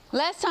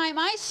Last time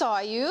I saw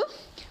you,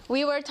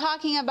 we were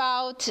talking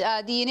about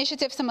the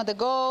initiative, some of the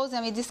goals,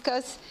 and we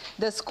discussed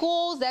the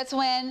schools. That's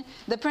when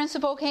the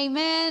principal came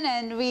in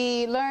and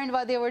we learned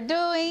what they were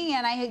doing.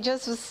 And I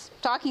just was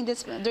talking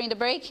this during the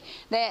break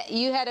that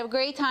you had a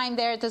great time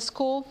there at the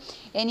school,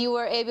 and you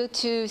were able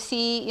to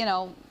see, you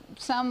know,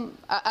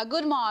 a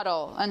good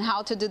model on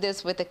how to do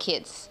this with the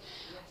kids.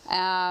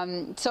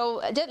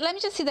 So let me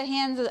just see the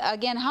hands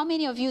again. How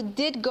many of you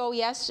did go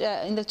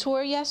in the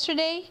tour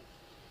yesterday?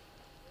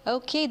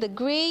 Okay, the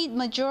great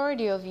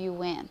majority of you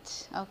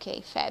went.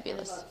 Okay,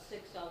 fabulous. About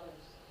 6 others.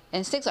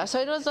 And 6 hours. So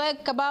it was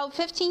like about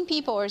 15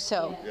 people or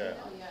so. Yeah.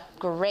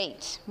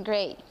 Great,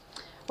 great.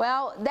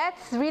 Well,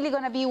 that's really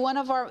going to be one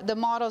of the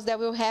models that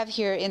we'll have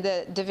here in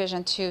the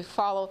division to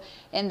follow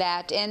in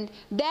that. And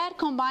that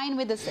combined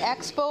with this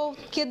expo,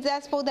 Kids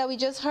Expo that we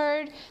just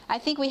heard, I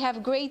think we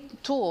have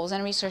great tools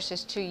and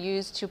resources to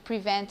use to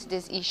prevent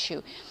this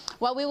issue.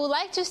 What we would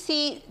like to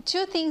see,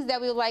 two things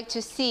that we would like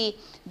to see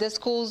the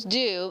schools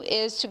do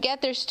is to get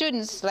their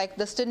students, like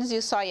the students you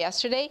saw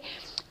yesterday,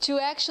 to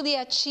actually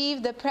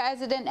achieve the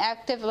President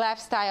Active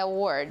Lifestyle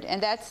Award.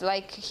 And that's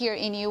like here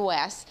in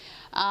U.S.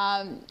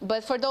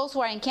 But for those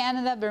who are in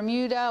Canada,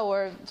 Bermuda,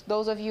 or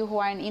those of you who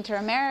are in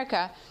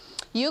Inter-America,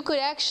 you could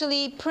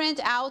actually print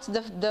out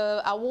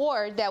the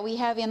award that we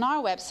have in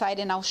our website,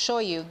 and I'll show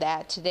you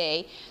that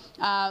today,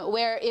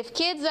 where if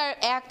kids are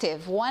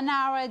active 1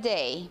 hour a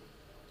day,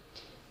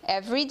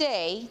 every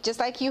day, just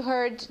like you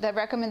heard the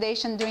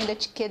recommendation during the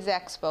Kids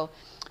Expo,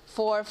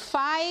 for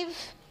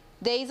 5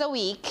 days a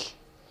week,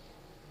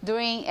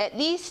 during at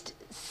least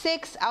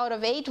 6 out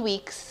of 8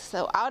 weeks,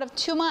 so out of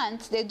 2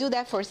 months, they do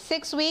that for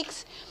 6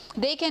 weeks,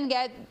 they can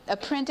get a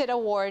printed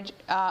award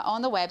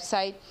on the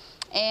website,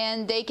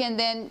 and they can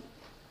then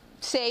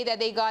say that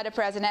they got a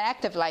President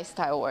Active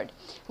Lifestyle Award.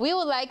 We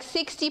would like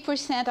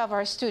 60% of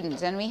our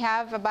students, and we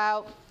have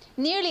about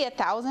nearly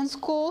 1,000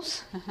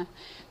 schools,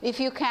 if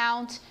you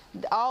count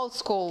all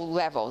school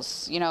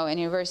levels, you know, and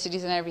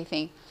universities and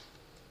everything.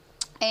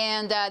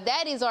 And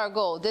that is our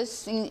goal.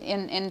 This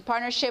in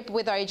partnership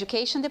with our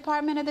education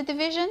department at the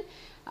division.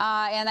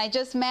 And I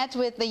just met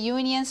with the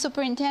union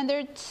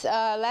superintendents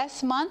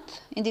last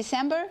month in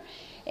December,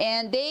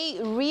 and they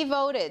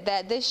re-voted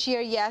that this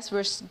year, yes,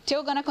 we're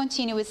still going to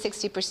continue with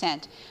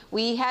 60%.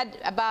 We had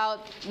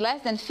about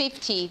less than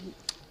 50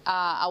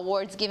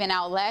 awards given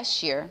out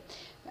last year.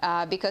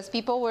 Because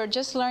people were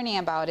just learning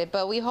about it.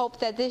 But we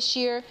hope that this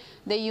year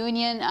the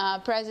union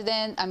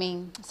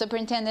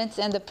superintendents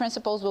and the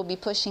principals will be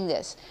pushing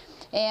this.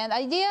 And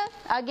idea,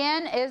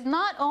 again, is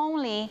not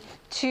only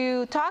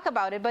to talk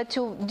about it, but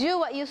to do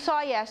what you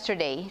saw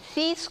yesterday.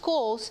 See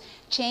schools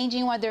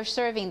changing what they're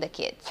serving the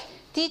kids.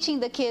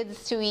 Teaching the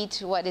kids to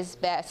eat what is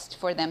best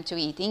for them to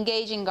eat.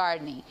 Engage in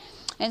gardening.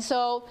 And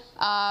so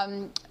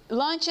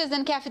lunches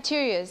and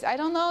cafeterias. I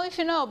don't know if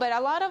you know, but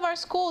a lot of our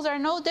schools are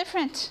no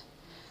different.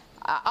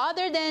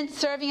 Other than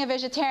serving a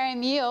vegetarian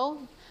meal,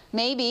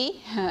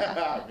 maybe,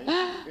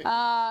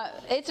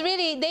 it's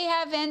really, they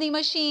have vending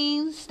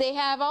machines, they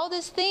have all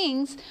these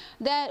things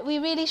that we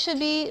really should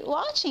be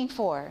watching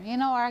for, you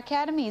know, our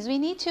academies. We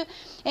need to,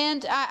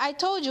 and I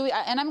told you,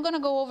 and I'm going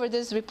to go over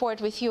this report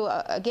with you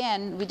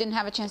again, we didn't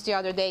have a chance the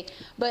other day,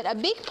 but a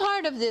big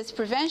part of this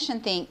prevention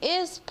thing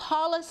is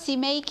policy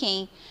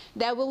making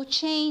that will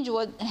change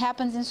what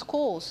happens in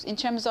schools in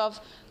terms of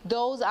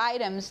those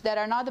items that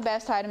are not the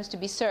best items to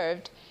be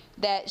served,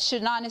 that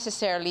should not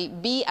necessarily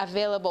be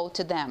available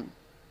to them.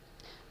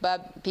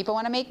 But people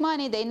want to make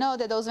money. They know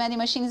that those vending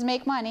machines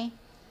make money.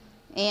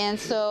 And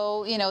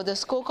so, you know, the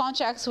school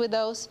contracts with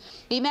those.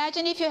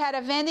 Imagine if you had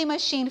a vending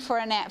machine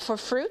for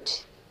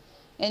fruit,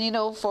 and, you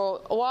know,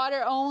 for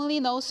water only,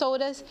 no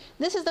sodas.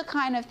 This is the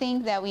kind of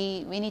thing that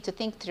we need to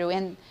think through.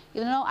 And,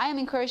 you know, I am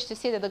encouraged to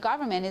see that the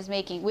government is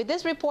making, with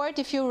this report,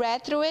 if you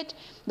read through it,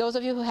 those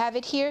of you who have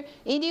it here,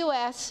 in the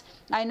U.S.,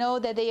 I know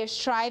that they are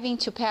striving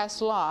to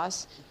pass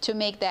laws to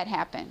make that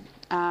happen.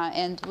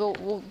 And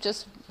we'll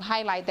just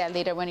highlight that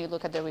later when you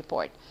look at the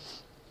report.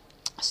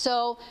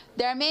 So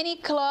there are many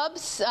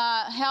clubs,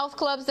 health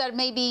clubs that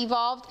may be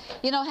involved.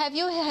 You know, have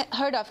you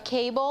heard of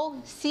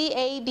CABLE,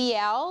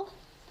 C-A-B-L?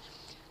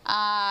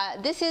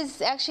 This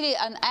is actually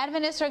an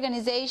Adventist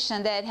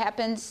organization that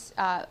happens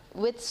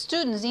with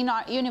students in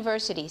our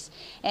universities.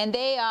 And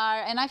they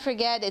are, and I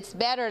forget, it's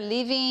Better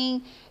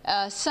Living,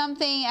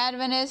 something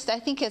Adventist, I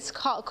think it's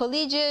called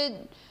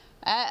Collegiate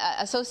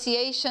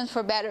Association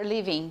for Better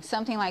Living,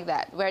 something like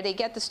that, where they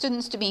get the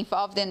students to be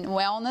involved in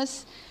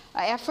wellness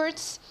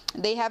efforts.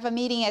 They have a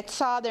meeting at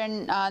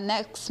Southern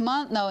next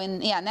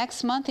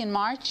month in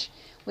March,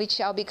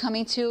 which I'll be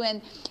coming to,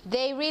 and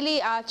they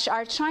really are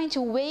trying to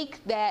awaken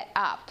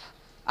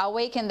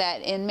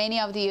that in many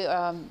of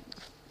the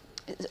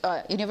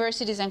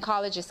universities and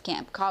college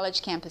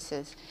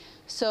campuses.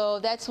 So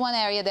that's one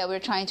area that we're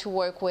trying to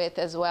work with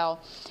as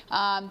well.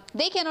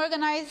 They can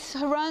organize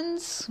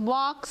runs,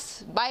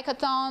 walks,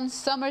 bike-a-thons,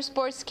 summer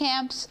sports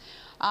camps,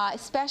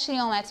 especially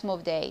on Let's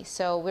Move Day.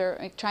 So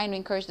we're trying to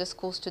encourage the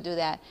schools to do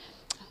that.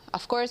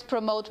 of course,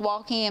 promote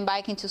walking and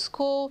biking to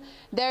school.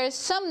 There are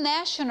some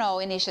national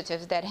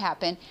initiatives that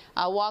happen.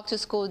 Walk to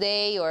School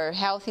Day or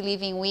Healthy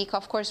Living Week.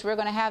 Of course, we're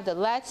going to have the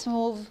Let's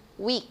Move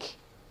Week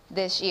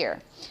this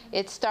year.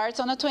 It starts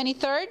on the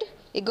 23rd.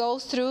 It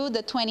goes through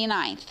the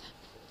 29th.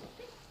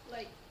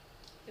 Like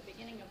the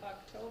beginning of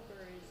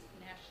October is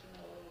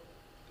National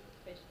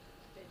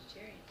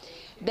Vegetarian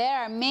Day. There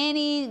are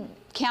many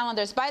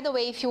calendars. By the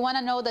way, if you want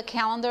to know the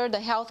calendar, the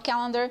health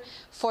calendar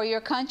for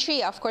your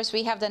country, of course,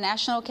 we have the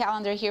national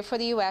calendar here for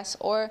the U.S.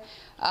 or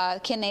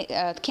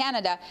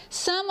Canada.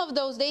 Some of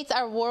those dates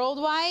are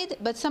worldwide,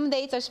 but some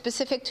dates are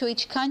specific to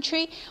each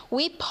country.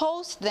 We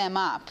post them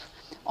up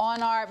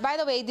on our... By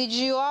the way, did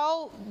you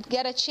all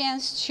get a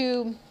chance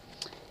to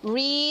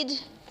read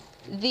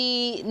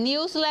the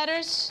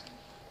newsletters?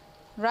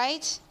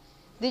 Right?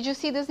 Did you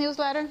see this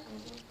newsletter?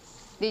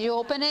 Did you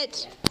open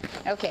it?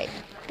 Okay.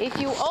 If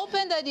you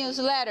open the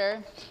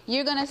newsletter,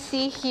 you're going to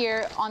see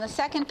here on the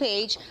second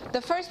page,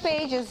 the first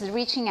page is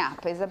reaching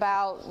up. It's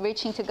about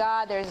reaching to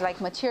God. There's like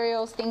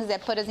materials, things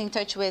that put us in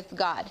touch with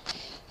God.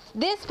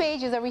 This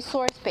page is a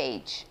resource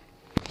page.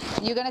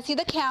 You're going to see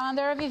the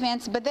calendar of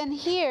events, but then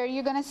here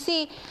you're going to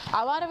see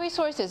a lot of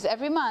resources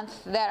every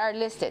month that are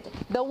listed.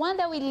 The one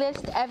that we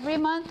list every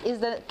month is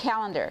the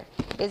calendar,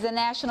 is the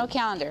national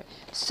calendar.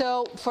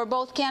 So for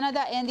both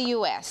Canada and the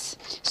U.S.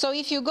 So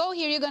if you go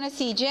here, you're going to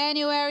see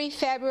January,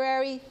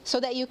 February, so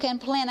that you can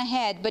plan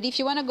ahead. But if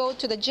you want to go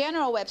to the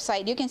general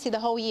website, you can see the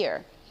whole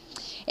year.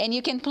 And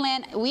you can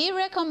plan. We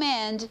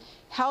recommend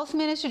health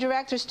ministry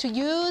directors to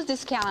use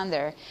this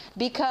calendar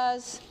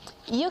because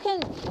you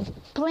can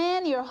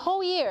plan your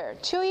whole year,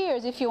 2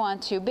 years if you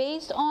want to,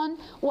 based on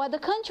what the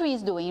country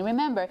is doing.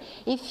 Remember,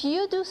 if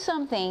you do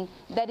something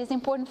that is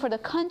important for the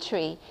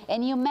country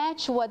and you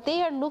match what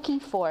they are looking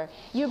for,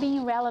 you're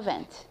being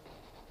relevant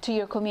to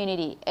your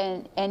community.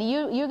 And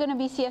you're going to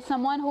be seen as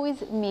someone who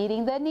is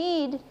meeting the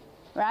need.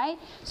 Right?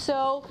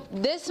 So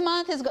this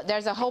month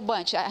there's a whole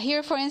bunch.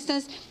 Here, for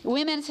instance,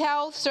 women's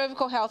health,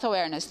 cervical health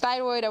awareness,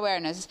 thyroid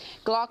awareness,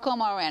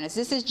 glaucoma awareness.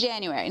 This is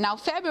January. Now,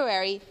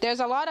 February, there's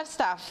a lot of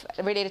stuff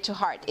related to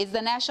heart. It's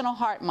the National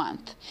Heart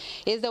Month.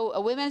 It's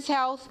the Women's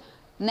Health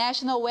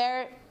National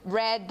Wear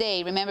Red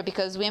Day. Remember,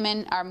 because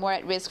women are more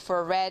at risk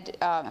for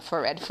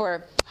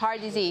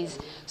heart disease,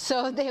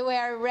 so they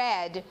wear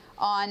red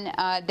on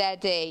that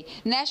day.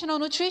 National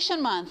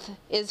Nutrition Month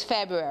is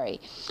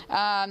February.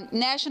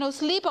 National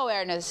Sleep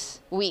Awareness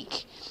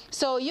Week.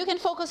 So you can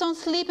focus on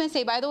sleep and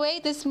say, by the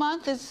way, this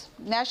month is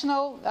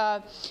National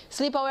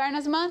Sleep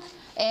Awareness Month,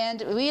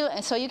 and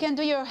so you can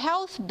do your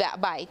health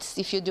bites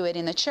if you do it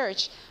in the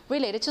church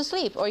related to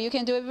sleep, or you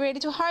can do it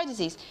related to heart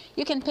disease.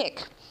 You can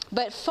pick.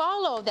 But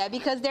follow that,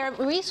 because there are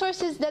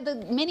resources that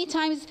many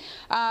times,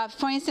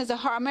 for instance, the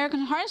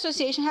American Heart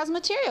Association has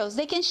materials.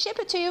 They can ship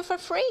it to you for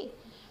free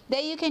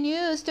that you can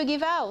use to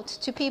give out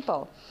to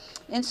people.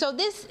 And so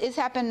this is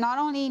happening not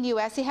only in the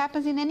U.S., it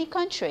happens in any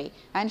country.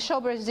 I'm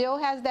sure Brazil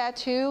has that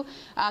too.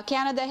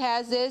 Canada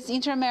has this,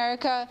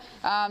 Inter-America.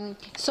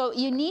 So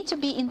you need to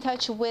be in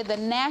touch with the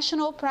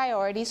national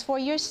priorities for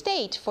your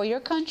state, for your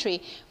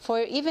country,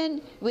 for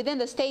even within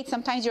the state,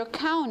 sometimes your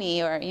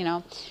county, or,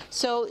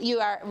 so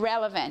you are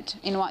relevant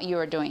in what you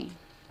are doing.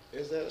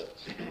 Is that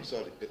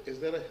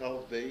a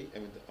health day? I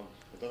mean, I'm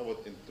talking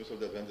about in terms of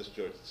the Adventist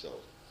church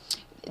itself.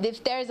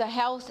 If there's a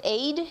health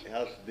aid,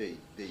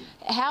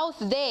 health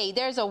day,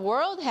 there's a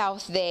World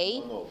Health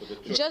Day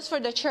just for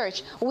the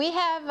church. We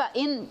have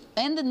in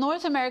the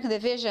North American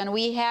division,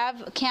 we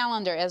have a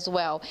calendar as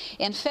well.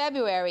 In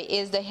February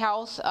is the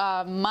health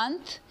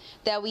month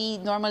that we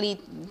normally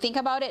think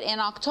about it. In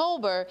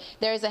October,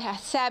 there's a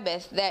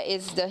Sabbath that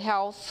is the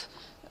health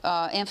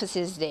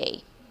emphasis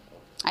day.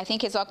 I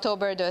think it's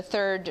October, the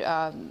third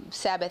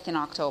Sabbath in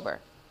October.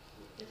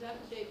 Is that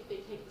the day they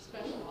take the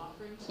special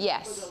offerings?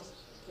 Yes.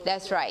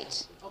 That's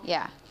right. Okay.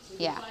 Yeah. So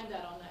you find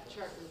that on that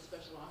chart for the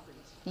special offerings.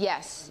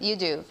 Yes, you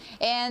do.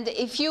 And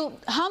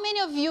how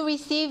many of you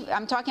receive,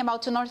 I'm talking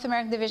about to North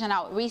American Division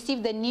now,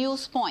 receive the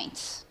news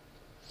points?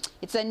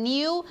 It's a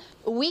new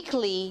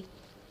weekly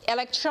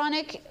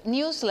electronic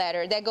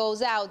newsletter that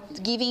goes out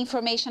giving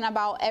information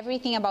about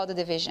everything about the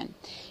division.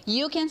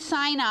 You can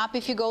sign up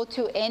if you go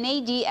to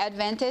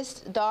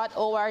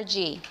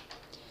nadadventist.org.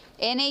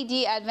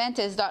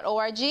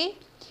 nadadventist.org.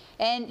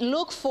 And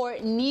look for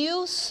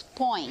news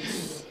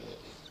points.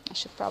 I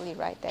should probably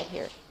write that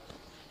here.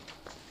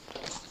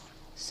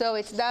 So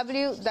it's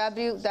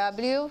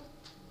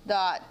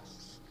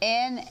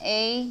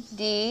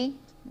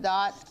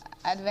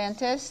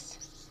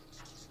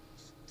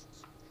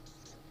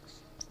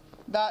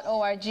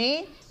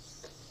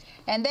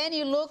And then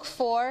you look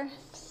for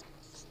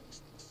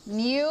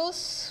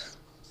news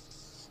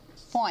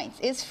points.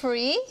 It's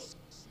free.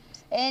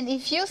 And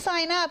if you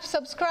sign up,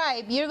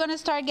 subscribe, you're going to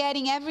start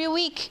getting every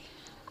week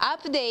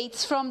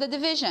updates from the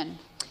division.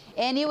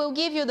 And it will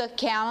give you the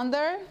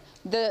calendar,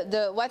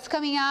 the what's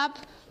coming up,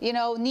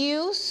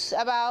 news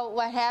about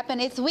what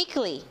happened. It's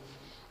weekly.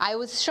 I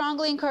would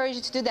strongly encourage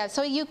you to do that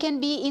so you can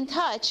be in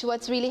touch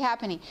what's really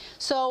happening.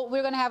 So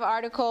we're going to have an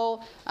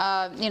article,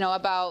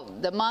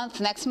 about the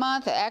next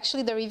month.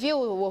 Actually, the review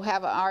will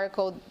have an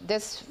article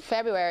this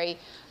February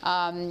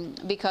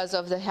because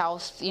of the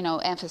health,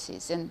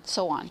 emphasis and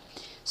so on.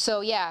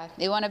 So yeah,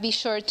 you want to be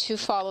sure to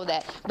follow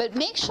that. But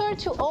make sure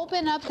to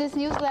open up this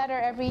newsletter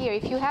every year.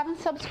 If you haven't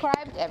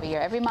subscribed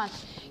every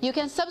month, you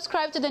can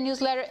subscribe to the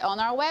newsletter on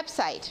our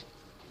website.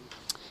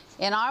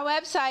 And our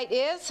website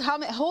is,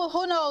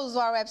 who knows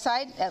our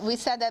website? We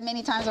said that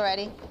many times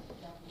already.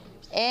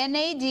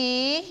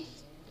 NAD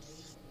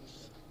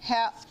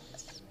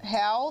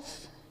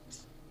Health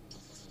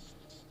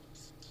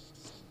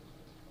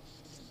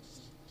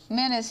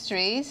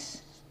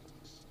Ministries.org.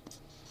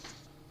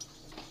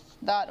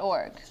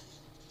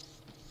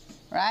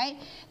 Right?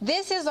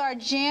 This is our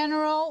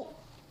general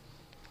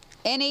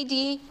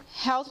NAD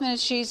Health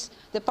Ministries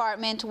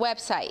Department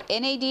website.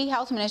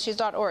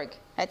 NADHealthMinistries.org.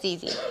 That's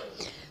easy.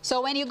 So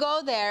when you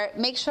go there,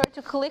 make sure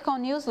to click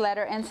on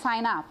newsletter and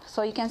sign up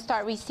so you can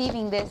start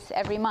receiving this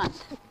every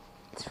month.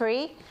 It's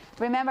free.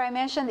 Remember I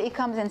mentioned it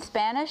comes in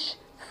Spanish,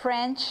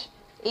 French,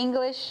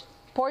 English,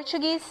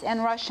 Portuguese,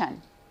 and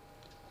Russian.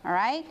 All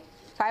right?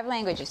 5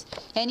 languages.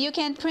 And you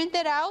can print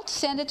it out,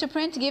 send it to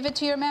print, give it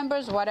to your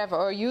members, whatever,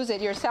 or use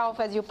it yourself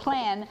as you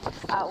plan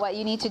what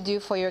you need to do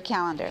for your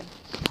calendar.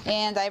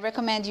 And I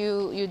recommend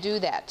you do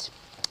that.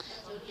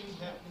 Something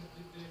happened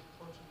with the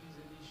Portuguese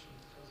edition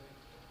because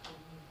I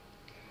couldn't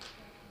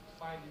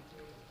find it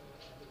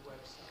on the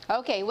website.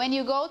 Okay, when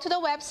you go to the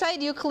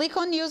website, you click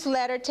on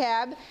newsletter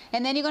tab,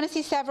 and then you're going to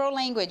see several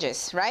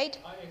languages, right?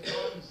 I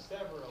found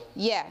several.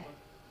 Yeah.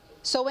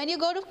 So when you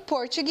go to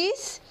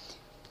Portuguese,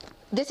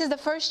 this is the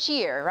first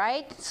year,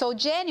 right? So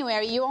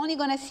January, you're only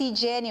going to see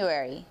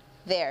January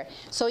there.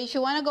 So if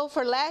you want to go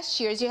for last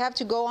year's, you have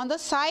to go on the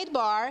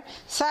sidebar,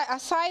 a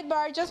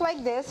sidebar just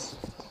like this,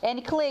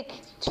 and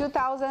click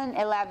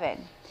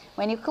 2011.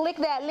 When you click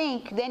that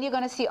link, then you're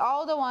going to see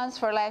all the ones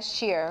for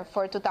last year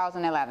for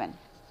 2011.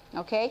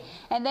 Okay?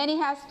 And then it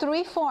has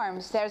 3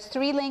 forms. There's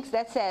 3 links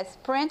that says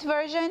print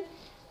version,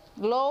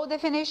 low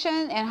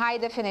definition, and high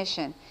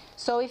definition.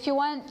 So if you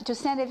want to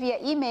send it via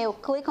email,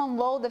 click on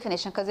low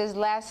definition because it's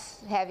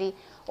less heavy.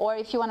 Or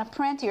if you want to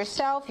print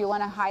yourself, you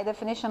want a high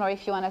definition, or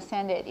if you want to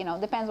send it,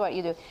 depends what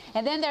you do.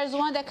 And then there's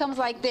one that comes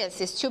like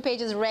this. It's 2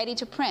 pages ready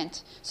to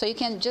print. So you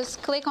can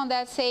just click on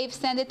that, save,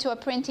 send it to a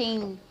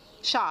printing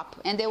shop,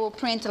 and they will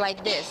print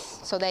like this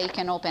so that you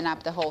can open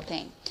up the whole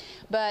thing.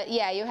 But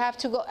yeah, you have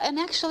to go. And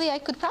actually, I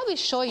could probably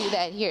show you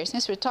that here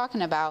since we're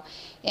talking about,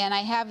 and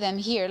I have them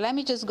here. Let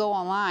me just go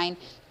online.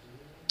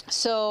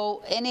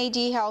 So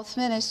NAD Health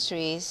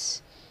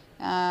Ministries,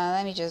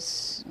 let me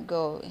just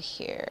go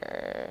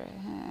here.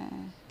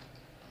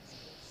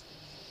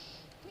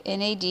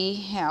 NAD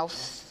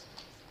Health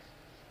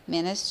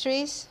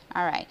Ministries.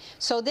 All right.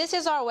 So this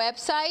is our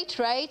website,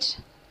 right?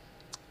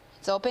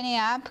 It's opening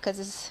up because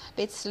it's a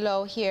bit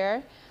slow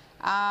here.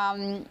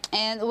 And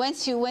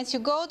once you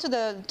go to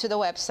the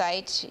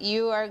website,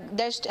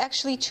 there's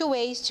actually 2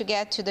 ways to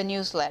get to the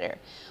newsletter.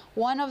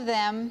 One of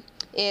them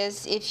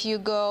is if you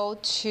go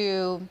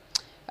to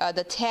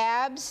the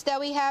tabs that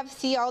we have.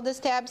 See all these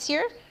tabs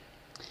here?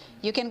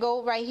 You can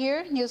go right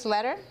here,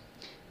 newsletter.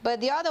 But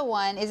the other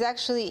one is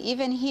actually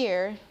even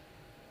here.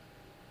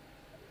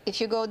 If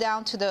you go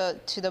down to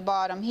the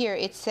bottom here,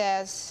 it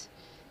says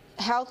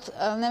Health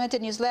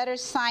Unlimited Newsletter,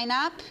 sign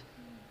up.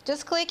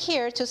 Just click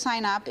here to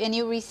sign up and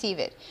you receive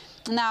it.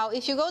 Now,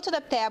 if you go to the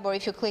tab or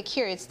if you click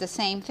here, it's the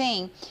same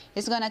thing.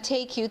 It's going to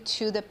take you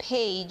to the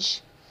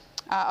page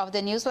of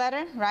the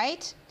newsletter,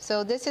 right?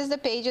 So this is the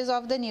pages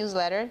of the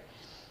newsletter.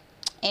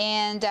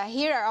 And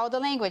here are all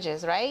the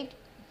languages, right?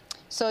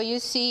 So you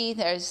see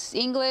there's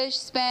English,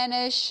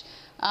 Spanish,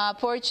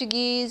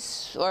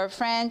 Portuguese, or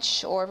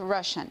French, or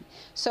Russian.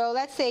 So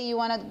let's say you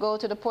want to go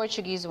to the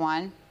Portuguese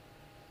one.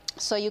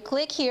 So you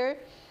click here.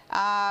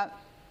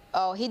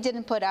 Oh, he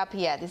didn't put up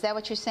yet. Is that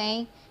what you're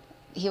saying?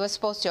 He was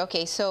supposed to.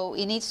 Okay, so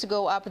it needs to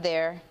go up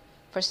there.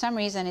 For some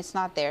reason, it's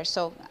not there.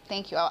 So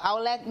thank you.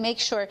 I'll make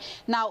sure.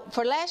 Now,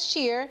 for last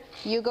year,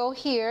 you go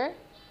here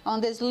on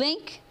this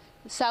link,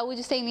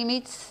 Saúde Sem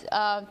Limites,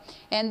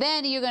 and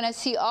then you're going to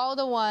see all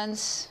the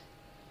ones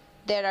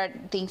that are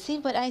things. See,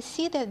 but I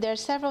see that there are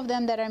several of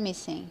them that are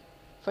missing.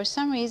 For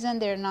some reason,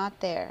 they're not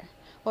there.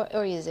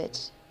 Or is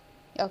it?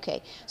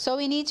 Okay. So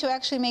we need to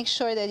actually make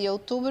sure that the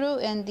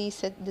Outubro and the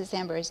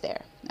December is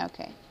there.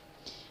 Okay.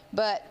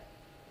 But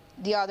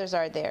the others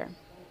are there.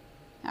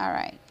 All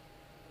right.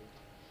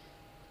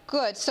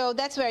 Good. So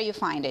that's where you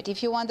find it.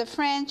 If you want the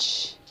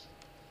French,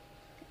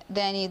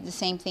 then it's the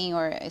same thing,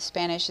 or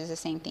Spanish is the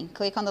same thing.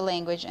 Click on the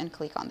language and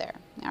click on there.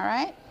 All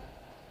right?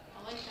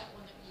 I like that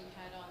one that you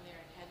had on there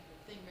and had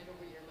the thing right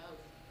over your mouth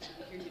so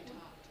you could hear you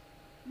talk.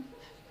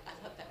 I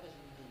thought that was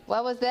really neat.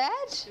 What was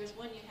that? There was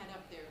one you had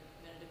up there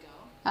a minute ago,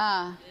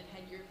 Ah. and it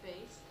had your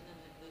face, and then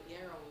the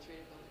arrow was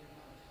right above your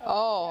mouth.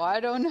 Oh,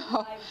 I don't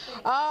know.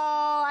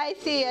 Oh, I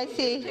see. If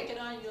you pick it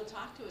on, you'll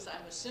talk to us,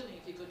 I'm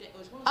assuming, if you go down. It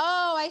was one of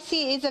Oh, I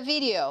see. It's a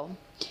video.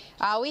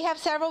 We have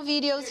several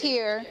videos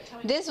here.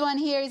 This one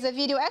here is a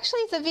video.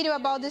 Actually, it's a video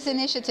about this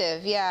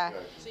initiative. Yeah.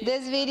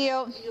 This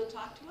video. You'll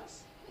talk to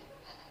us?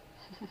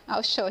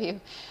 I'll show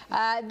you.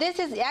 This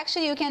is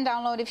actually, you can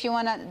download if you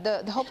want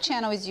to. The Hope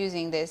Channel is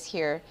using this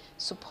here,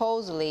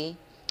 supposedly.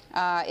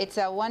 It's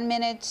a 1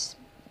 minute,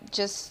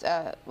 just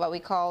what we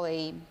call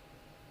a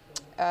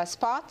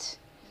spot.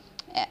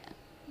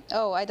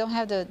 Oh, I don't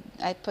have the,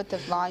 I put the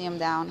volume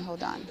down.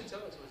 Hold on. Tell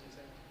us what you said.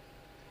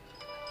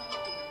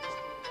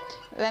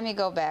 Let me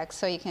go back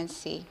so you can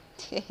see.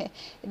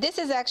 This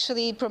is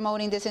actually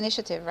promoting this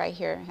initiative right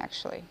here,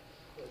 actually.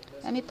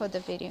 Let me put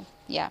the video.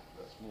 Yeah.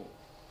 Let's move.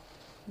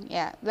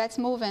 Yeah, let's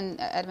move in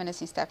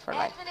Adventist InStep for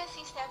Life. Adventist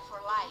InStep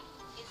for Life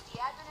is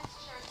the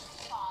Adventist Church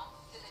response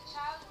to the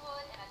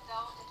childhood and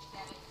adult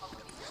epidemic of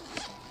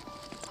obesity.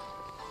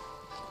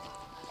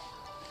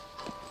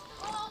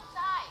 Go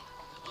outside,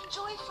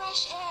 enjoy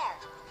fresh air,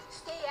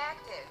 stay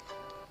active.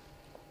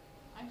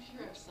 I'm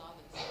sure I saw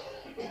this.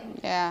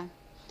 Yeah.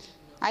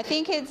 I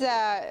think it's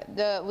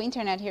the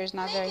internet here is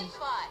not Make very. it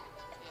fun.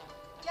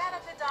 Get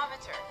a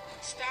pedometer.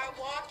 Start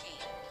walking.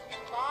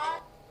 Mom.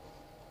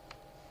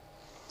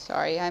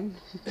 Sorry, I'm.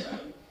 They're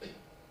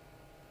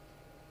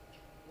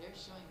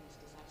showing this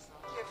because I saw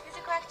it. Your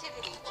physical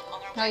activity on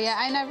our Oh yeah,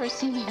 I never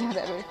seen it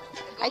ever.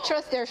 I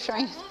trust they're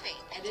showing. moving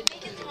and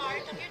make it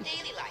part of your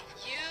daily life.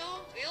 You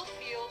will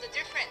feel the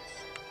difference.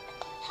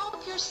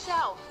 Help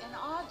yourself and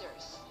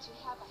others to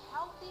have a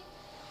healthy,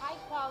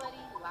 high-quality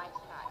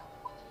lifestyle.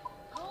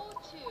 Go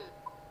to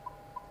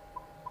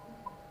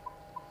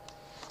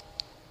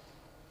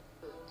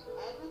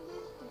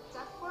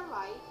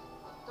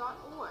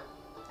AdventistInStepForLife.org.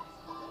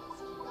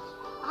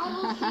 I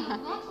will see you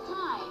next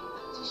time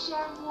to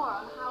share more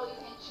on how you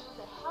can choose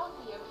a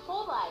healthier,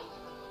 full life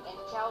and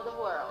tell the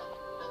world.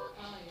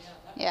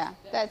 Yeah,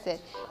 that's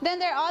it. Then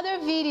there are other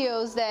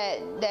videos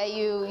that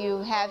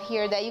you have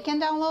here that you can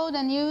download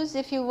and use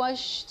if you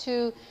wish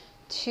to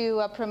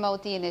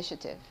promote the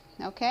initiative.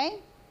 Okay?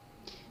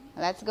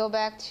 Let's go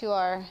back to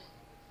our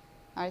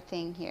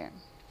thing here.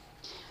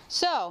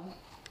 So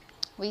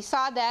we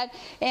saw that,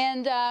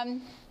 and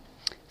of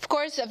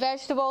course,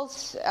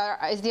 vegetables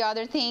is the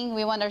other thing.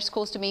 We want our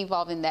schools to be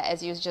involved in that,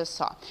 as you just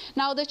saw.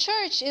 Now, the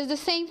church is the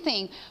same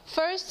thing.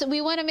 First,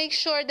 we want to make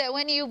sure that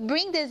when you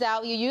bring this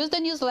out, you use the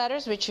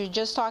newsletters, which you're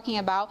just talking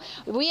about.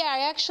 We are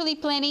actually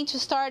planning to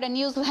start a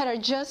newsletter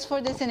just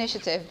for this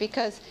initiative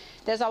because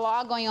there's a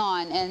lot going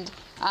on. And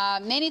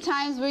many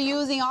times we're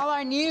using all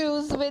our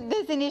news with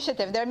this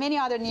initiative. There are many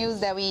other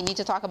news that we need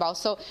to talk about.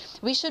 So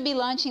we should be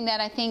launching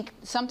that, I think,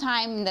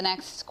 sometime in the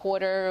next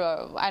quarter,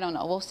 or I don't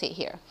know. We'll see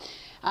here.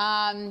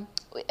 And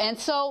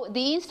so the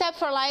InStep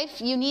for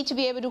Life, you need to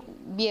be able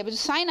to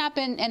sign up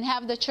and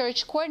have the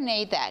church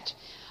coordinate that.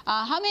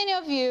 How many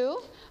of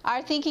you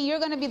are thinking you're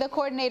going to be the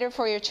coordinator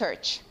for your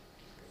church?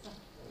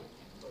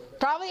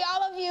 Probably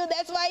all of you.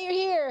 That's why you're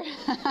here.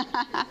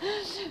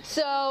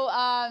 So,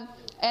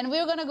 and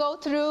we're going to go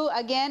through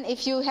again.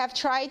 If you have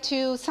tried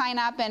to sign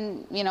up,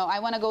 and I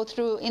want to go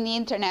through in the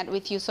internet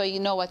with you so you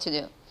know what to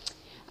do.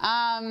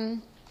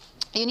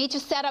 You need to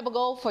set up a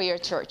goal for your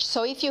church.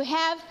 So if you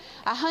have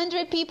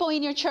 100 people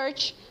in your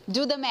church,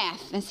 do the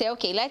math and say,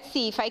 okay, let's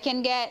see if I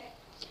can get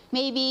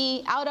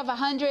maybe out of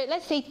 100,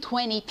 let's say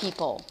 20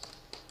 people.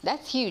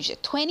 That's huge.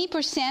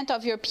 20%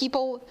 of your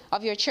people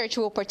of your church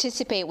will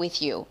participate with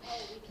you.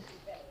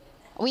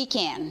 We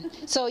can.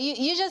 So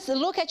you just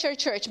look at your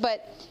church.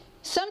 But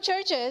some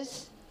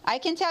churches, I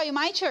can tell you,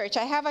 my church,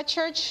 I have a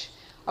church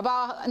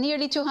about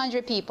nearly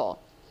 200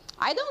 people.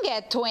 I don't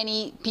get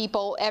 20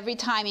 people every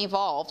time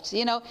involved,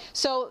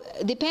 So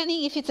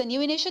depending if it's a new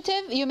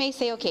initiative, you may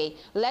say, okay,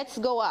 let's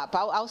go up.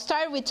 I'll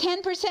start with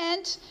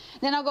 10%,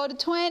 then I'll go to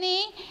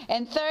 20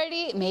 and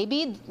 30.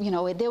 Maybe,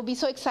 they'll be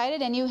so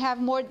excited and you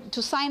have more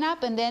to sign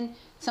up, and then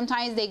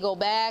sometimes they go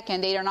back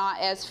and they are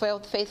not as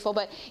faithful.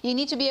 But you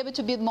need to be able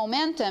to build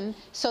momentum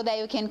so that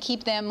you can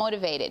keep them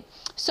motivated.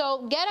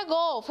 So get a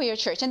goal for your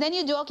church. And then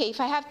you do, okay, if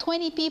I have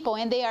 20 people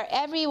and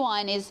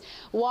everyone is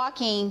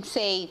walking,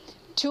 say,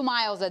 2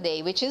 miles a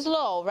day, which is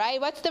low, right?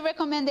 What's the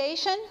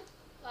recommendation?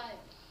 5.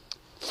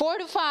 4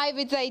 to 5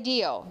 is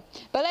ideal.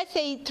 But let's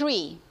say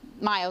 3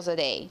 miles a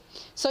day.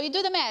 So you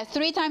do the math.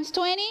 3 times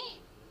 20?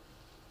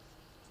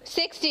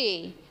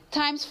 60.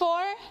 Times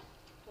 4?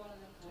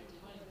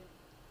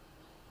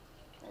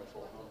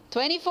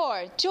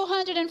 24.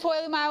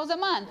 240 miles a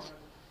month.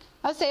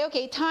 I'll say,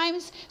 okay,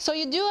 times, so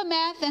you do a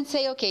math and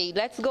say, okay,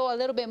 let's go a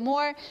little bit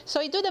more.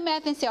 So you do the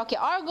math and say, okay,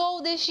 our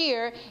goal this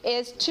year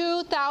is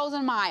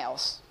 2,000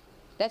 miles.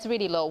 That's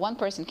really low. One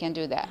person can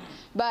do that.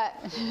 But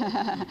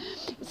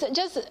so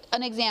just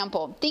an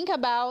example. Think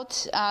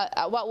about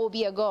what will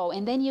be a goal,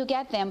 and then you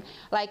get them.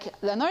 Like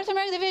the North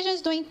American division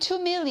is doing 2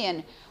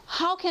 million.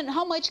 How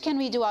much can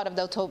we do out of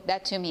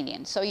that 2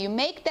 million? So you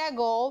make that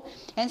goal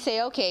and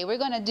say, okay, we're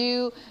going to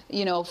do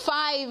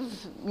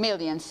 5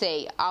 million,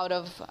 say, out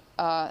of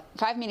 5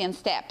 million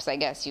steps, I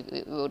guess you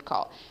would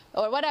call,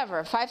 or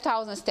whatever,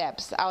 5,000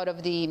 steps out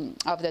of the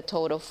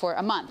total for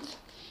a month.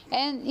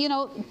 And,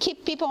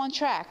 keep people on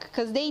track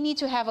because they need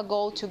to have a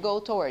goal to go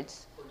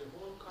towards. For the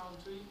whole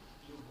country,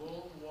 your goal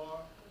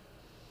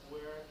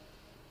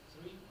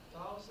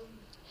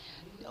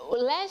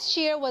last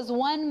year was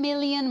 1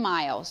 million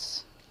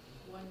miles.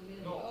 1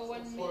 million. No, Oh,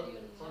 1 for,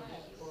 million for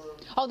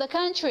Oh, the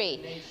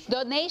country.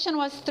 The nation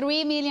was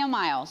 3 million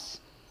miles.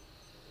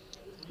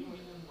 3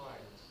 million miles.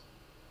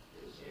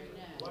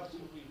 Sure What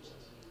you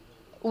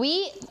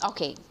reach?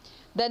 Okay.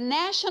 The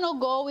national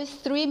goal is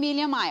 3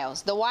 million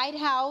miles. The White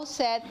House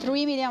said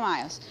 3 million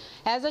miles.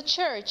 As a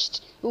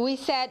church, we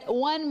said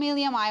 1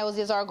 million miles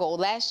is our goal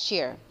last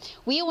year.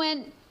 We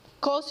went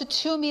close to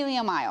 2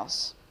 million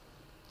miles.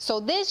 So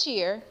this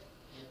year,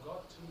 You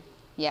got 2 million.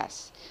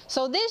 yes.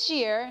 So this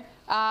year,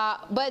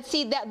 but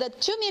see, that the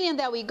 2 million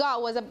that we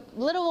got was a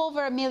little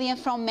over 1 million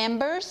from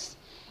members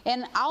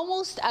and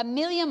almost 1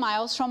 million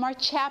miles from our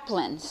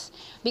chaplains.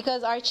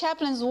 Because our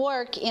chaplains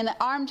work in the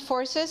armed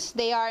forces.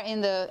 They are in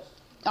the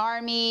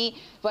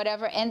army,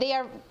 whatever, and they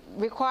are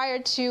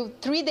required to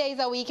 3 days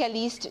a week at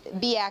least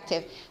be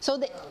active. So,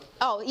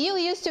 you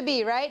used to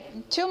be, right?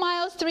 2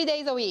 miles, 3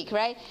 days a week,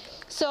 right?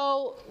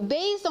 So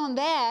based on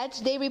that,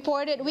 they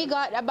reported we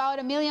got about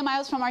 1 million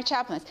miles from our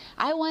chaplains.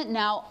 I want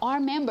now our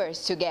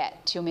members to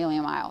get 2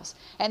 million miles.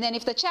 And then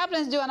if the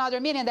chaplains do another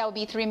million, that would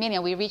be 3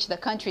 million. We reach the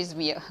country's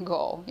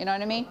goal. You know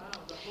what I mean?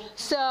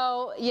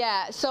 So,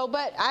 yeah. So,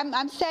 but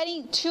I'm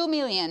setting 2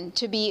 million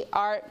to be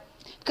our,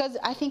 because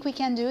I think we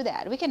can do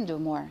that. We can do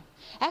more.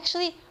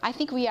 Actually, I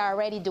think we are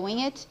already doing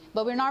it,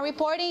 but we're not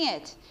reporting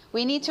it.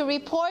 We need to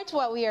report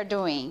what we are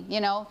doing. You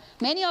know,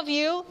 many of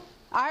you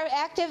are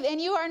active and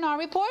you are not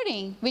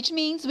reporting, which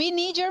means we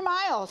need your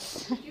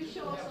miles. Could you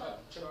show We us have a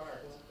a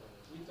chart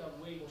with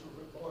a way to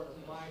report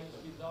miles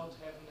without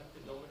having a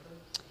pedometer.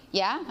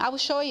 Yeah, I will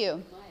show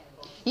you.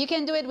 You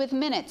can do it with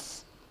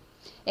minutes.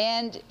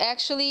 And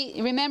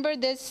actually, remember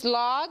this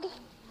log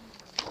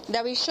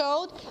that we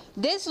showed?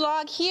 This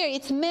log here,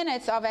 it's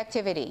minutes of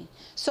activity.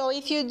 So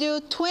if you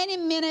do 20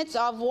 minutes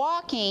of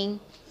walking,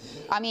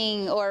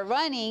 or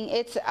running,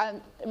 it's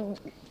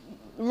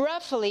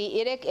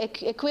roughly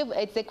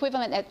it's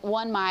equivalent at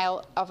 1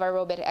 mile of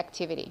aerobic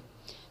activity.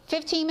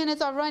 15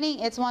 minutes of running,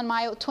 it's 1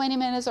 mile. 20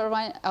 minutes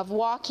of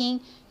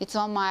walking, it's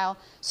 1 mile.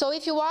 So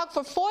if you walk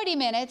for 40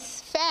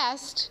 minutes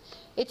fast,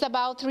 it's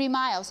about 3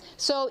 miles.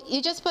 So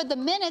you just put the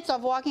minutes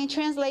of walking,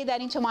 translate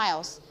that into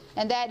miles.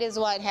 And that is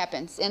what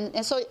happens.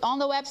 And so on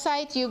the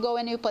website, you go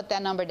and you put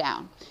that number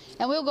down.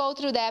 And we'll go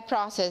through that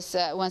process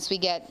once we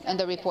get in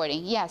the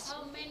reporting. Yes?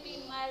 How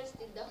many miles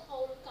did the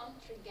whole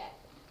country get?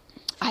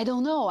 I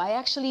don't know. I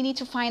actually need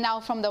to find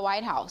out from the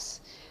White House.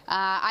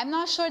 I'm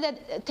not sure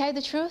that, tell you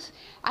the truth,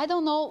 I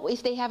don't know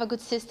if they have a good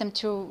system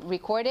to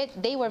record it.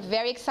 They were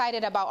very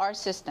excited about our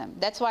system.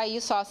 That's why you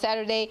saw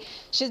Saturday,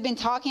 she's been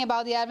talking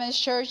about the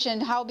Adventist Church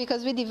and how,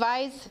 because we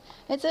devise,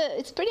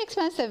 it's pretty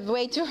expensive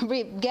way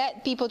to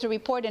get people to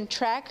report and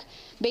track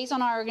based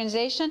on our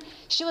organization.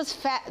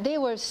 They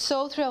were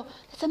so thrilled.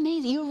 It's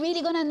amazing. You're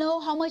really going to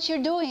know how much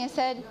you're doing. I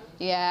said,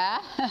 yeah.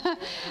 It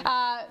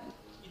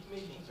may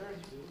be very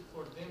difficult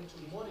for them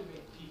to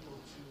motivate people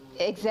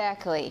to...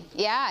 Exactly.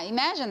 Yeah,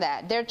 imagine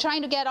that. They're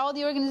trying to get all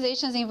the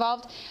organizations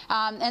involved.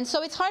 And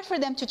so it's hard for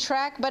them to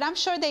track, but I'm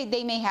sure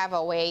they may have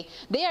a way.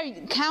 They are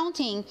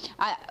counting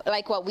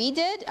like what we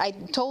did. I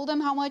told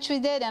them how much we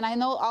did, and I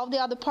know all the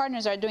other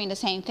partners are doing the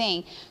same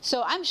thing.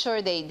 So I'm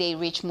sure they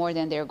reach more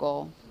than their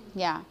goal.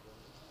 Yeah.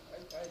 I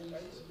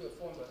used to be a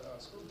former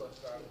school bus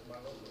driver in my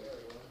local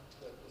area.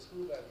 The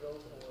school I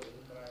drove for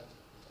when I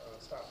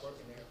stopped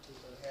working there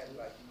had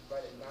like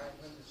right at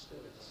 900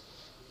 students,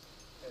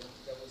 and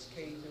that was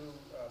K through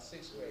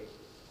 6th grade.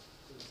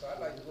 So I'd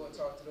like to go and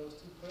talk to those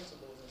two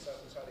principals and stuff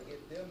and try to get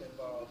them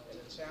involved in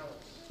a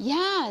challenge.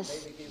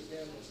 Yes. Maybe get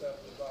them and stuff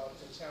involved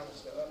to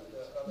challenge the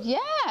other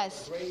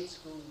Yes. grade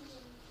schools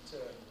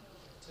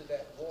to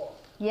that walk.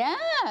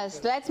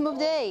 Yes. Let's move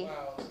day.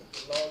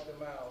 Log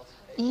the miles.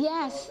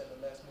 Yes.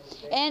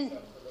 And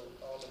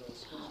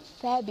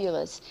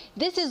fabulous.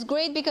 This is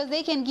great because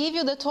they can give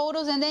you the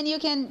totals, and then you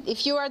can,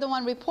 if you are the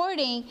one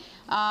reporting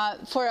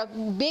for a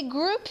big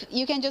group,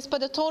 you can just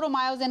put the total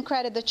miles and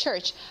credit the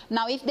church.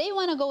 Now, if they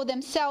want to go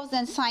themselves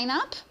and sign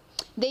up,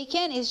 they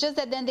can. It's just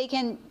that then they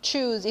can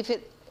choose if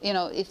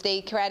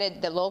they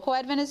credit the local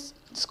Adventist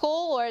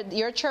school or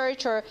your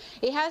church, or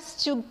it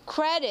has to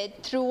credit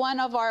through one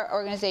of our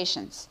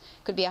organizations.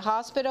 Could be a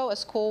hospital, a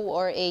school,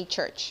 or a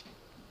church.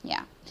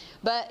 Yeah.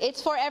 But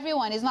it's for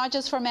everyone. It's not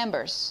just for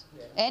members.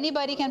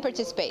 Anybody can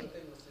participate.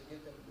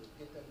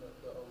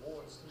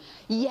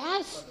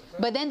 Yes,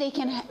 but then they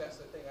can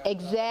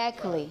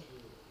exactly.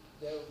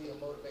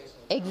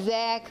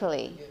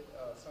 Exactly.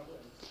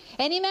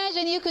 And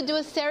imagine you could do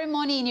a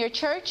ceremony in your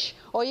church,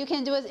 or you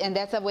can do it, and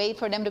that's a way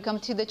for them to come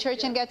to the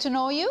church and get to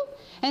know you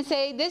and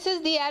say, this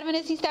is the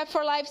Adventist InStep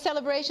for Life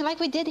celebration like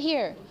we did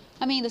here.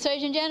 I mean, the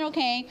Surgeon General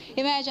came.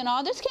 Imagine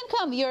others can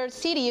come. Your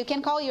city, you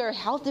can call your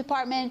health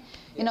department,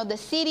 the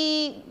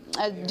city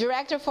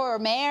director for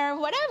mayor,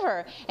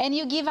 whatever. And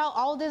you give out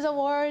all these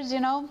awards,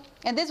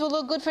 And this will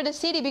look good for the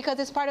city because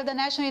it's part of the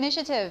national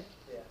initiative.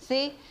 Yeah.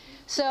 See?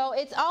 So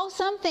it's all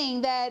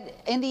something that,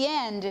 in the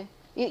end,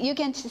 you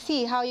can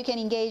see how you can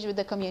engage with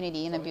the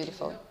community in a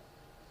beautiful way.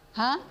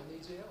 Huh?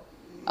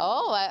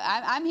 Oh,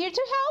 I'm here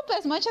to help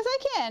as much as I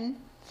can.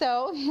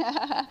 So,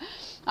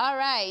 all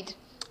right.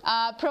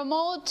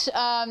 Promote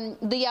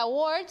the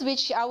awards,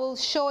 which I will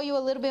show you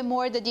a little bit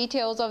more the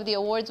details of the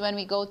awards when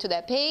we go to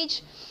that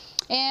page.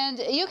 And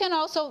you can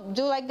also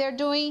do like they're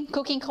doing,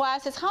 cooking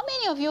classes. How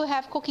many of you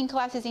have cooking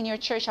classes in your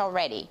church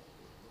already?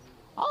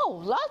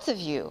 Oh, lots of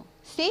you.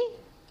 See?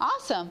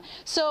 Awesome.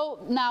 So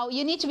now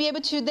you need to be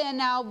able to then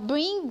now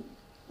bring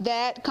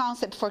that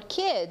concept for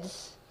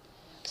kids.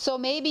 So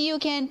maybe you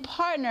can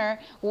partner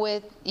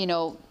with,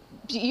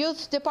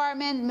 youth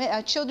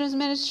department, children's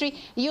ministry.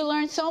 You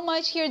learned so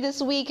much here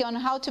this week on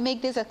how to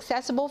make this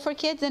accessible for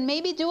kids, and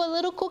maybe do a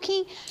little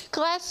cooking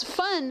class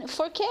fun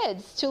for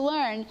kids to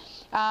learn.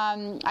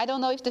 I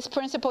don't know if this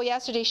principal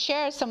yesterday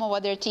shared some of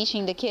what they're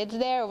teaching the kids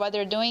there or what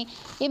they're doing.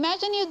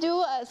 Imagine you do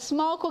a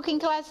small cooking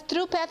class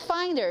through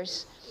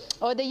Pathfinders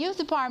or the youth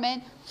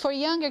department for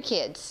younger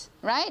kids,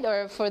 right?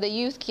 Or for the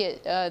youth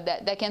kid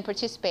that can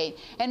participate,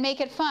 and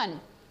make it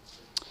fun.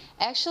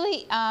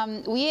 Actually,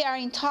 we are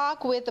in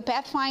talk with the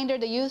Pathfinder,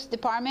 the youth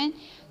department,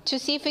 to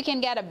see if we can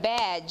get a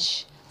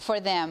badge for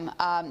them,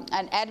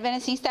 an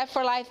Adventist InStep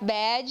for Life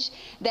badge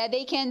that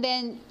they can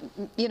then,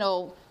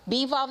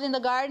 be involved in the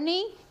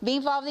gardening, be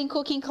involved in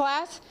cooking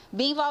class,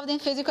 be involved in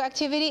physical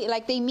activity,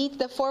 like they meet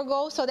the 4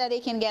 goals so that they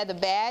can get the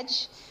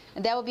badge.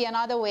 And that will be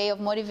another way of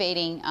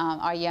motivating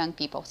our young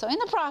people. So in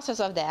the process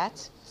of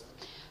that,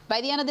 by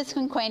the end of this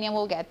quinquennium,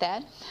 we'll get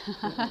that.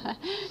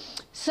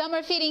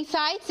 Summer feeding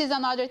sites is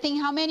another thing.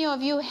 How many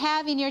of you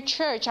have in your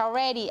church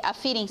already a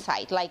feeding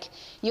site? Like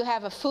you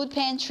have a food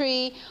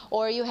pantry,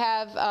 or you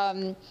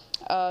have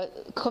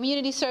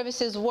community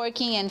services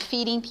working and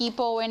feeding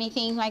people or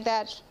anything like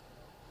that?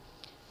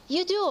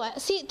 You do.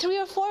 See, 3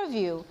 or 4 of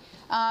you.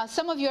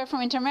 Some of you are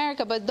from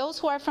Inter-America, but those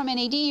who are from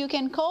NAD, you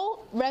can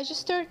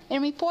co-register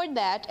and report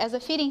that as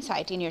a feeding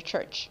site in your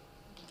church.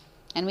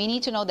 And we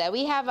need to know that.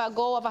 We have a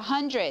goal of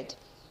 100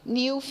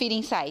 new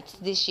feeding sites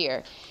this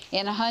year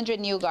and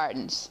 100 new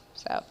gardens.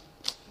 So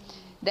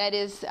that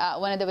is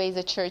one of the ways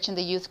the church and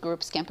the youth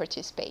groups can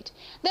participate.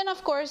 Then,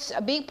 of course,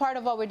 a big part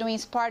of what we're doing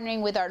is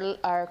partnering with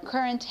our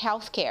current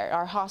health care,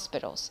 our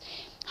hospitals.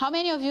 How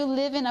many of you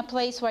live in a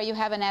place where you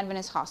have an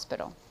Adventist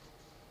hospital?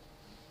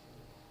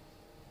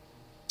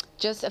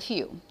 Just a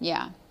few,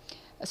 yeah.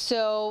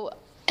 So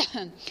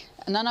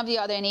none of the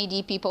other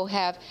NAD people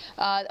have.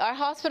 Our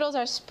hospitals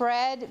are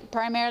spread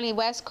primarily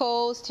West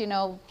Coast,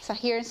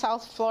 here in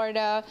South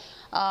Florida,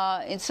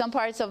 in some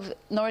parts of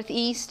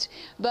Northeast.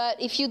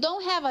 But if you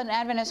don't have an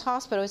Adventist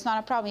hospital, it's not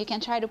a problem. You can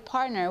try to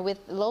partner with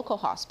local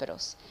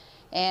hospitals.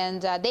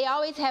 And they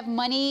always have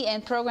money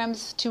and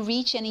programs to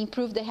reach and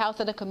improve the health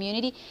of the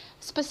community.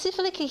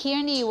 Specifically here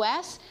in the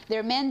U.S.,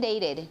 they're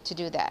mandated to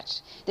do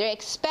that. They're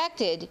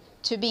expected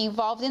to be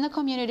involved in the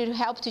community to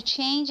help to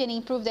change and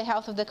improve the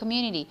health of the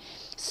community.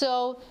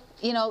 So,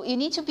 you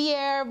need to be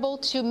able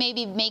to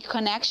maybe make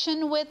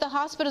connection with the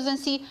hospitals and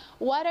see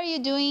what are you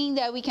doing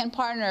that we can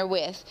partner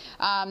with.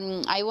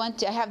 I want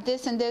to have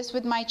this and this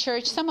with my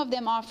church. Some of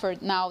them offer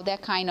now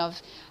that kind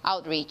of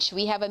outreach.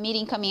 We have a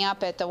meeting coming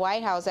up at the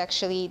White House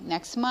actually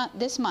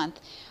this month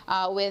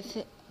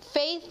with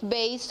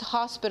faith-based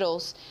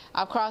hospitals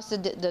across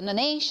the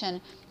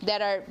nation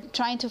that are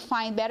trying to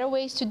find better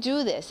ways to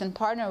do this and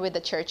partner with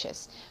the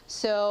churches.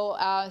 So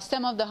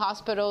some of the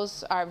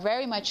hospitals are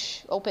very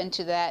much open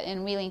to that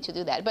and willing to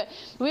do that. But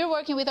we're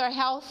working with our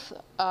health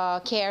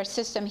care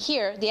system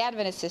here, the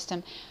Adventist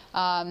system,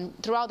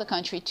 throughout the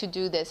country to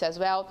do this as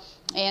well.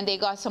 And they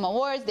got some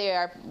awards. They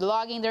are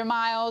logging their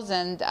miles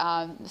and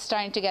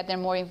starting to get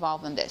them more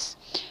involved in this.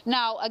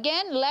 Now,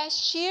 again,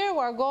 last year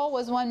our goal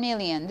was 1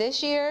 million.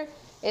 This year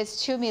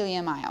it's 2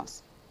 million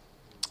miles.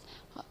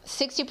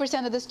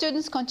 60% of the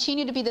students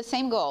continue to be the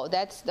same goal.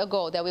 That's the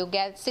goal, that we'll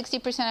get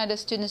 60% of the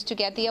students to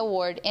get the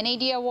award,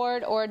 NAD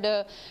award or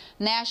the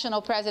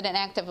National President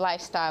Active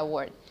Lifestyle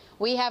Award.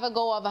 We have a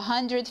goal of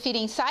 100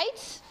 feeding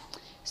sites.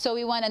 So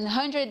we want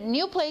 100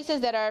 new places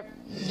that are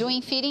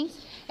doing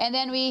feedings. And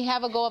then we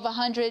have a goal of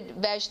 100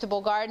 vegetable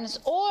gardens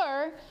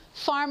or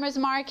farmers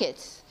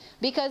markets.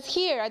 Because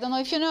here, I don't know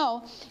if you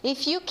know,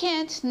 if you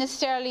can't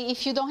necessarily,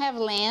 if you don't have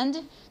land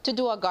to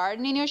do a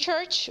garden in your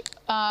church,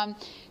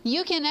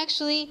 you can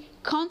actually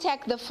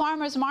contact the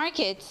farmers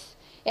markets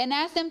and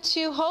ask them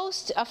to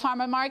host a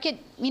farmer market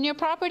in your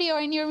property or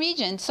in your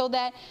region so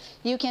that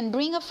you can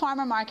bring a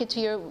farmer market to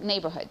your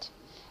neighborhood.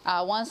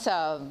 Once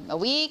a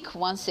week,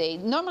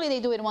 normally they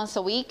do it once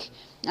a week.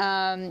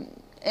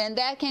 And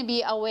that can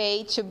be a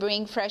way to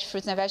bring fresh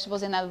fruits and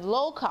vegetables in a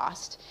low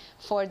cost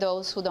for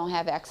those who don't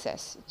have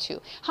access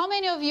to. How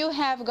many of you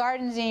have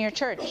gardens in your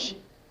church?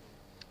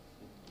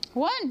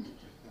 1.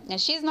 And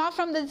she's not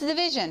from this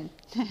division.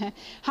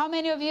 How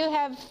many of you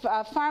have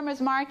farmers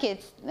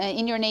markets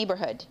in your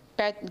neighborhood,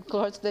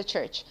 close to the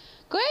church?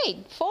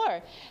 Great,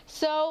 4.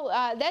 So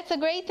that's a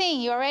great thing.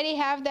 You already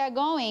have that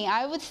going.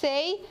 I would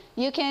say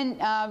you can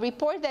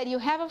report that you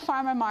have a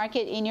farmer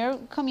market in your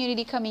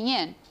community coming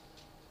in.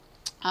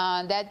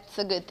 That's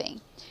a good thing.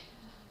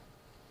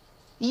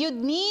 You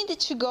need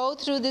to go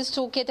through this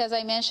toolkit, as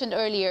I mentioned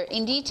earlier,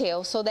 in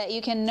detail so that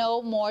you can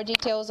know more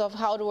details of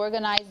how to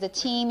organize the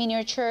team in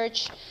your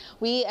church.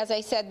 We, as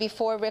I said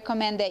before,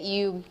 recommend that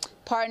you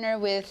partner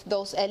with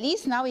those. At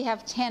least now we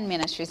have 10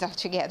 ministries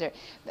altogether.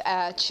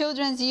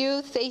 Children's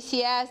Youth,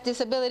 ACS,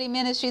 Disability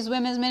Ministries,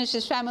 Women's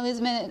Ministries,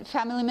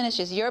 Family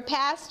Ministries, your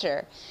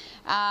pastor.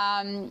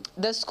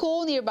 The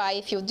school nearby,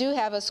 if you do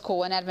have a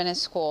school, an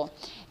Adventist school.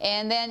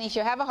 And then if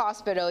you have a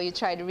hospital, you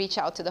try to reach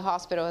out to the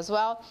hospital as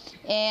well.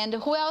 And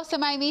who else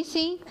am I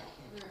missing?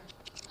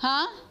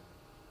 Huh?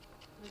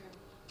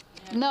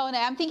 No,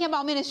 I'm thinking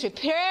about ministry.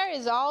 Prayer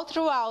is all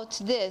throughout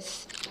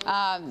this.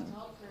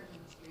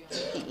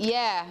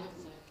 Yeah.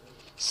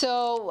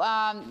 So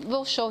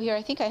we'll show here.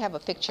 I think I have a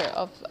picture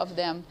of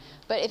them.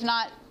 But if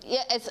not,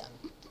 yeah, it's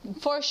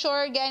for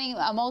sure getting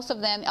most of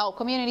them. Oh,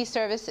 community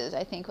services,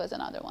 I think, was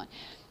another one.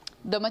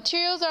 The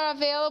materials are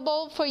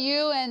available for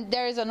you, and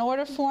there is an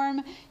order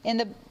form in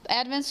the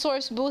Advent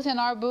Source booth in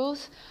our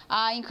booth.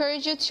 I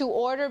encourage you to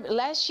order.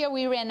 Last year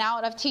we ran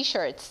out of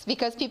T-shirts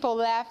because people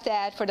left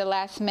that for the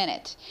last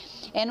minute.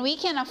 And we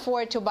can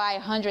afford to buy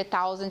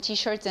 100,000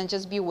 T-shirts and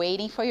just be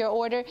waiting for your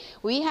order.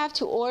 We have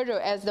to order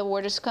as the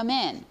orders come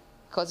in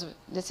because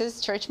this is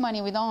church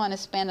money. We don't want to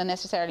spend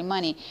unnecessarily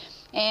money.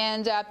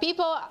 And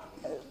people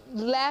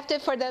left it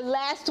for the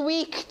last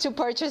week to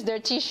purchase their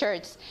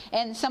T-shirts,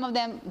 and some of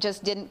them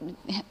just didn't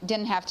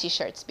have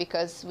T-shirts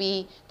because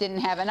we didn't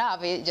have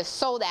enough. It just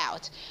sold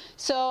out.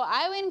 So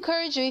I would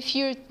encourage you, if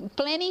you're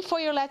planning for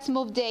your Let's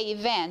Move Day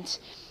event,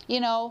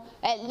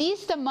 at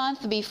least a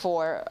month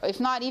before, if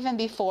not even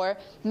before,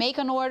 make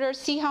an order,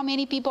 see how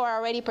many people are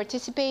already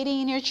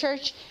participating in your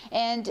church,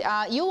 and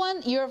you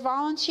want your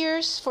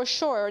volunteers for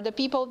sure, the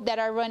people that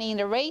are running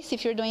the race,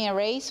 if you're doing a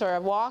race or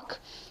a walk,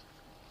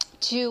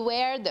 to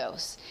wear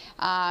those.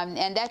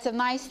 And that's a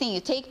nice thing.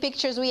 You take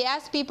pictures. We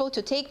ask people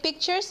to take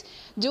pictures,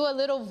 do a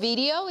little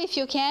video if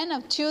you can,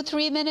 a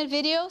 2-3 minute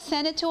video,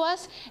 send it to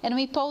us, and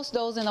we post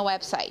those on the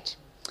website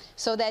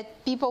so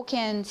that people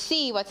can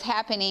see what's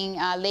happening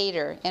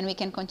later, and we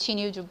can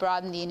continue to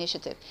broaden the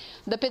initiative.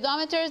 The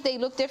pedometers, they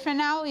look different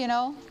now,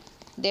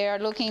 They are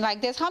looking like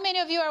this. How many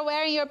of you are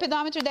wearing your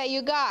pedometer that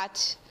you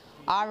got?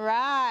 All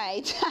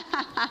right.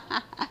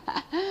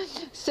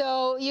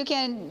 So you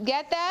can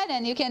get that,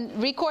 and you can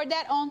record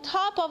that on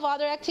top of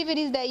other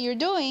activities that you're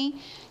doing.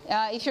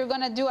 If you're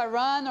going to do a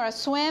run or a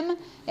swim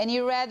and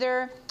you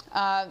rather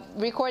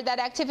record that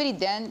activity,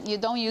 then you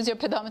don't use your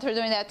pedometer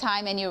during that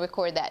time and you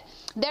record that.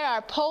 There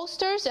are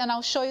posters, and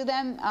I'll show you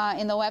them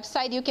in the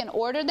website. You can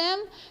order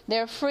them.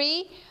 They're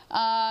free.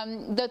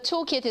 The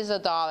toolkit is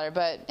 $1,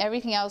 but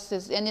everything else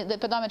is, and the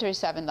pedometer is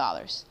 $7.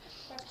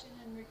 Question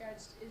in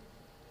regards to,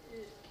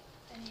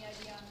 any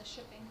idea on the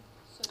shipping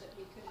so that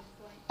we could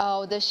inform?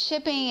 Oh, the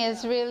shipping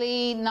is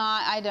really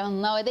not, I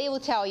don't know. They will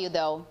tell you,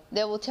 though.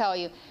 They will tell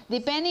you.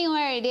 Depending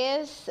where it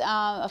is,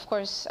 of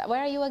course, where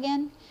are you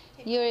again?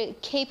 You're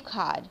Cape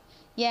Cod.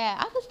 Yeah,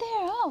 I was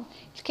there. Oh,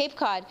 it's Cape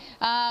Cod.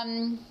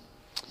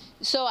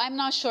 So I'm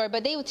not sure,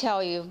 but they will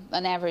tell you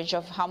an average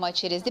of how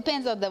much it is.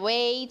 Depends on the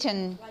weight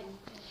and... Like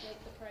inflate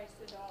the price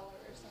 $1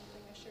 or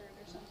something, a shirt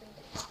or something?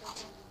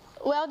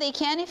 Well, they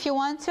can if you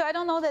want to. I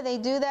don't know that they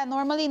do that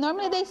normally.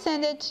 Normally they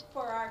send it...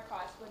 For our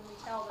cost, when we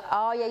tell them.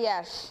 Oh, yeah,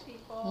 yes.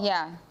 People,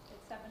 yeah.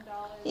 It's $7.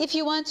 If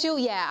you want to,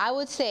 yeah, I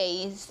would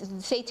say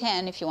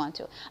 10 if you want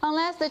to.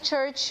 Unless the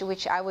church,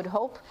 which I would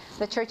hope,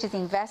 the church is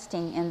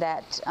investing in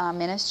that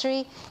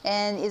ministry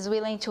and is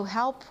willing to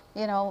help,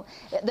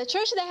 The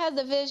church that has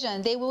the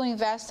vision, they will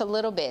invest a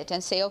little bit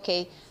and say,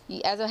 okay,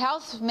 as a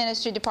health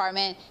ministry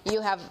department,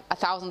 you have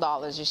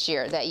 $1,000 this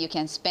year that you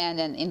can spend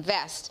and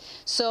invest.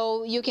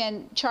 So you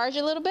can charge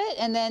a little bit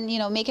and then,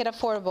 make it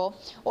affordable.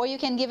 Or you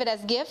can give it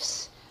as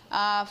gifts.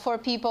 For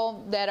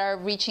people that are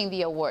reaching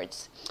the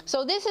awards.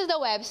 So this is the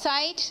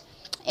website,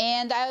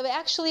 and I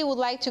actually would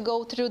like to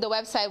go through the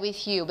website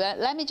with you, but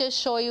let me just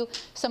show you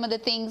some of the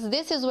things.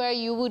 This is where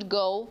you would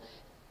go.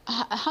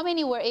 How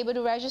many were able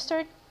to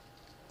register?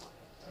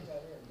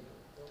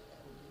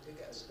 They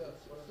got stuck.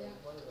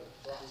 One of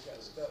the boxes got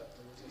stuck.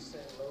 It was just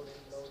saying loading.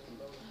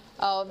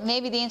 Oh,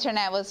 maybe the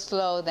internet was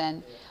slow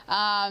then.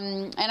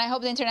 And I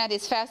hope the internet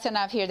is fast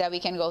enough here that we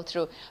can go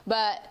through.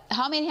 But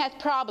how many had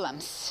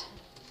problems?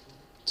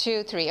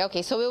 2, 3.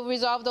 Okay, so we'll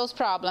resolve those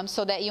problems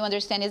so that you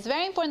understand. It's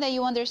very important that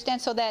you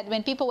understand so that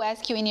when people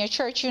ask you in your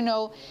church, you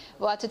know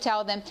what to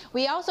tell them.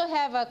 We also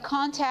have a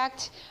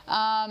contact,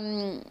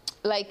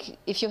 like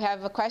if you have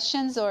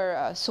questions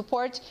or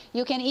support,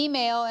 you can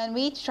email, and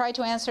we try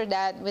to answer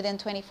that within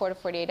 24 to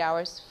 48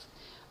 hours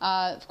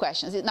of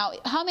questions. Now,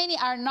 how many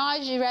are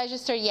not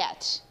registered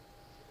yet?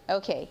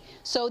 Okay,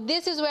 so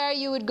this is where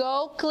you would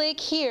go, click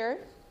here.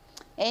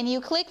 And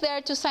you click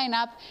there to sign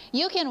up.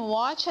 You can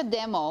watch a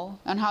demo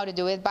on how to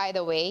do it, by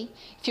the way.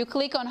 If you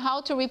click on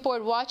how to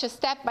report, watch a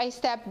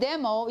step-by-step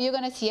demo, you're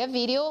going to see a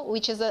video,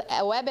 which is a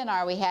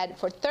webinar we had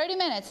for 30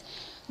 minutes,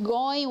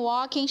 going,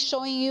 walking,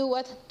 showing you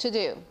what to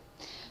do.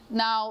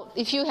 Now,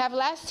 if you have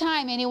less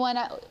time and you want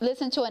to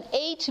listen to an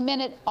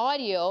 8-minute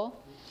audio,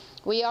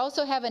 We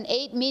also have an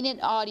 8-minute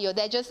audio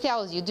that just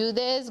tells you, do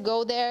this,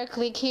 go there,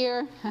 click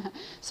here,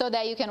 so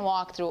that you can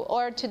walk through.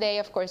 Or today,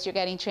 of course, you're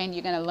getting trained,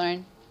 you're going to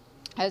learn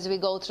as we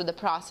go through the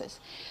process.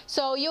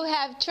 So you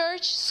have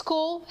church,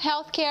 school,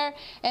 healthcare,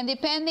 and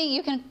depending,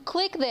 you can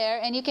click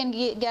there and you can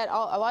get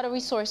a lot of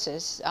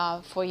resources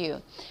for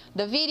you.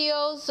 The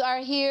videos are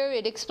here.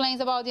 It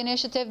explains about the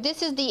initiative.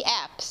 This is the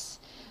apps.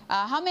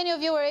 How many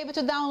of you were able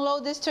to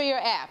download this to your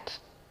app?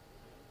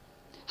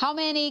 How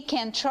many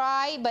can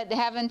try but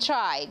haven't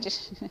tried?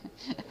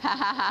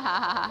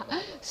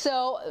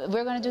 So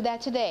we're going to do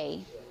that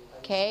today.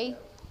 Okay?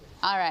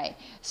 All right.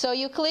 So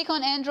you click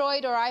on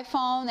Android or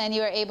iPhone and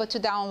you're able to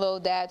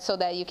download that so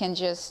that you can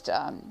just,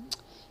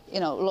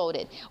 load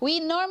it. We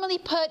normally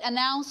put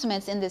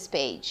announcements in this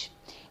page.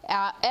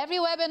 Every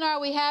webinar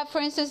we have, for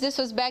instance, this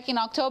was back in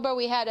October,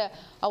 we had a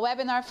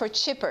webinar for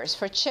chippers,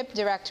 for chip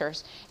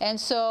directors. And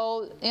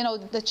so,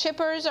 the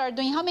chippers are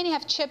doing, how many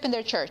have chip in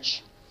their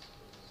church?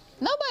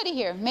 Nobody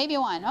here, maybe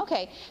one.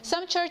 Okay.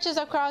 Some churches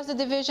across the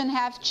division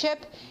have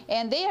chip,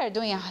 and they are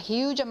doing a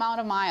huge amount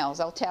of miles,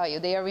 I'll tell you.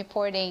 They are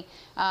reporting,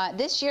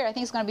 this year, I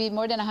think it's going to be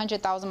more than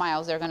 100,000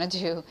 miles they're going to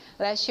do.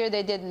 Last year,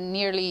 they did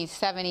nearly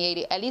 70,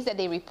 80, at least that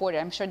they reported.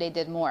 I'm sure they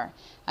did more.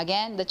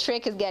 Again, the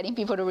trick is getting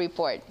people to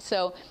report.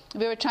 So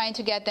we were trying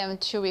to get them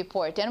to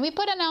report. And we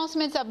put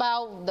announcements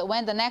about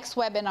when the next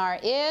webinar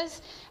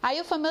is. Are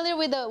you familiar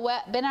with the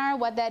webinar,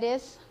 what that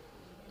is?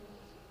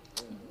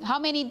 How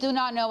many do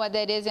not know what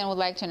that is and would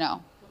like to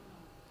know?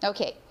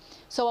 Okay.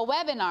 So a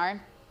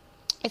webinar,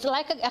 it's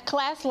like a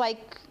class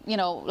like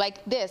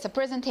this, a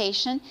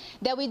presentation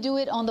that we do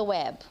it on the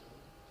web.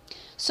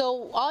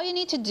 So all you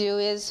need to do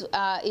is,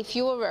 if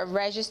you were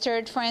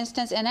registered, for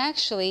instance, and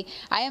actually,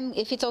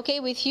 if it's okay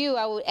with you,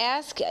 I would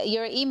ask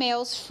your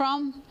emails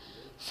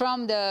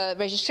from the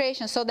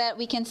registration so that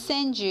we can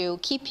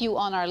keep you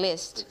on our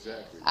list.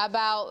 Exactly.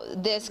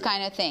 About this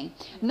kind of thing.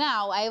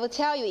 Now, I will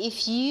tell you,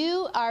 if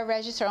you are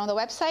registered on the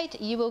website,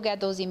 you will get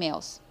those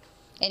emails.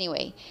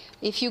 Anyway,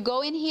 if you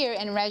go in here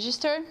and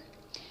register,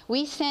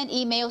 we send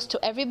emails to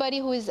everybody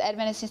who is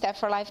Adventist InStep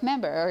for Life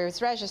member or is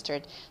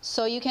registered,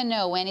 so you can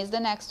know when is the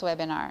next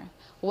webinar,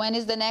 when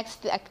is the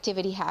next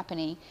activity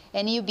happening,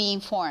 and you be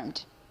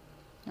informed,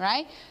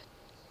 right?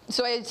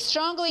 So I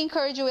strongly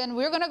encourage you, and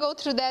we're going to go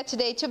through that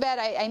today. Too bad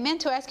I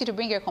meant to ask you to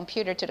bring your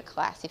computer to the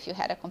class if you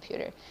had a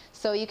computer,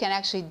 so you can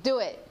actually do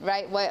it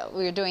right while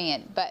we're doing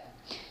it. But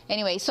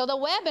anyway, so the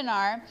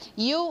webinar,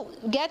 you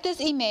get this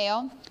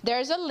email.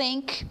 There's a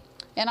link,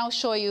 and I'll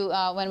show you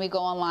when we go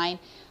online,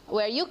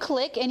 where you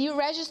click and you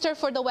register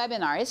for the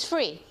webinar. It's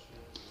free.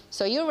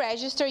 So you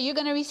register. You're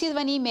going to receive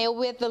an email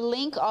with the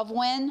link of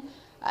when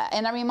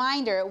and a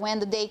reminder when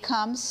the day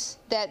comes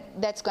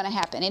that's going to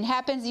happen. It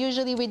happens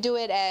usually, we do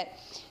it at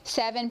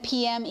 7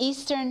 p.m.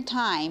 Eastern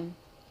time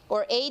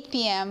or 8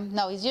 p.m.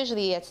 No, it's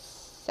usually at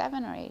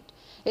 7 or 8.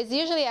 It's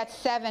usually at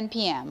 7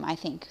 p.m., I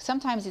think.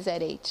 Sometimes it's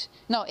at 8.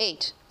 No,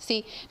 8.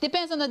 See,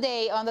 depends on the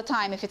day, on the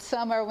time, if it's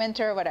summer,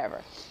 winter,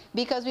 whatever.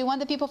 Because we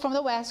want the people from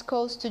the West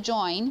Coast to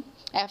join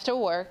after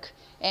work.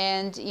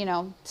 And,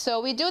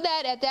 so we do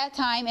that at that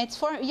time. It's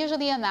for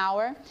usually an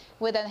hour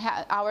with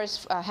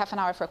half an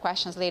hour for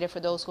questions later for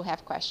those who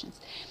have questions.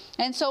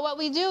 And so what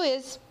we do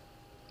is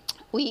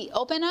we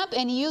open up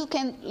and you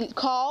can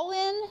call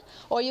in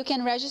or you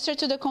can register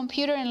to the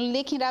computer and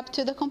link it up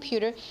to the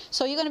computer.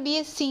 So you're going to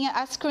be seeing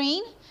a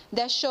screen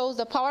that shows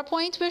the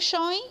PowerPoint we're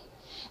showing.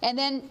 And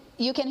then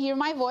you can hear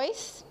my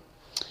voice.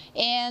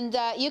 And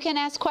you can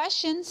ask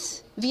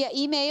questions via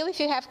email if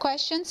you have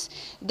questions.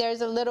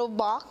 There's a little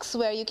box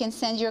where you can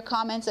send your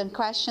comments and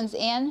questions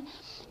in.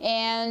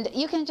 And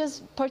you can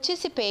just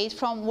participate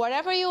from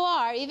wherever you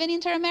are. Even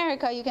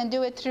Inter-America, you can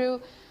do it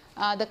through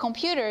the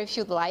computer if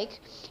you'd like.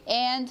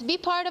 And be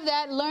part of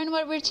that, learn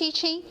what we're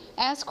teaching,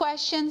 ask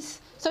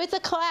questions. So it's a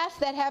class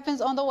that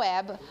happens on the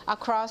web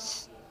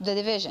across the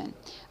division,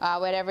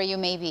 wherever you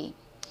may be.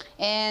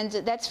 And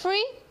that's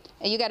free.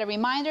 You got a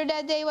reminder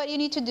that day what you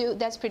need to do.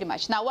 That's pretty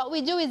much. Now what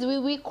we do is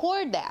we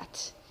record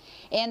that.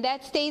 And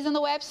that stays on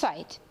the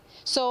website.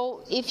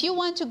 So if you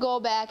want to go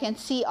back and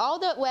see all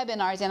the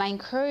webinars, and I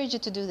encourage you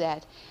to do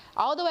that,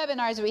 all the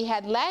webinars we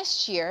had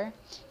last year,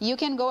 you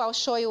can go, I'll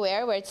show you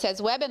where it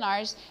says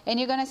webinars, and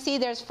you're going to see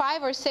there's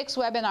 5 or 6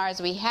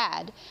 webinars we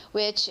had,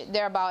 which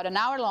they're about an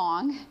hour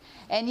long,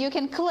 and you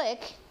can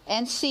click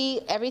and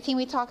see everything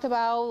we talked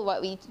about,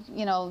 what we,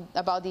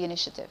 about the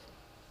initiative.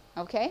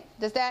 Okay?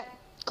 Does that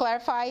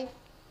clarify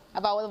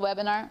about the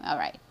webinar? All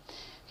right.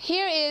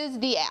 Here is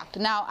the app.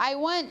 Now, I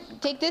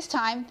want take this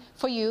time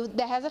for you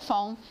that has a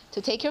phone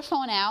to take your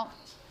phone out.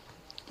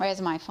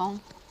 Where's my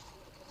phone?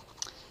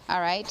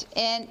 All right.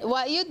 And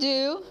what you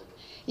do,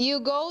 you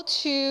go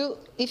to,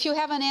 if you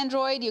have an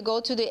Android, you go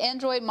to the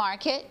Android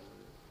market,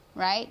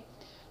 right?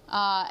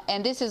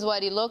 And this is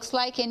what it looks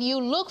like. And you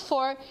look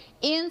for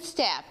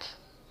InStep.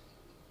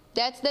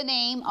 That's the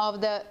name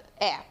of the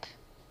app.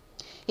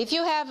 If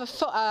you have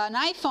an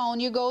iPhone,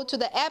 you go to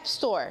the App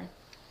Store,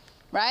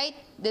 right?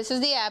 This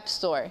is the App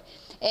Store.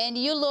 And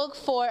you look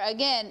for,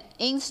 again,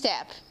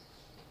 InStep.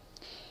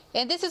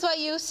 And this is what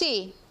you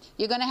see.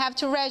 You're going to have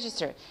to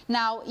register.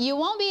 Now, you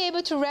won't be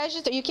able to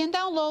register. You can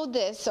download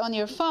this on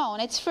your phone.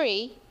 It's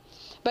free.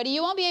 But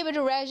you won't be able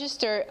to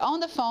register on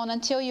the phone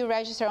until you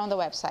register on the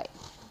website.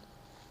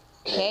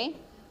 Okay?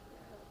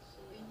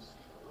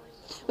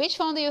 Which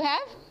phone do you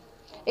have?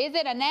 Is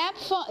it an app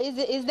phone?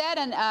 Is that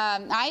an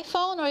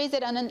iPhone or is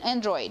it an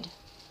Android?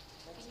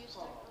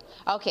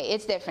 Okay,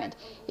 it's different.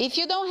 If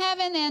you don't have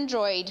an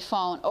Android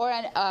phone or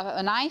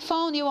an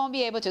iPhone, you won't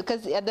be able to,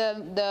 because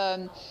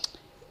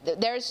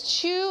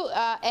there's two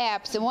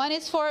apps. One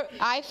is for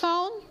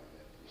iPhone,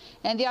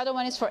 and the other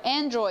one is for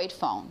Android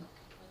phone.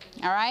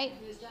 All right?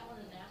 Is that one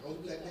an Apple?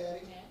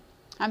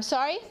 I'm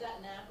sorry? Is that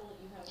an Apple that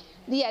you have?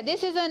 in your hand? Yeah,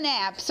 this is an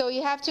app. So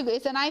you have to.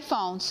 It's an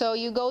iPhone. So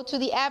you go to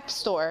the App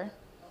Store,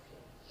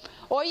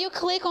 or you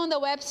click on the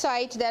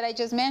website that I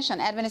just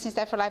mentioned,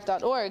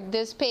 AdventistInStepforLife.org.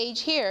 This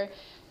page here.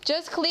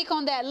 Just click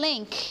on that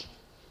link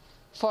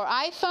for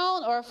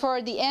iPhone or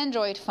for the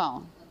Android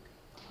phone,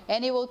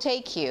 and it will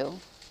take you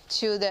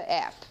to the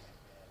app.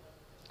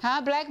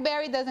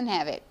 BlackBerry doesn't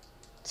have it.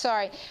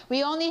 Sorry.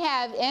 We only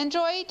have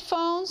Android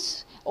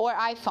phones or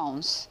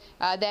iPhones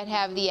that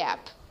have the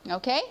app.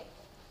 Okay?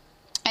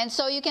 And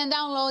so you can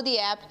download the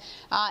app.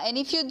 And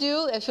if you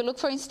look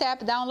for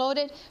InStep, download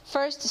it.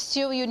 First,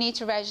 still you need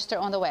to register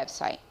on the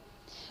website.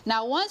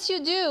 Now, once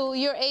you do,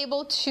 you're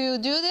able to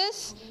do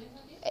this.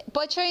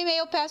 Put your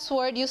email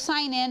password, you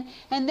sign in,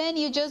 and then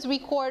you just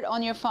record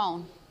on your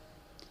phone.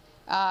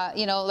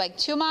 Like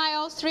 2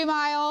 miles, 3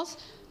 miles,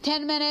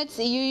 10 minutes.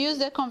 You use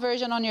the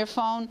conversion on your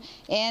phone,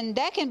 and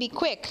that can be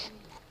quick.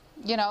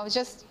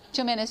 Just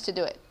 2 minutes to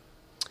do it.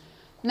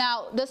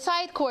 Now, the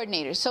site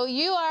coordinators. So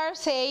you are,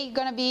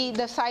 going to be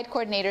the site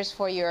coordinators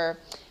for your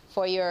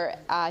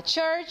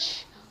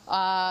church.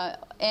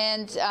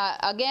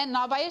 Again,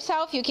 not by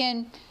yourself. You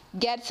can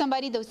get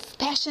somebody that's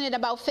passionate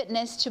about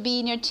fitness to be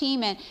in your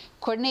team and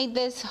coordinate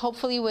this,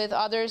 hopefully with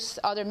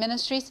other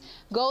ministries.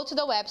 Go to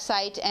the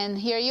website, and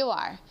here you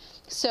are.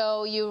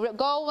 So you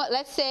go,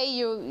 let's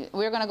say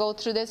we're going to go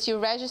through this, you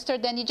register,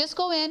 then you just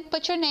go in,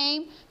 put your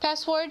name,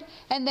 password,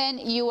 and then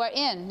you are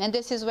in. And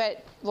this is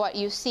what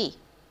you see.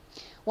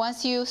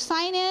 Once you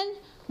sign in,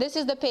 this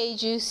is the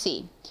page you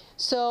see.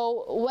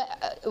 So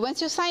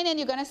once you sign in,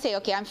 you're going to say,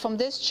 okay, I'm from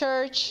this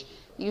church.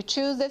 You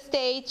choose the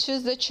state,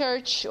 choose the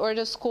church or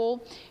the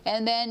school,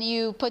 and then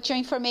you put your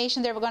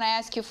information. They're going to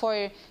ask you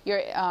for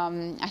your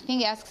I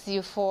think it asks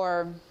you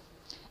for,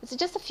 it's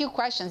just a few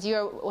questions.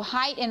 Your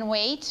height and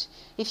weight.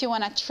 If you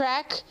want to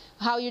track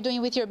how you're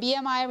doing with your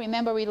BMI,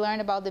 remember we learned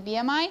about the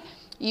BMI.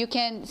 You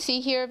can see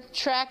here,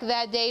 track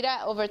that data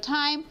over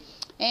time.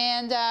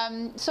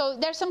 And so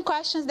there's some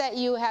questions that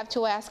you have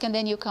to ask, and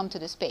then you come to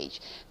this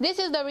page. This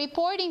is the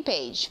reporting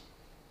page.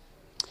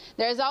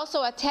 There's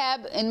also a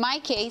tab in my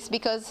case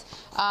because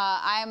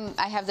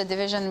I have the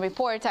division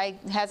report. I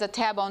has a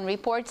tab on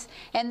reports.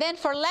 And then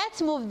for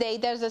Let's Move Day,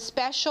 there's a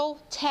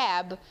special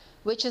tab,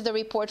 which is the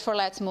report for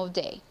Let's Move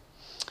Day.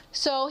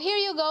 So here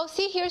you go.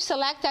 See here,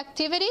 select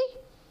activity.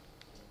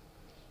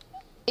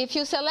 If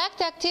you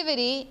select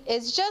activity,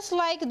 it's just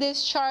like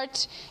this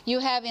chart you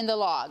have in the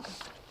log.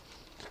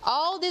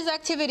 All these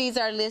activities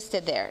are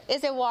listed there.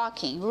 Is it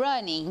walking,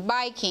 running,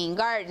 biking,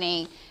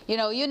 gardening,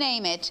 you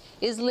name it,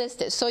 is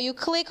listed. So you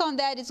click on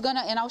that, it's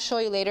gonna, and I'll show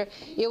you later,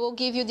 it will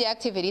give you the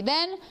activity.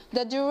 Then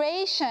the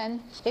duration,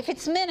 if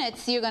it's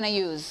minutes you're gonna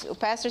use.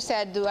 Pastor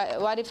said,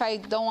 what if I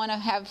don't want to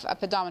have a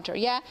pedometer?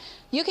 Yeah,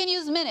 you can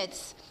use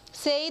minutes.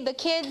 Say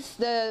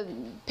the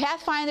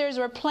Pathfinders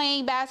were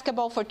playing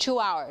basketball for 2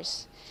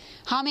 hours.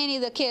 How many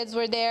of the kids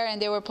were there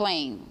and they were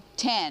playing?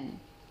 10.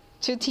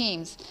 2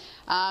 teams.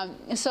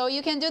 So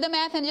you can do the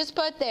math and just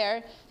put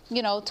there,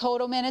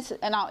 total minutes.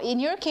 And now, in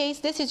your case,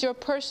 this is your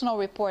personal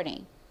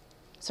reporting.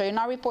 So you're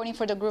not reporting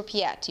for the group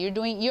yet. You're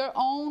doing your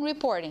own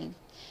reporting.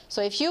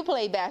 So if you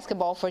play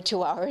basketball for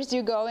 2 hours,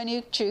 you go and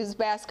you choose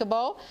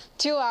basketball.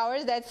 2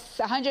 hours, that's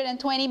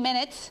 120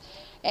 minutes.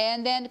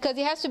 And then, because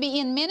it has to be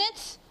in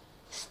minutes,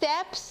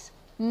 steps,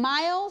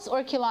 miles,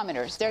 or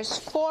kilometers. There's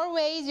 4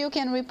 ways you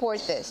can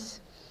report this.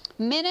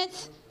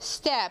 Minutes,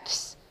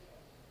 steps,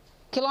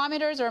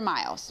 kilometers, or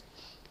miles.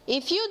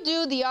 If you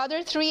do the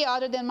other 3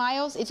 other than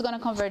miles, it's going to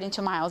convert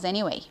into miles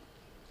anyway.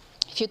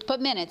 If you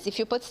put minutes, if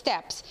you put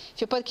steps,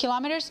 if you put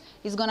kilometers,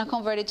 it's going to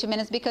convert it to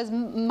minutes because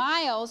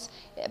miles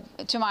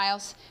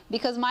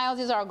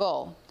is our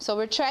goal. So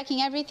we're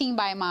tracking everything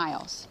by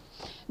miles.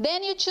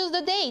 Then you choose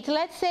the date.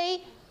 Let's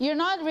say you're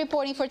not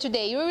reporting for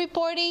today. You're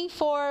reporting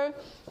for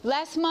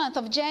last month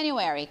of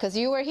January because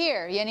you were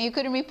here and you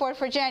couldn't report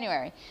for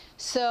January.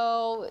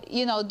 So,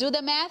 do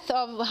the math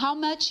of how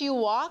much you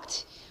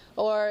walked.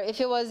 Or if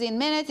it was in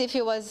minutes, if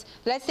it was,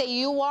 let's say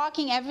you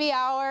walking every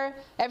hour,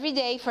 every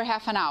day for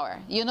half an hour.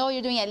 You're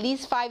doing at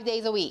least 5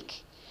 days a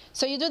week.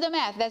 So you do the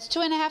math. That's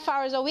 2.5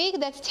 hours a week.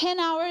 That's 10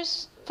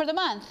 hours for the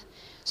month.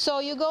 So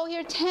you go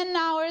here 10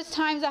 hours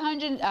times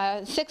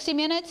 60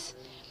 minutes.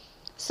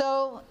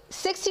 So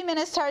 60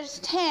 minutes times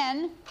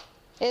 10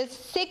 is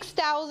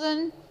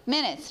 6,000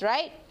 minutes,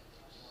 right?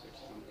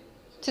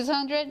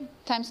 600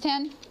 times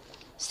 10?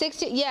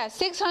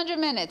 600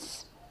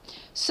 minutes.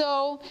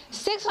 So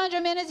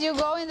 600 minutes, you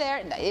go in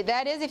there.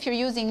 That is if you're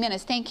using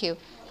minutes, thank you,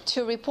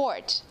 to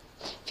report.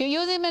 If you're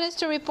using minutes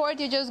to report,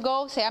 you just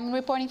go, say, I'm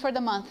reporting for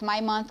the month,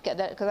 my month,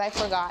 because I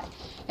forgot.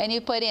 And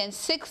you put in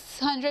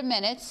 600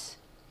 minutes.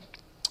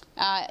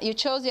 You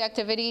chose the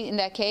activity in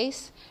that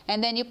case.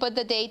 And then you put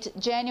the date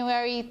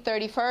January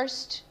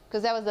 31st,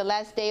 because that was the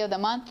last day of the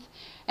month.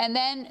 And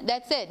then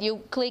that's it.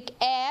 You click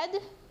add.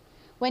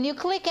 When you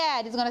click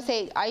add, it's going to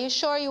say, are you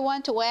sure you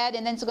want to add?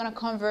 And then it's going to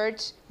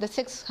convert the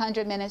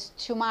 600 minutes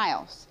to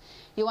miles.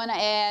 You want to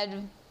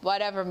add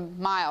whatever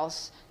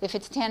miles. If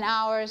it's 10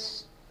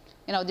 hours,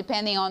 you know,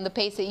 depending on the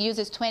pace, it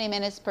uses 20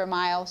 minutes per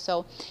mile.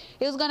 So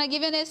it's going to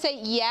give you this, say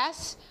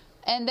yes,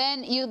 and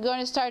then you're going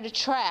to start to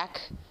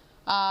track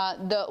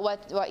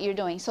what you're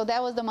doing. So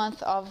that was the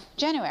month of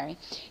January.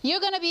 You're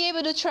going to be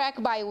able to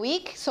track by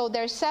week. So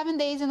there's 7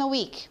 days in a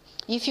week.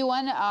 If you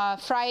want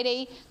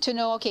Friday to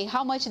know, okay,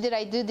 how much did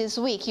I do this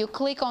week? You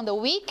click on the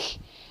week,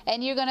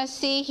 and you're going to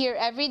see here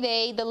every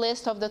day the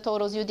list of the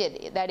totals you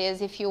did. That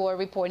is, if you were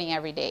reporting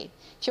every day.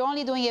 If you're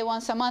only doing it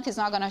once a month, it's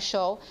not going to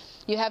show.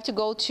 You have to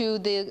go to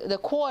the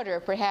quarter,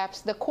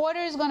 perhaps. The quarter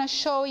is going to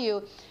show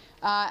you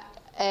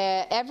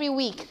every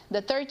week,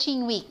 the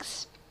 13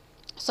 weeks.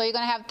 So you're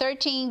going to have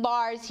 13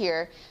 bars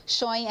here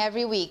showing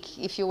every week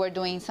if you were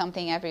doing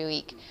something every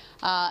week.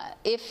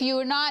 If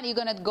you're not, you're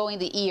going to go in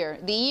the year.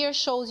 The year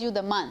shows you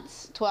the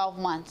months, 12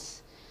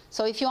 months.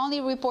 So if you only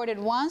reported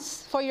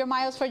once for your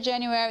miles for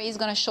January, it's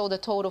going to show the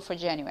total for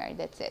January.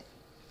 That's it.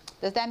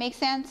 Does that make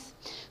sense?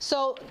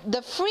 So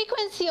the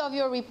frequency of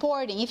your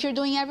reporting, if you're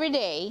doing every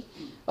day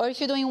or if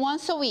you're doing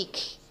once a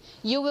week,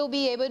 you will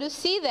be able to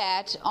see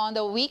that on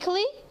the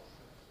weekly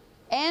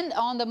and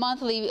on the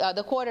monthly,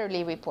 the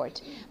quarterly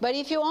report. But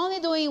if you're only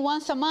doing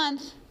once a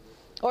month,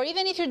 or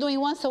even if you're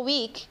doing once a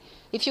week,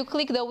 if you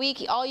click the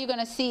week, all you're going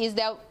to see is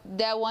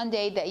that one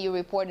day that you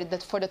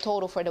reported for the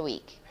total for the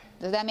week.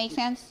 Does that make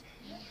sense?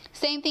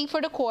 Same thing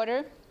for the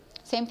quarter,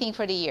 same thing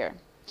for the year.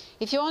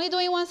 If you're only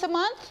doing once a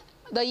month,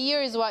 the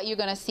year is what you're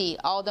going to see.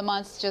 All the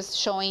months just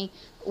showing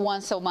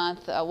once a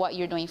month what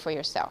you're doing for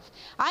yourself.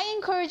 I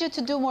encourage you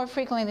to do more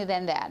frequently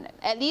than that,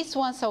 at least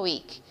once a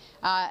week.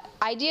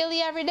 Ideally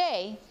every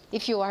day,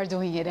 if you are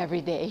doing it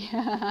every day,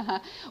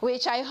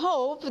 which I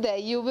hope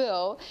that you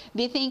will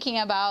be thinking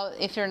about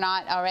if you're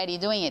not already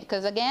doing it.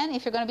 Because again,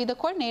 if you're going to be the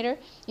coordinator,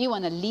 you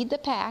want to lead the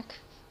pack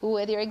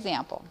with your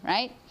example,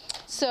 right?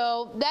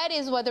 So that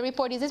is what the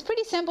report is. It's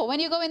pretty simple. When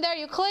you go in there,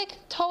 you click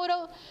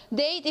total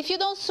date. If you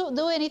don't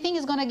do anything,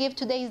 it's going to give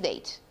today's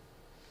date.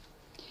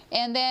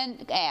 And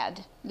then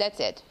add. That's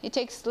it. It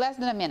takes less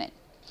than a minute.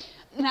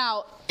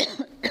 Now,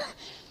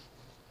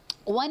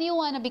 when you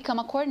want to become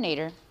a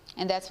coordinator,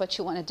 and that's what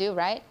you want to do,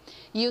 right?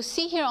 You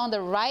see here on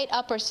the right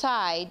upper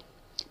side,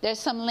 there's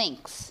some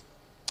links.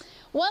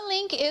 One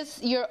link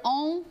is your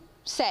own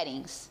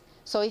settings.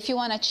 So if you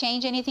want to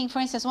change anything, for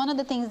instance, one of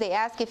the things they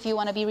ask if you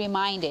want to be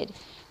reminded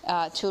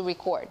to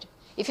record.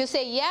 If you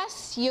say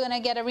yes, you're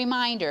going to get a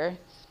reminder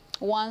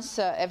once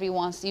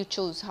you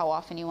choose how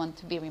often you want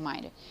to be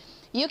reminded.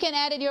 You can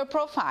edit your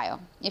profile.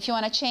 If you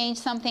want to change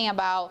something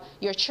about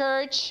your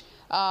church,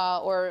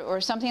 or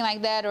something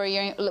like that, or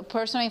your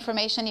personal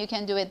information, you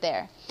can do it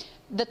there.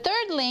 The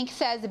third link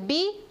says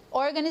Be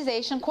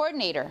Organization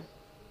Coordinator.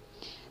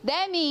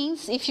 That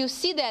means if you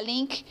see that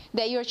link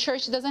that your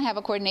church doesn't have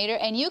a coordinator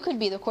and you could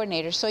be the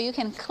coordinator. So you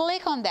can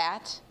click on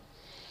that.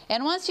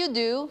 And once you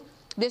do,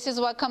 this is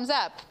what comes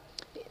up.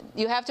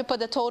 You have to put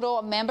the total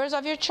of members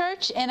of your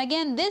church. And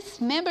again,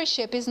 this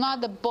membership is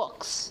not the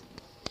books.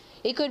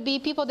 It could be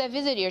people that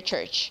visit your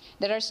church,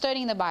 that are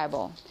studying the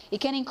Bible.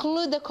 It can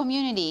include the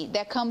community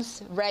that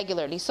comes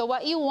regularly. So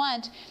what you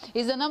want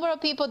is the number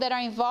of people that are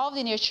involved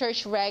in your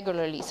church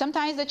regularly.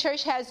 Sometimes the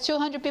church has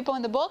 200 people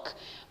in the book,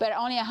 but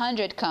only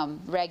 100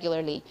 come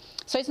regularly.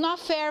 So it's not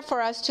fair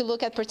for us to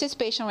look at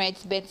participation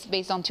rates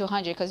based on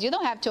 200, because you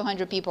don't have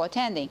 200 people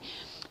attending.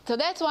 So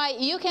that's why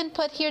you can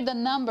put here the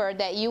number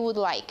that you would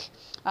like,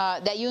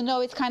 that you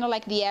know it's kind of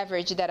like the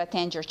average that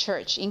attend your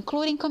church,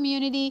 including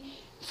community,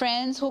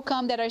 friends who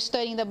come that are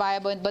studying the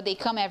Bible, but they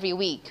come every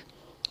week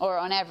or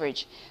on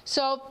average.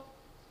 So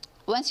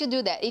once you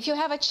do that, if you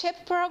have a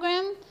CHIP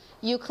program,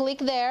 you click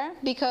there,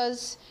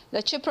 because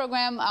the CHIP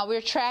program,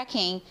 we're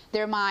tracking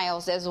their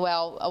miles as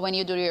well when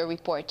you do your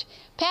report.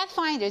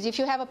 Pathfinders, if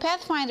you have a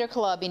Pathfinder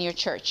club in your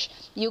church,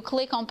 you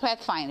click on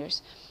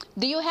Pathfinders.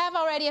 Do you have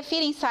already a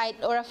feeding site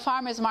or a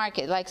farmer's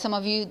market? Like some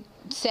of you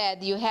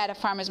said you had a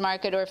farmer's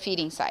market or a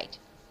feeding site.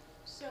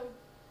 So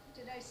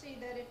did I say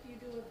that if you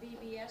do a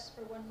VBS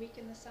for 1 week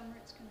in the summer,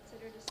 it's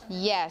considered a summer?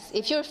 Yes,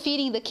 if you're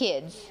feeding the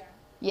kids.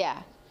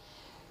 Yeah.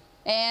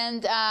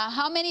 And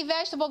how many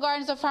vegetable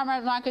gardens or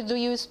farmer markets do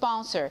you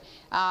sponsor?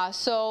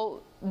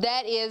 So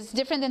that is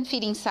different than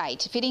feeding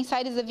site. Feeding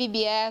site is a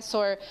VBS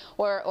or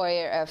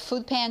a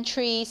food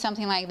pantry,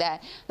 something like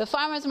that. The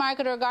farmer's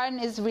market or garden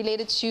is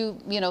related to,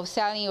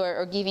 selling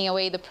or giving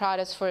away the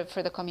products for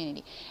the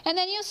community. And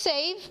then you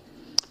save.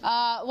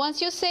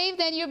 Once you save,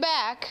 then you're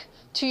back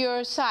to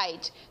your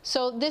site.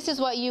 So this is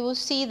what you will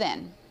see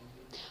then.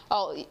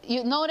 Oh,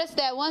 you notice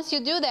that once you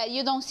do that,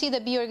 you don't see the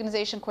B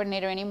organization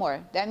coordinator anymore.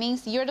 That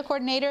means you're the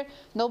coordinator,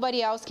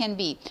 nobody else can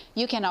be.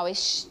 You can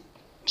always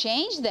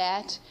change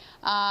that,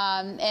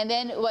 and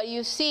then what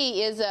you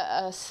see is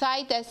a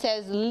site that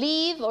says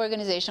leave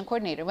organization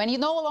coordinator. When you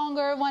no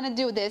longer want to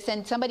do this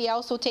and somebody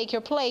else will take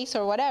your place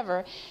or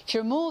whatever, if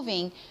you're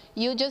moving,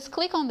 you just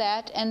click on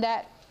that, and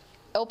that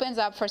opens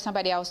up for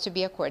somebody else to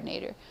be a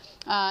coordinator.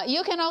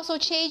 You can also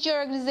change your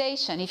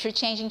organization. If you're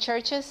changing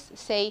churches,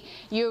 say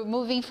you're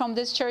moving from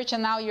this church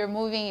and now you're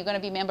going to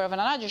be a member of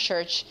another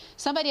church,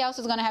 somebody else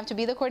is going to have to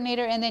be the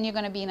coordinator, and then you're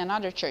going to be in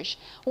another church.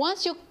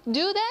 Once you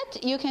do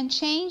that, you can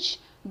change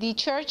the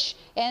church,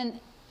 and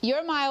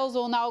your miles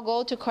will now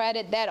go to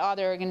credit that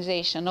other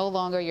organization, no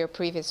longer your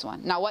previous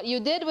one. Now, what you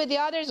did with the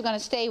others is going to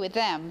stay with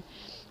them.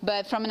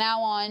 But from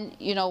now on,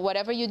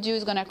 whatever you do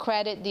is going to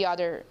credit the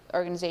other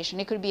organization.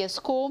 It could be a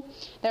school.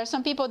 There are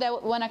some people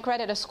that want to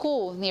credit a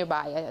school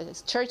nearby, a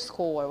church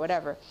school or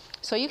whatever.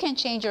 So you can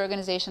change your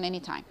organization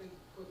anytime.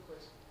 Quick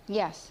question.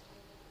 Yes.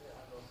 Yeah,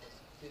 I don't know if it's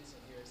fits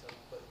in here or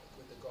something, but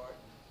with the garden,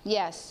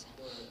 Yes.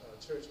 doing the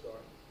church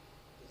garden,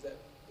 is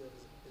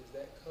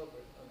that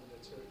covered under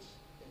the church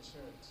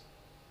insurance?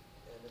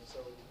 And if so,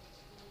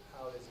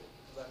 how is it?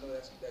 Because I know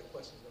that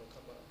question's going to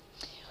come up.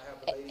 I have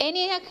a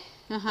lady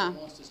who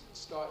wants to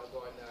start a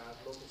garden at our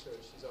local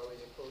church. She's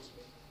already approached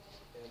me,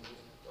 and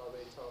we've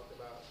already talked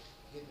about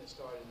getting it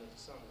started in the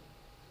summer.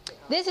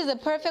 This is a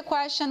perfect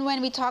question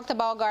when we talked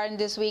about garden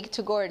this week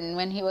to Gordon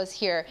when he was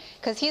here,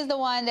 because he's the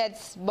one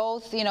that's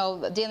both,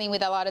 dealing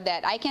with a lot of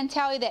that. I can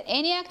tell you that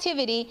any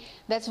activity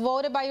that's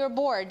voted by your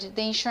board,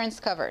 the insurance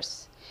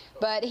covers.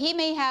 But he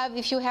may have,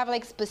 if you have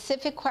like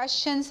specific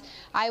questions,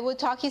 I would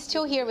talk. He's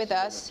still here with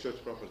us. Church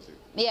property.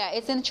 Yeah,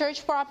 it's in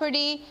church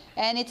property,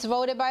 and it's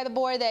voted by the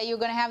board that you're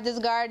going to have this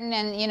garden,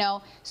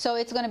 and so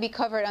it's going to be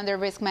covered under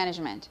risk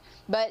management.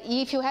 But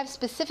if you have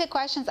specific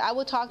questions, I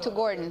will talk to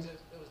Gordon. It was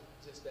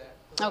just that.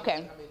 Okay. I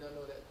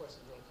know that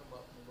question's going to come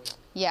up, and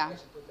we'll Yeah.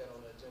 actually put that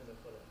on the agenda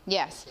for the...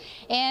 Yes.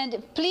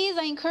 And please,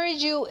 I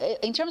encourage you,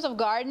 in terms of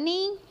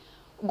gardening,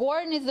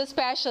 Gordon is the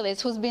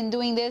specialist who's been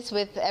doing this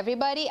with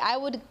everybody. I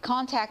would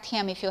contact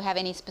him if you have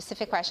any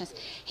specific questions.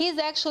 He's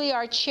actually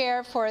our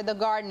chair for the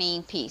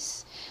gardening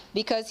piece,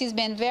 because he's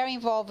been very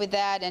involved with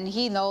that, and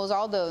he knows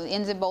all the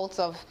ins and bolts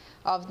of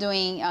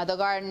doing the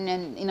garden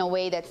in a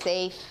way that's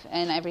safe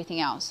and everything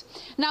else.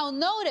 Now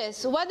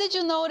notice, what did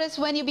you notice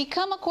when you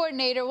become a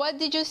coordinator? What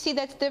did you see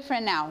that's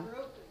different now?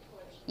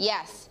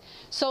 Yes.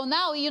 So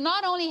now you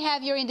not only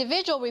have your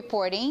individual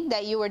reporting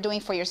that you were doing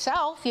for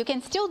yourself, you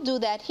can still do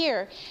that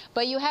here,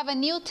 but you have a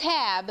new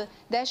tab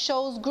that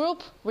shows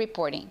group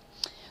reporting.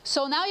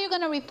 So now you're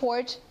going to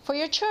report for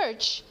your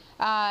church,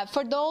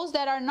 for those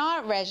that are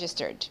not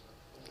registered.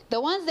 The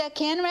ones that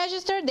can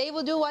register, they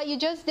will do what you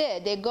just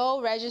did. They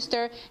go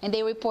register and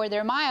they report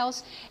their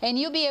miles, and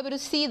you'll be able to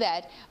see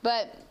that.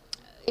 But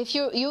if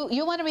you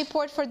want to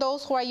report for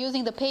those who are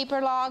using the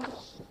paper log,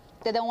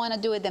 they don't want to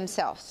do it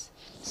themselves.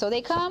 So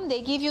they come,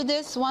 they give you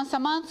this once a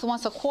month,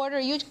 once a quarter.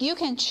 You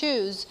can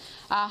choose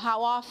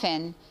how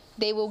often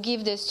they will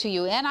give this to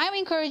you. And I would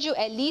encourage you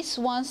at least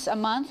once a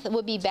month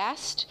would be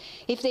best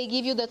if they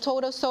give you the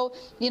total. So,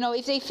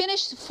 if they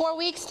finish 4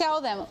 weeks, tell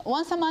them,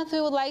 once a month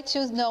we would like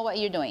to know what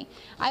you're doing.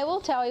 I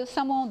will tell you,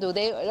 some won't do.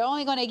 They're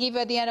only going to give you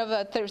at the end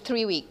of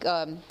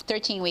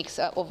 13 weeks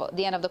over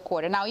the end of the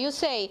quarter. Now you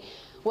say,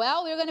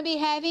 well, we're going to be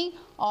having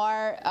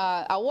our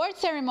award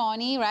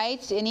ceremony,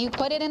 right? And you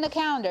put it in the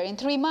calendar in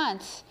 3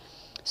 months.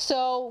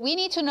 So we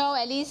need to know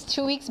at least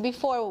 2 weeks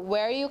before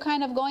where you're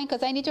kind of going,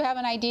 because I need to have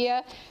an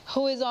idea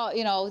who is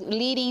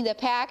leading the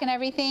pack and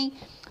everything.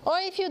 Or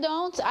if you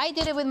don't, I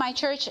did it with my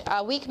church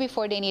a week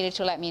before they needed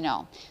to let me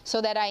know,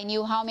 so that I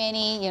knew how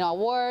many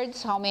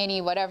awards, how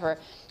many whatever.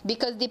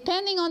 Because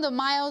depending on the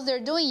miles they're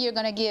doing, you're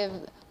going to give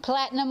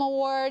platinum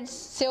awards,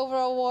 silver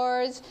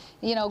awards,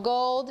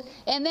 gold.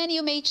 And then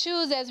you may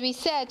choose, as we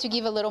said, to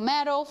give a little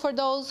medal for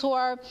those who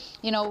are,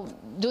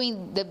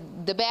 doing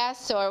the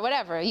best or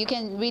whatever. You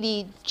can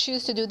really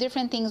choose to do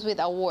different things with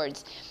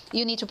awards.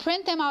 You need to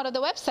print them out of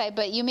the website,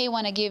 but you may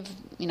want to give,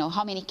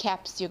 how many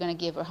caps you're going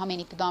to give or how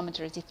many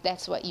pedometers, if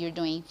that's what you're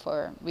doing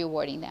for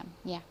rewarding them.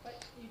 Yeah.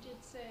 But you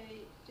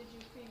did you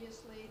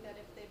previously, that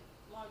if they've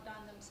logged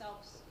on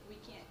themselves, we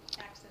can't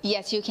access?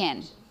 Yes, you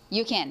can.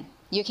 You can.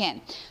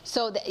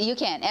 So you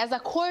can. As a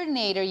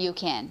coordinator, you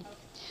can. Okay.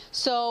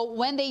 So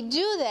when they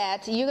do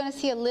that, you're going to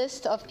see a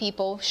list of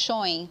people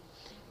showing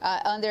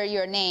under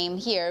your name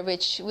here,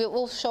 which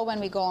we'll show when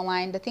we go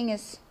online. The thing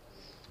is,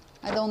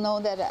 I don't know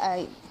that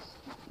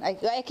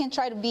I can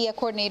try to be a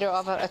coordinator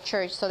of a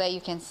church so that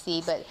you can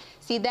see. But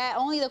see, that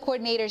only the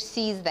coordinator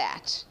sees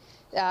that.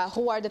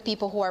 Who are the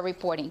people who are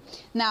reporting.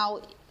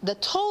 Now, the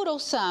total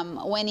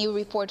sum, when you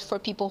report for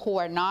people who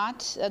are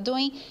not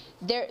doing,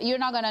 you're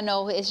not going to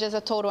know. It's just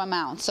a total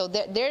amount. So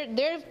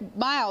their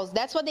miles,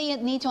 that's what they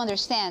need to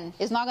understand,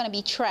 is not going to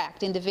be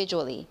tracked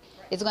individually.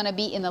 Right. It's going to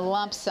be in a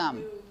lump sum.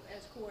 You,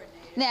 as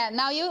coordinator, Yeah,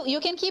 now you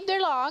can keep their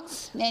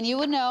logs, and you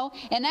would know.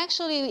 And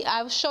actually,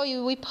 I'll show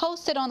you, we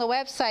posted on the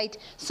website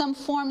some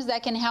forms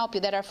that can help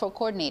you that are for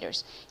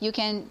coordinators.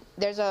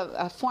 There's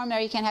a form there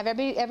you can have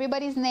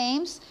everybody's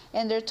names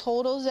and their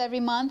totals every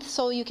month,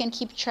 so you can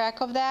keep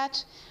track of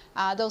that.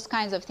 Those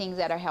kinds of things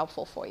that are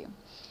helpful for you.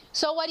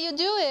 So what you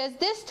do is,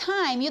 this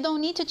time, you don't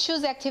need to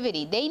choose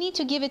activity. They need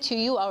to give it to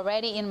you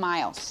already in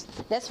miles.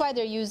 That's why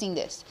they're using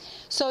this.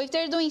 So if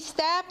they're doing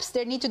steps,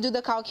 they need to do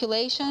the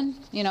calculation,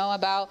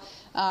 about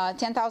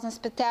 10,000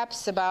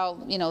 steps,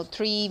 about,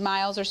 3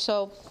 miles or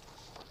so.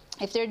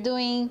 If they're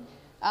doing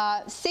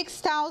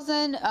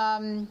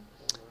 6,000,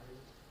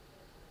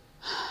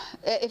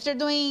 if they're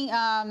doing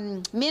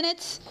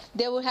minutes,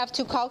 they will have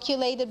to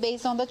calculate it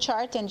based on the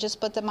chart and just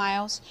put the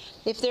miles.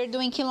 If they're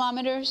doing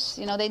kilometers,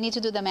 they need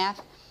to do the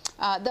math.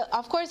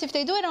 Of course, if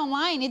they do it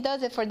online, it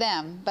does it for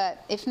them.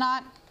 But if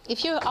not,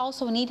 if you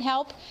also need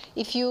help,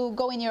 if you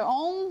go in your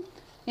own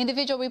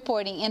individual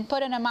reporting and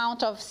put an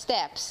amount of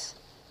steps,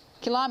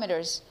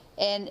 kilometers,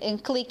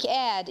 and click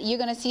add, you're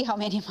going to see how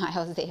many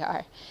miles they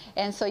are.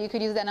 And so you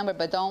could use that number,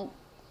 but don't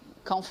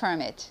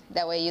confirm it.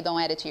 That way you don't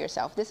add it to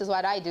yourself. This is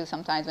what I do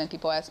sometimes when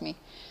people ask me.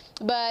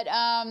 But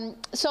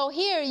so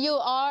here you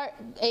are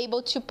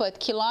able to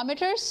put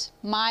kilometers,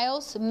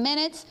 miles,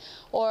 minutes,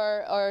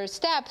 or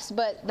steps,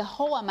 but the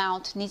whole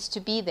amount needs to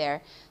be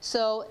there.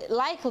 So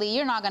likely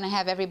you're not going to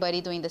have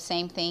everybody doing the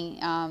same thing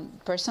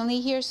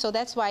personally here. So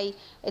that's why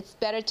it's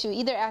better to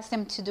either ask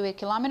them to do it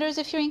kilometers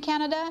if you're in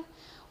Canada,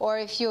 or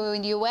if you're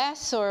in the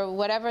US or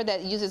whatever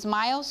that uses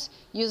miles,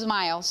 use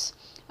miles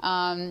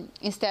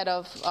instead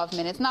of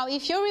minutes. Now,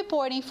 if you're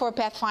reporting for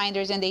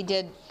Pathfinders and they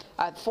did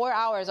 4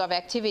 hours of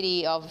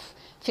activity, of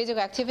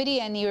physical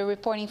activity, and you're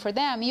reporting for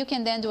them, you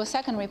can then do a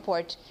second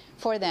report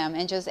for them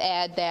and just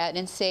add that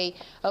and say,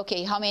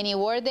 okay, how many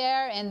were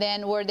there, and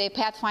then were they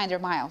Pathfinder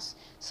miles?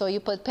 So you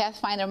put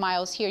Pathfinder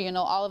miles here,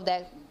 all of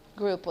that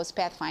group was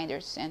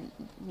Pathfinders, and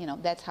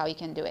that's how you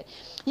can do it.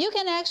 You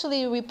can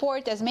actually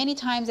report as many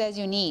times as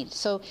you need.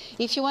 So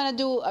if you want to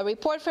do a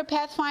report for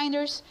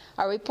Pathfinders,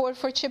 a report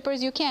for chippers,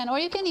 you can, or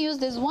you can use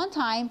this one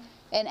time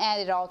and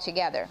add it all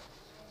together.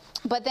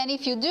 But then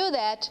if you do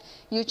that,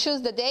 you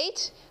choose the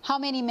date, how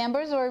many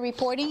members are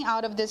reporting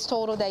out of this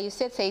total that you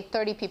said, say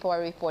 30 people are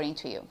reporting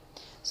to you.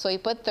 So you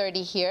put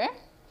 30 here.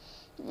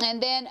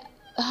 And then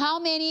how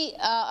many,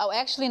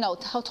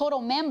 total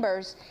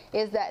members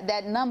is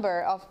that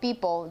number of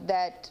people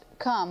that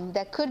come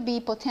that could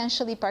be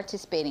potentially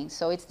participating.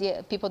 So it's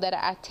the people that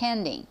are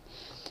attending.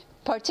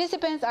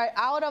 Participants are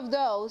out of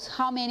those,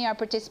 how many are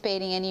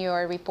participating, and you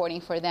are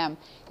reporting for them,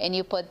 and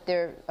you put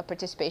their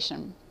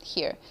participation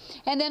here.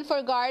 And then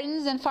for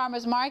gardens and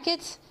farmers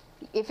markets,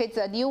 if it's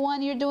a new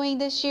one you're doing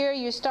this year,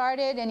 you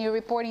started and you're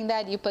reporting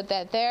that, you put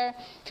that there.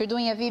 If you're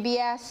doing a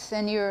VBS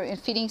and you're in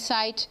feeding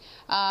site,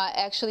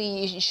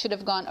 actually you should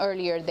have gone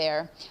earlier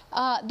there.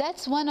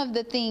 That's one of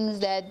the things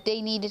that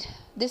they needed.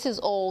 This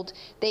is old.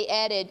 They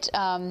added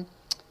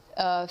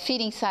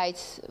feeding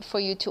sites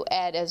for you to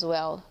add as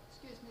well.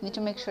 Need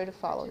to make sure to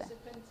follow that.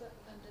 Participants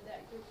under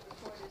that group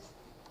report is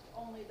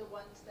only the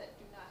ones that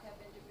do not have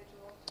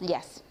individual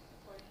Yes.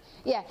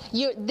 reporting.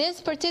 Yeah, these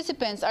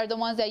participants are the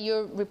ones that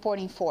you're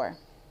reporting for.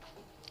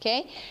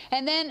 Okay?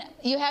 And then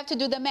you have to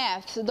do the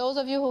math. So those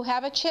of you who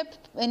have a chip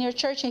in your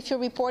church, if you're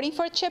reporting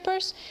for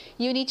chippers,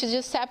 you need to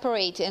just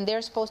separate, and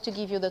they're supposed to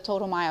give you the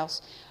total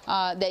miles.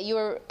 That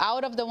you're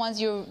out of the ones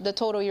the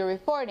total you're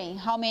reporting,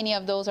 how many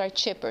of those are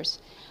chippers?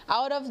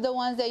 Out of the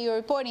ones that you're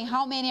reporting,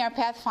 how many are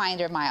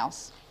Pathfinder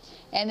miles?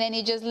 And then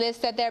you just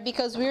list that there,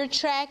 because we're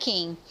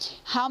tracking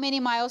how many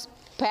miles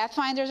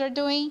Pathfinders are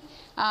doing.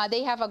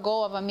 They have a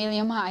goal of 1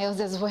 million miles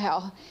as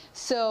well.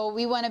 So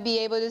we want to be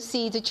able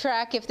to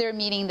track if they're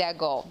meeting that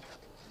goal.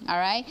 All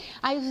right?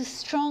 I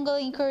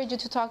strongly encourage you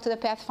to talk to the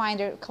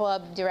Pathfinder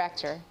Club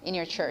director in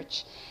your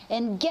church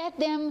and get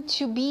them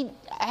to be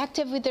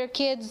active with their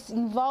kids,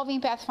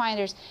 involving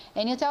Pathfinders.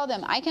 And you tell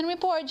them, I can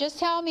report, just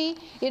tell me,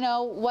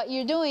 what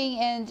you're doing.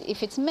 And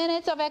if it's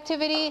minutes of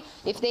activity,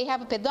 if they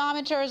have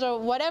pedometers or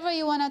whatever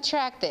you want to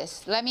track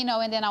this, let me know,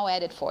 and then I'll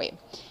add it for you.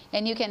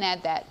 And you can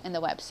add that in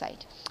the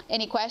website.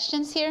 Any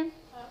questions here?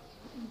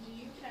 Do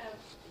you have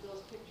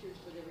those pictures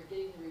where they were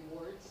getting the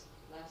rewards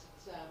last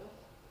Sabbath?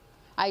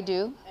 I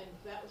do. And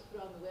if that was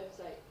put on the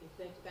website,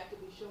 if that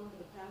could be shown to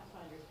the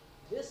Pathfinders,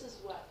 this is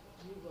what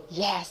you will get.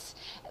 Yes,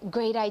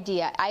 great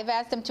idea. I've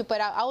asked them to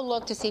put out, I'll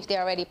look to see if they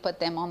already put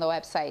them on the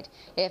website.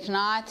 If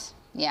not,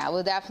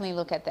 we'll definitely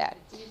look at that.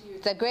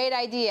 It's a great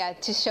idea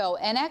to show.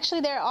 And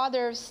actually there are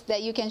others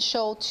that you can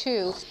show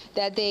too,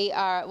 that they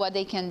are what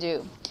they can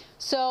do.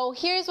 So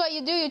here's what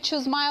you do. You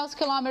choose miles,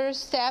 kilometers,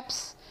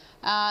 steps,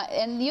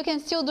 and you can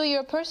still do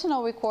your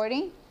personal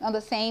recording on the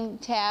same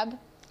tab.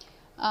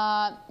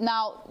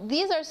 Now,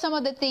 these are some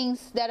of the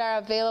things that are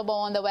available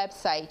on the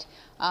website.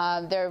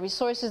 There are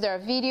resources, there are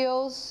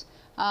videos,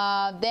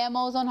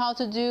 demos on how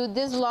to do.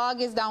 This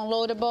log is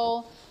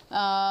downloadable,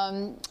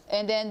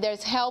 and then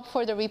there's help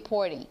for the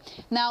reporting.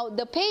 Now,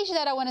 the page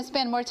that I want to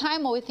spend more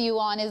time with you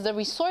on is the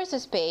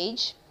resources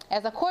page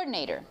as a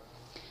coordinator.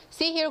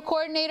 See here,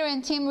 coordinator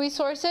and team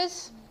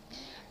resources.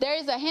 There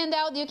is a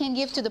handout you can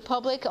give to the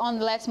public on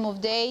Let's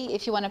Move Day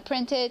if you want to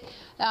print it.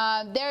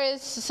 There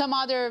is some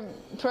other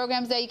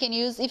programs that you can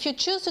use. If you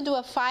choose to do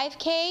a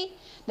 5K,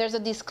 there's a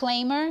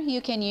disclaimer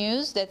you can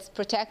use that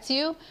protects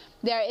you.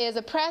 There is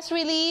a press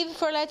release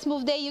for Let's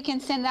Move Day you can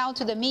send out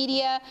to the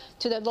media,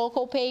 to the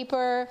local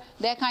paper,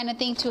 that kind of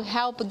thing, to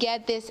help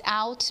get this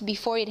out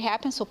before it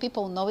happens so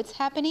people know it's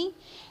happening.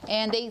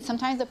 And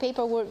sometimes the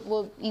paper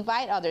will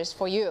invite others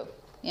for you.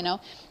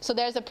 So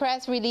there's a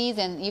press release,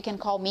 and you can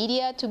call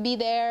media to be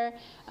there.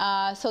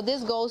 So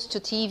this goes to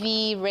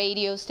TV,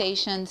 radio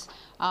stations,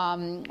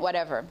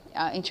 whatever,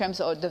 in terms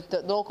of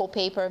the local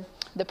paper,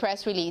 the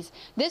press release.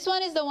 This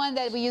one is the one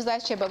that we used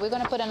last year, but we're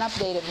going to put an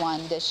updated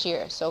one this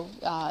year. So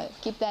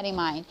keep that in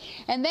mind.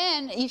 And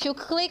then if you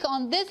click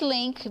on this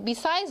link,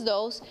 besides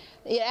those,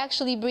 it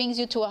actually brings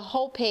you to a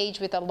whole page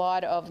with a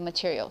lot of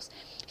materials.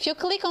 If you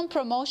click on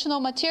promotional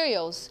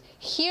materials,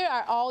 here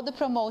are all the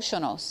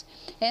promotionals.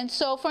 And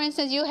so, for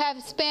instance, you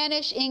have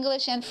Spanish,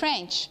 English, and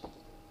French.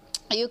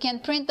 You can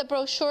print the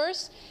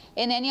brochures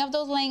in any of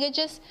those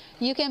languages.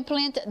 You can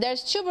print,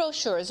 there's 2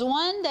 brochures.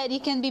 One that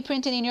it can be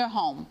printed in your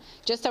home,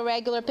 just a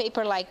regular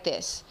paper like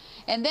this.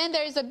 And then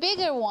there's a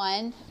bigger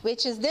one,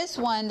 which is this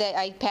one that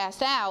I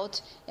passed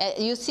out.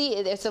 You see,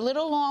 it's a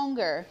little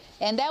longer.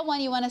 And that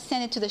one you want to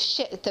send it to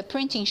the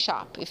printing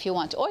shop if you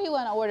want, or you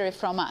want to order it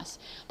from us.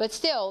 But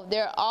still,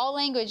 they're all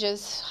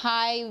languages,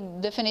 high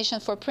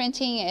definition for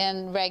printing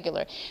and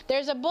regular.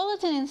 There's a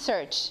bulletin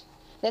insert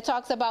that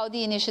talks about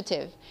the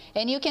initiative.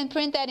 And you can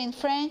print that in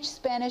French,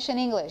 Spanish, and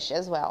English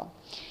as well.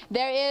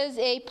 There is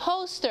a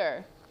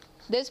poster,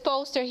 this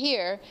poster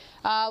here,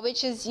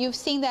 which is, you've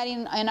seen that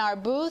in our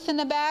booth in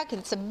the back.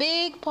 It's a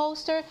big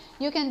poster.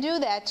 You can do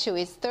that too.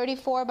 It's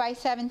 34 by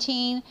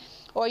 17.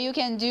 Or you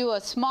can do a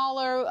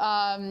smaller,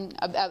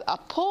 a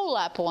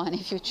pull-up one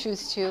if you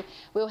choose to.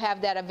 We'll have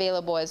that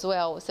available as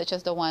well, such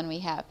as the one we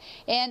have.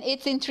 And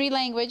it's in 3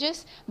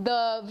 languages.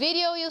 The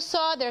video you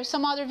saw, there's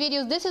some other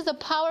videos. This is a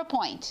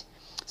PowerPoint.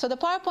 So the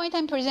PowerPoint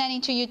I'm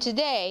presenting to you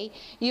today,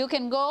 you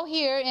can go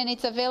here and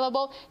it's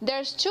available.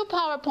 There's 2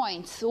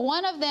 PowerPoints.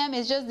 One of them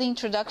is just the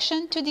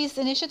introduction to this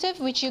initiative,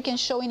 which you can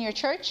show in your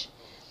church.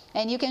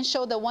 And you can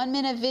show the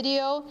 1-minute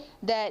video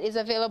that is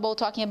available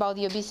talking about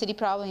the obesity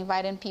problem,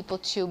 inviting people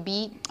to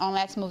be on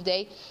Let's Move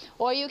Day.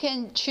 Or you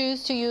can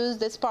choose to use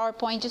this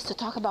PowerPoint just to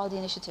talk about the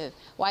initiative,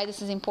 why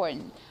this is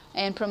important,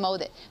 and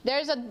promote it.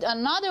 There's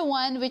another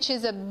one, which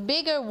is a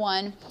bigger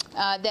one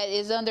that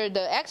is under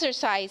the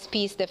exercise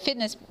piece, the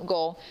fitness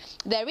goal,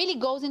 that really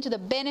goes into the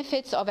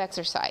benefits of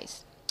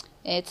exercise.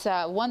 It's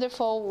a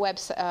wonderful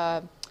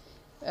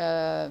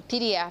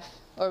PDF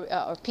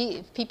or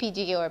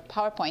PPD or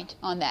PowerPoint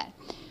on that.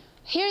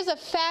 Here's a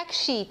fact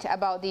sheet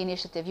about the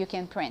initiative you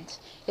can print.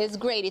 It's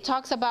great. It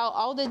talks about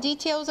all the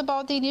details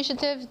about the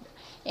initiative,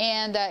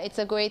 and it's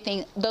a great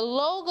thing. The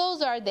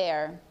logos are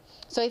there.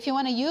 So if you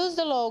want to use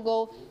the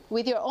logo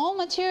with your own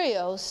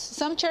materials,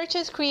 some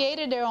churches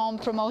created their own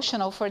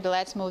promotional for the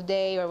Let's Move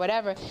Day or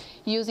whatever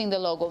using the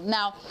logo.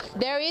 Now,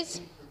 there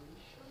is...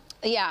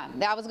 Yeah,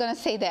 I was going to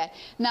say that.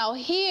 Now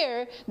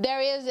here,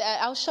 there is,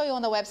 I'll show you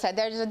on the website,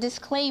 there's a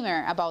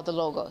disclaimer about the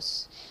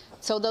logos.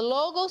 So the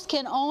logos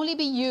can only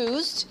be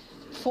used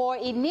for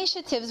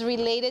initiatives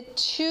related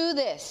to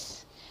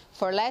this,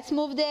 for Let's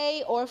Move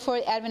Day or for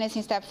Adventists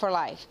InStep for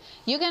Life.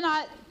 You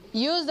cannot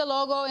use the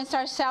logo and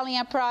start selling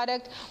a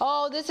product.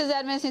 Oh, this is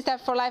Adventists InStep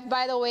for Life.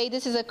 By the way,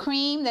 this is a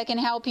cream that can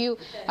help you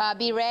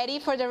be ready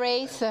for the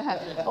race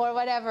or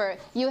whatever.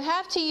 You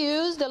have to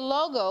use the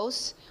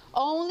logos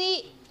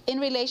only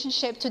in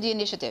relationship to the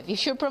initiative.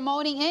 If you're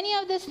promoting any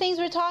of these things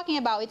we're talking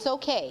about, it's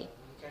okay.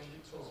 Can you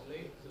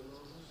translate the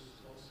logos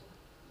also?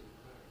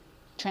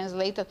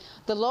 Translate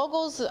the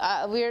logos,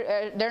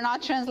 they're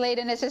not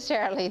translated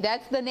necessarily.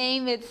 That's the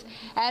name. It's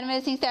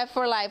Adventists InStep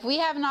for Life. We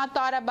have not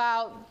thought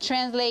about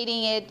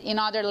translating it in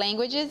other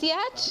languages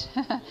yet.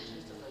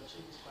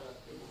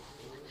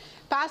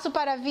 Passo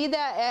para a vida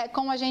é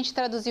como a gente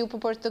traduziu para o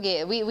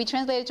português. We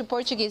translated to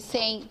Portuguese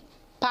saying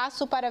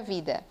passo para a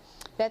vida.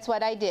 That's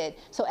what I did.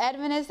 So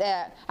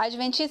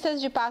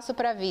Adventistas de Passo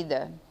para a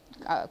Vida,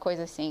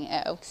 coisa assim,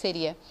 é o que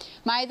seria.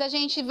 Mas a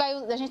gente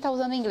está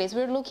usando inglês.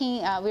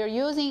 We're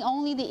using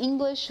only the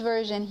English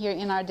version here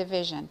in our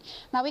division.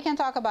 Now we can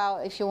talk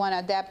about if you want to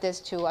adapt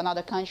this to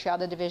another country,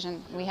 other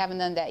division. We haven't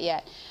done that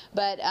yet,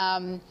 but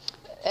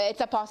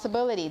it's a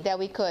possibility that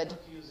we could.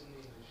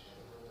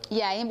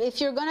 Yeah,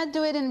 if you're going to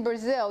do it in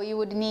Brazil, you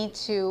would need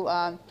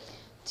to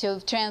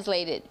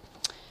translate it.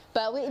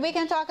 But we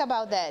can talk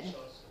about that.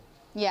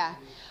 Yeah.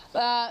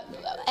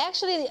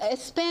 Actually,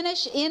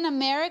 Spanish in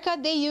America,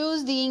 they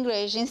use the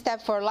English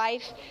InStep for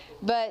Life.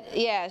 But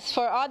yes,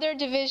 for other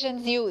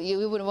divisions,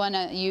 you would want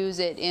to use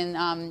it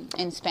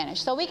in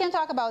Spanish. So we can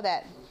talk about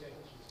that.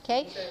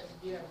 Okay?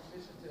 Yeah,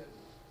 permission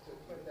to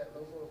put that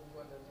logo if you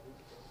want to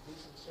do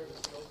some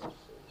service logo.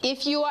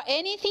 If you are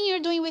anything you're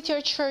doing with your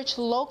church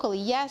locally,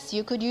 yes,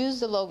 you could use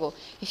the logo.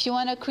 If you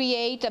want to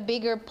create a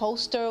bigger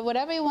poster,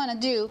 whatever you want to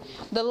do,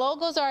 the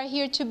logos are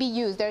here to be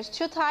used. There's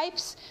 2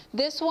 types,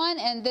 this one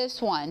and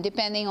this one,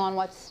 depending on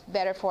what's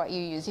better for what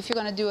you use. If you're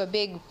going to do a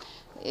big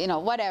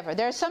whatever.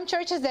 There are some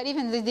churches that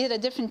even they did a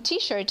different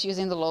T-shirt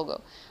using the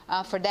logo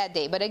for that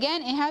day. But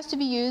again, it has to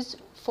be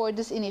used for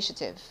this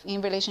initiative,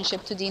 in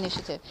relationship to the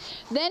initiative.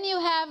 Then you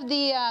have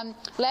the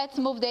Let's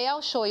Move Day.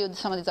 I'll show you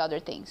some of these other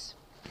things.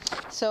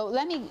 So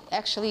let me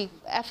actually,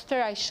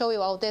 after I show you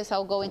all this,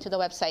 I'll go into the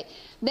website.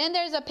 Then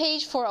there's a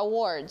page for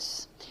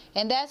awards.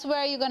 And that's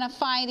where you're going to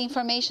find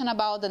information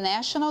about the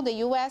national, the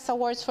U.S.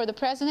 awards for the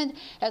president,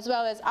 as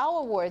well as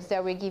our awards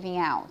that we're giving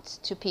out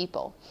to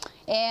people.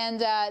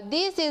 And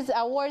this is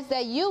awards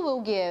that you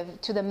will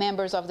give to the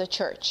members of the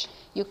church.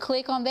 You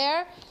click on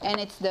there, and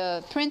it's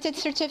the printed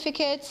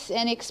certificates,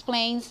 and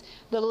explains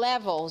the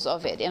levels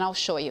of it, and I'll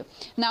show you.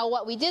 Now,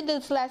 what we did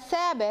this last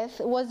Sabbath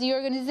was the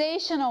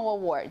organizational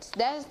awards.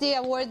 That's the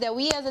award that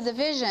we as a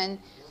division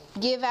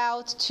give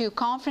out to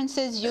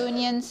conferences,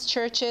 unions,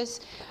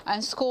 churches,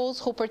 and schools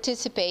who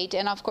participate.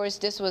 And of course,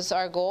 this was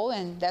our goal,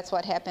 and that's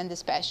what happened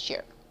this past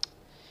year.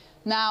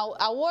 Now,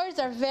 awards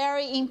are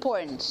very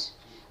important.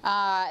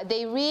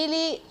 They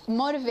really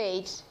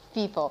motivate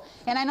people.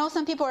 And I know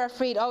some people are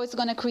afraid, it's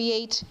going to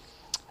create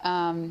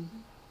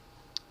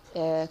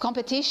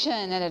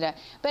competition.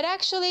 But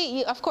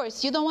actually, of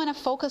course, you don't want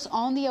to focus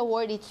on the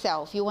award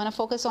itself. You want to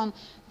focus on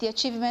the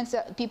achievements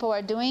that people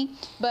are doing.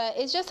 But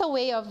it's just a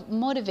way of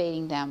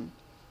motivating them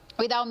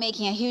without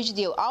making a huge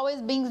deal.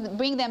 Always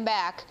bring them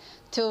back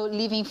to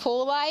living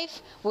full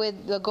life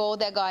with the goal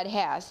that God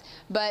has.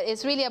 But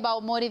it's really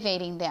about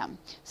motivating them.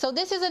 So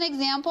this is an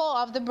example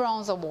of the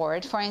Bronze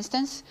Award, for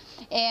instance.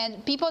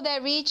 And people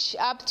that reach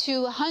up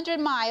to 100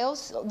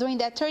 miles during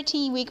that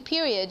 13-week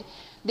period,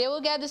 they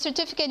will get the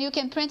certificate. You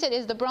can print it.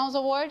 It's the Bronze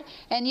Award.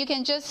 And you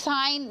can just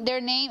sign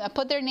their name,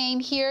 put their name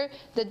here,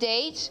 the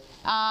date.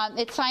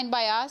 It's signed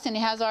by us, and it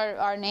has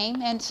our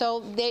name. And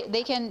so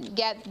they can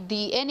get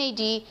the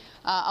NAD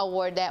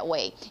award that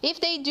way. If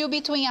they do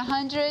between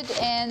 100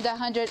 and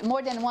 100,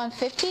 more than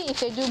 150, if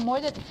they do more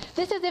than,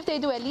 this is if they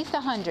do at least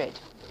 100,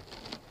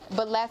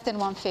 but less than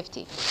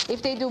 150.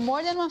 If they do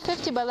more than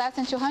 150, but less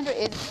than 200,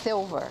 it's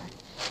silver.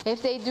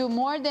 If they do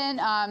more than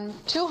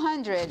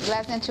 200,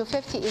 less than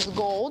 250, is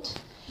gold.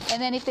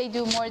 And then if they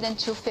do more than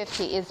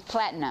 250, is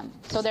platinum.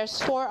 So there's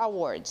 4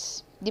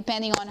 awards,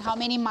 depending on how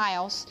many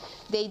miles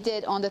they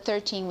did on the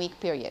 13-week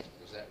period.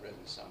 Is that written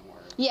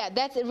somewhere? Yeah,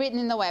 that's written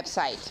in the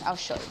website. I'll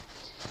show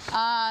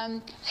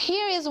you.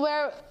 Here is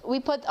where we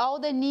put all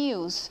the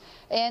news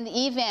and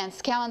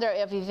events, calendar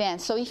of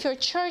events. So if your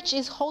church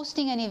is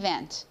hosting an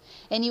event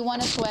and you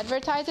want us to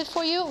advertise it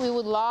for you, we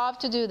would love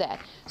to do that.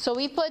 So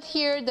we put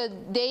here the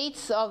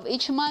dates of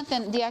each month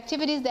and the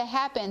activities that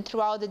happen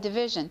throughout the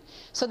division,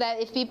 so that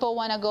if people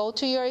want to go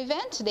to your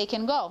event, they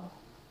can go.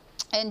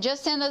 And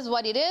just send us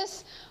what it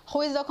is,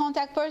 who is the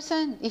contact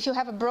person. If you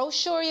have a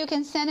brochure, you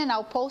can send it.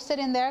 I'll post it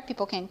in there.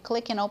 People can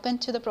click and open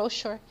to the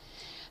brochure.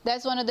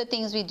 That's one of the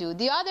things we do.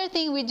 The other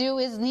thing we do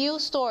is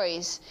news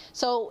stories.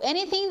 So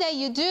anything that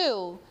you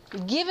do,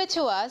 give it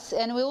to us,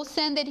 and we will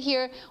send it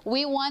here.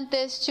 We want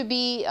this to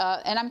be,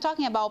 and I'm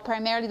talking about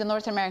primarily the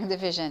North American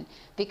division,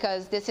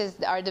 because this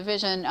is our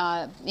division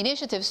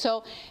initiative.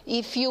 So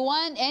if you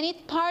want any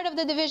part of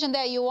the division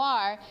that you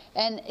are,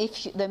 and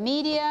if the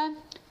media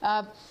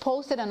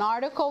posted an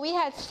article, we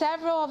had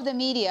several of the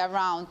media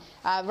around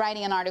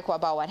writing an article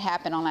about what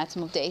happened on Let's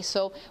Move Day.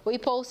 So we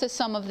posted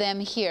some of them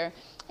here.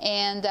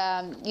 And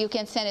you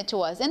can send it to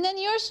us. And then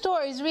your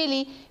stories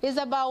really is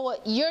about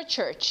what your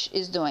church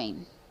is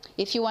doing.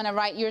 If you want to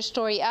write your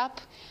story up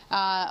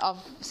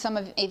of some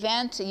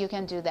event, you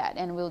can do that,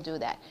 and we'll do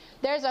that.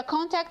 There's a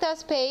contact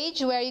us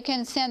page where you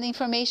can send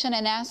information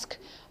and ask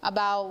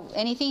about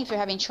anything. If you're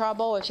having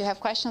trouble or if you have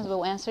questions,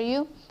 we'll answer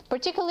you,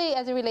 particularly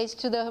as it relates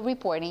to the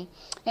reporting.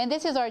 And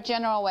this is our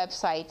general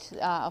website,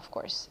 of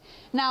course.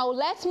 Now,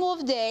 Let's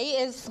Move Day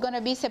is going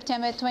to be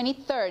September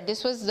 23rd.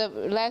 This was the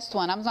last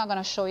one. I'm not going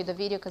to show you the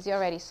video because you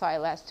already saw it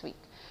last week.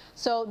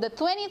 So the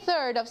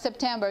 23rd of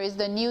September is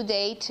the new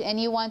date, and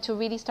you want to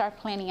really start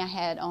planning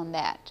ahead on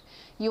that.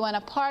 You want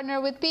to partner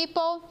with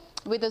people,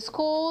 with the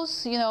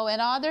schools,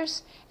 and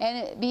others,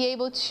 and be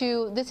able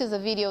to, this is a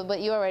video, but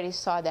you already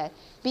saw that,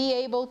 be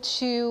able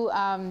to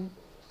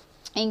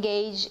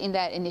engage in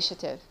that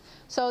initiative.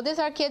 So these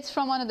are kids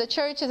from one of the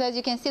churches. As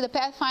you can see, the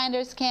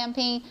Pathfinders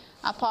camping,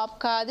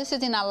 Apopka. This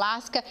is in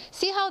Alaska.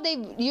 See how they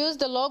used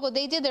the logo?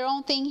 They did their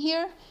own thing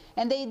here,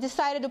 and they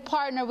decided to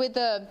partner with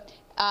the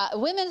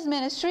women's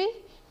ministry,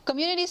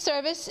 community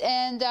service,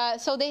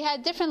 and so they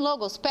had different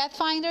logos,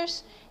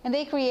 Pathfinders, and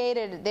they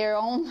created their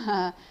own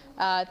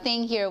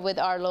thing here with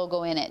our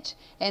logo in it,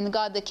 and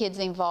got the kids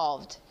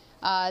involved.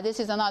 This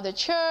is another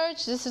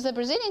church. This is a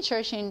Brazilian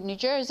church in New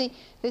Jersey.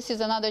 This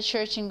is another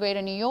church in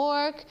Greater New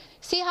York.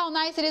 See how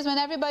nice it is when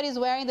everybody's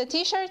wearing the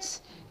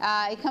T-shirts?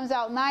 It comes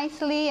out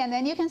nicely, and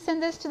then you can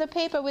send this to the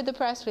paper with the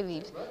press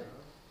release.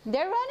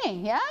 They're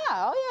running, yeah.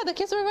 Oh, yeah, the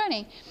kids were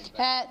running.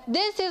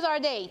 This is our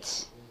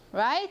date,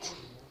 right?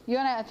 You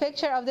want a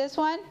picture of this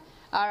one?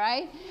 All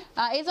right.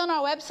 It's on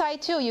our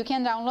website, too. You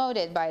can download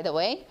it, by the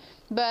way.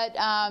 But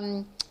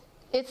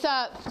it's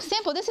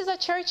simple. This is a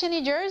church in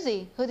New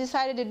Jersey who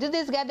decided to do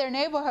this, get their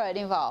neighborhood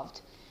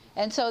involved.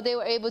 And so they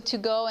were able to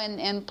go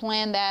and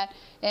plan that.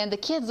 And the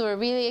kids were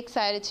really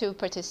excited to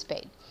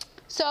participate.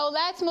 So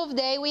let's move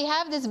day. We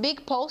have this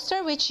big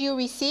poster which you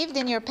received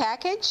in your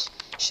package.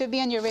 Should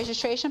be on your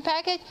registration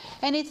package,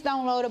 and it's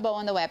downloadable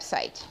on the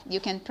website. You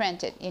can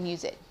print it and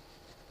use it.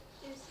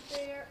 Is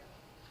there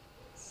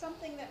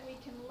something that we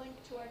can link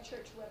to our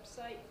church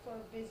website for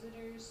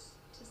visitors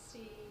to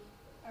see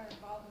our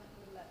involvement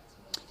with Let's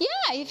Move?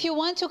 Yeah, if you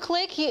want to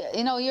click,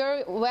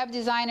 your web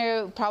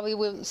designer probably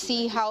will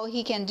see how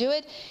he can do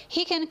it.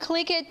 He can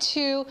click it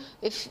to,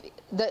 if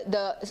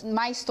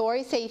my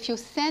story, say if you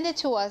send it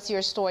to us,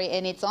 your story,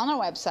 and it's on our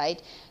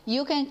website,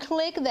 you can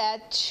click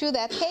that to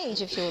that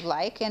page if you would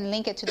like and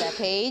link it to that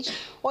page,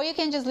 or you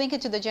can just link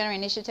it to the general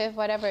initiative,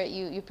 whatever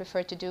you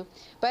prefer to do.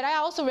 But I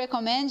also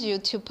recommend you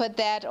to put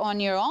that on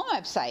your own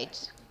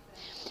website.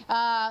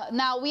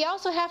 Now, we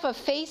also have a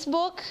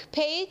Facebook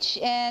page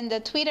and the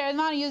Twitter. I'm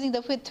not using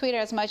the Twitter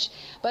as much,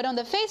 but on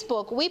the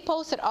Facebook, we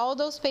posted all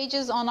those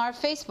pages on our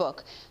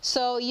Facebook.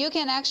 So you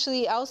can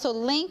actually also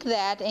link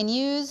that and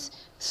use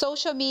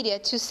social media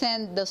to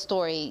send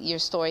your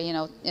story,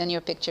 and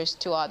your pictures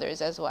to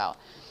others as well.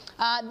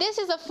 This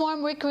is a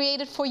form we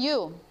created for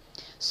you.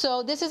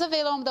 So this is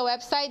available on the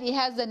website. It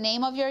has the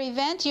name of your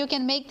event. You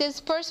can make this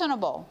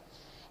personable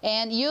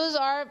and use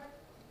our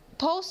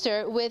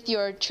poster with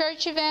your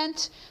church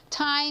event,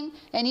 time,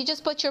 and you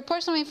just put your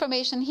personal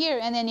information here,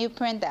 and then you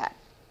print that.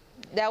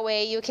 That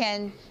way you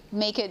can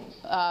make it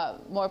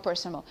more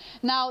personal.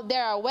 Now,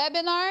 there are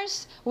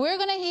webinars. We're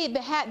going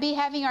to be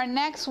having our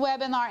next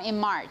webinar in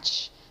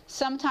March,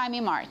 sometime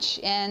in March.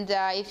 And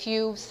if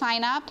you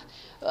sign up,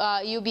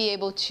 you'll be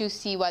able to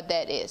see what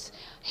that is.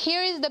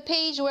 Here is the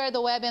page where the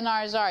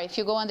webinars are. If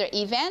you go under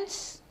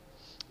Events,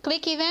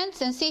 click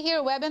Events, and see here,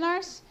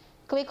 Webinars.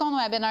 Click on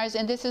Webinars,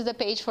 and this is the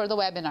page for the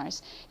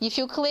webinars. If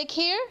you click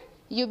here,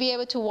 you'll be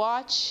able to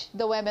watch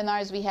the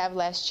webinars we have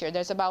last year.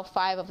 There's about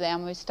 5 of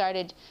them. We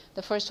started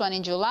the first one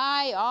in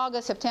July,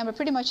 August, September.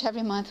 Pretty much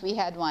every month we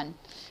had one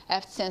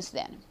since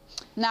then.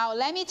 Now,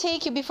 let me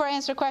take you, before I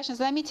answer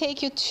questions, let me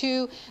take you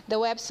to the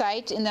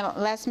website in the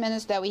last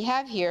minutes that we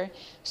have here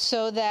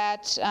so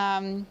that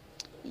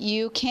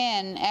you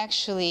can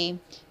actually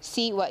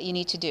see what you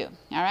need to do.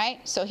 All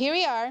right? So here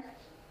we are.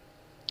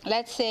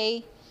 Let's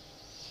say,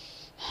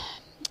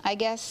 I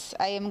guess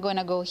I am going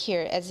to go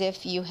here as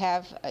if you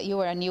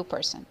are a new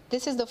person.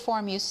 This is the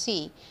form you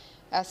see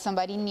as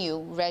somebody new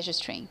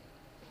registering.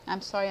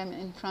 I'm sorry I'm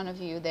in front of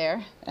you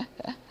there.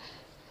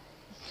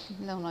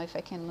 Don't know if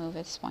I can move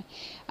at this point.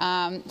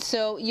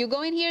 So you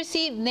go in here,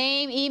 see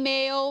name,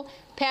 email,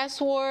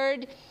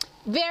 password.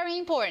 Very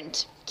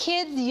important.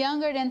 Kids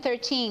younger than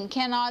 13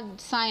 cannot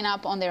sign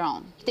up on their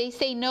own. If they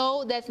say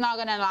no, that's not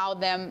going to allow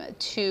them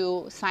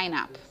to sign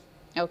up.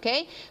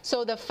 Okay?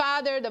 So the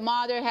father, the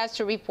mother has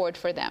to report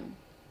for them.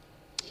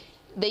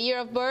 The year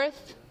of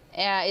birth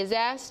is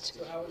asked.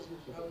 So how would you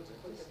put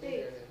them in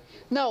there then?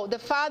 No, the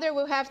father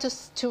will have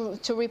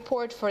to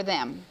report for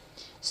them.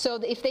 So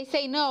if they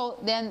say no,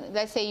 then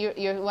let's say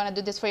you want to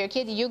do this for your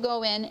kid, you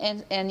go in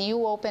and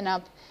you open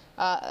up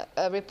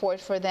a report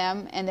for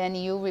them, and then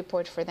you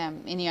report for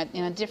them in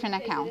a different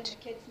account. Is it in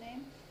the kid's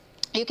name?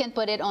 You can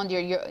put it on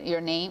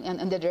your name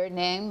and under their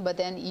name, but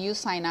then you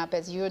sign up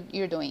as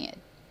you're doing it.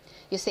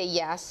 You say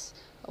yes,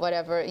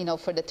 whatever,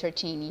 for the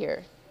 13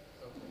 year,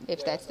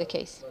 if that's the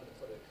case.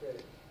 For the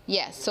credit.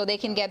 Yes, so they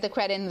can get the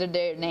credit under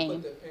their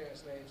name. Put the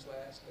parents' name /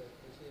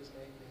 the kid's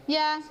name.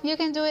 Yeah, you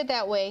can do it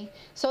that way.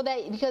 So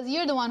that, because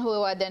you're the one who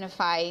will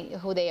identify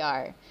who they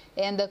are.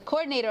 And the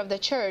coordinator of the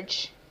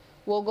church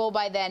will go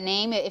by that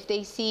name. If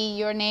they see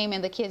your name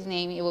and the kid's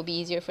name, it will be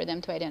easier for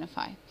them to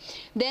identify.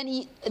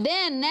 Then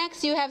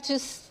next you have to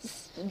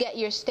get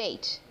your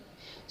state.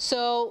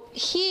 So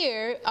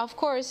here, of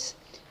course,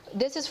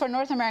 this is for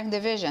North American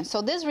Division.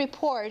 So this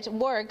report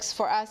works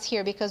for us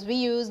here because we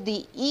use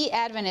the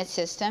Adventist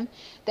system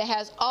that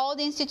has all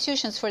the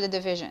institutions for the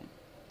division.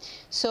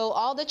 So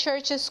all the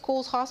churches,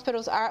 schools,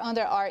 hospitals are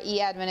under our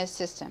Adventist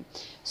system.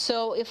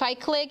 So if I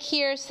click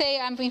here, say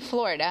I'm in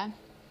Florida,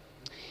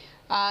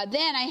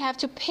 then I have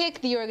to pick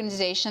the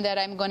organization that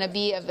I'm going to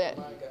be of it.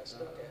 Mine got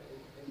stuck at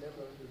it. It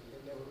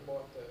never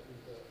bought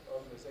the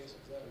organizations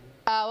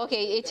up.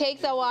 Okay, it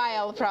takes a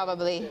while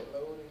probably. It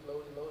said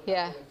loading.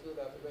 Yeah. I filled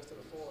out the rest of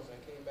the forms and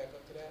came back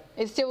up to that.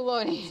 It's still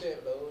loading. It said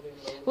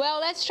loading.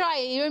 Well, let's try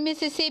it. You're in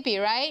Mississippi,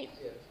 right?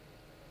 Yes.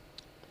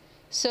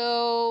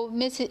 So,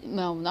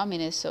 no, not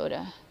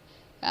Minnesota.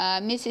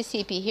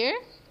 Mississippi here.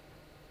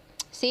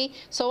 See?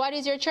 So what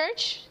is your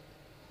church?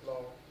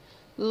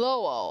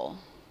 Laurel.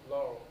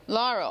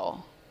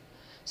 Laurel.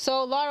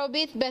 So Laurel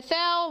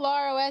Bethel,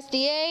 Laurel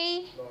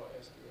SDA. Laurel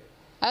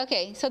SDA.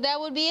 Okay, so that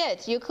would be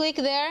it. You click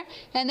there,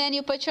 and then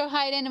you put your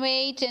height and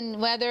weight,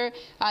 and whether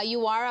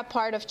you are a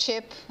part of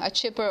a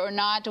chipper or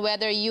not,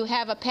 whether you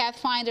have a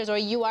Pathfinders or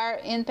you are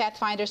in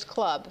Pathfinders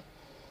Club.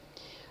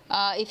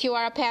 If you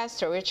are a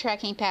pastor, we're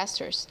tracking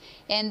pastors.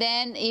 And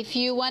then if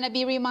you want to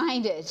be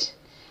reminded,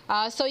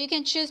 so you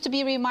can choose to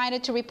be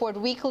reminded to report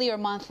weekly or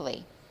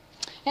monthly.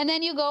 And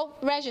then you go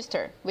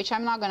register, which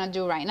I'm not going to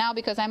do right now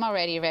because I'm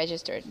already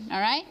registered.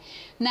 All right?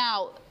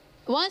 Now,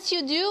 once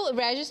you do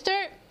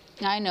register,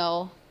 I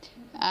know,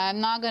 I'm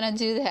not going to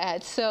do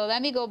that. So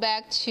let me go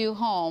back to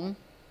home.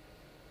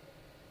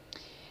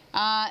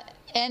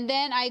 And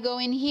then I go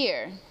in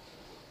here.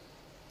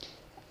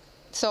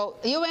 So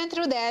you went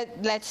through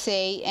that, let's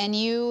say, and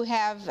you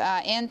have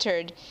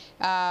entered,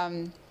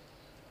 and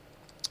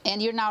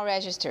you're now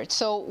registered.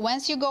 So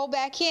once you go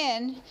back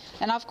in,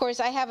 and of course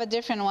I have a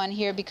different one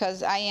here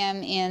because I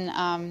am in,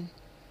 I'm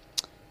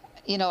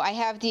a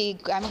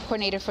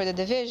coordinator for the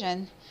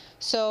division.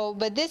 So,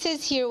 but this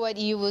is here what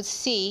you would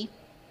see,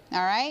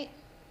 all right?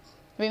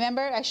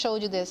 Remember, I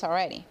showed you this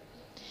already.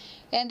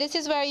 And this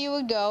is where you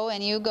would go,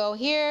 and you go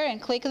here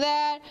and click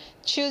that,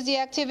 choose the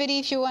activity.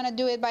 If you want to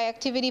do it by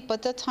activity,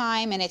 put the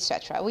time and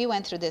etc. We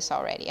went through this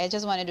already. I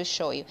just wanted to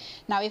show you.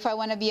 Now, if I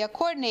want to be a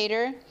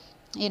coordinator,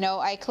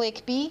 I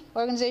click B,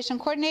 Organization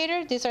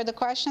Coordinator. These are the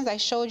questions. I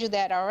showed you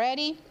that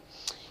already.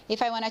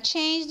 If I want to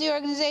change the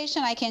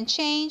organization, I can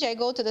change. I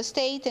go to the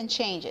state and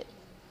change it.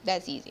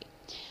 That's easy.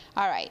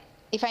 All right.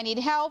 If I need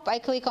help, I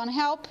click on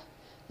Help.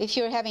 If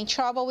you're having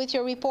trouble with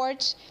your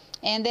report,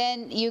 and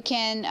then you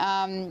can,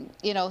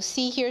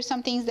 see here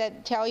some things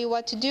that tell you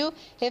what to do.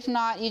 If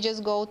not, you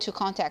just go to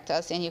Contact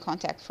Us and you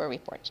contact for a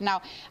report.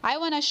 Now, I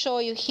want to show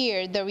you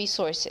here the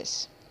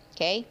resources,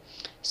 okay?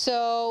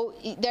 So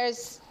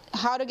there's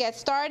how to get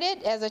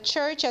started as a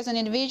church, as an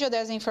individual.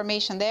 There's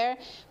information there.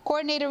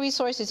 Coordinator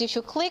resources. If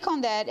you click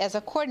on that as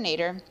a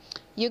coordinator,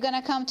 you're going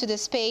to come to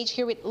this page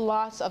here with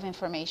lots of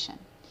information.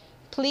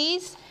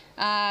 Please,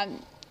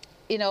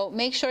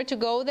 make sure to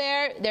go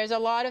there. There's a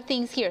lot of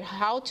things here.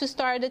 How to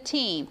start a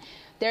team.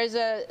 There's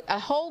a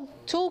whole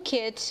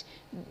toolkit.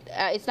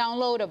 It's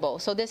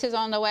downloadable. So this is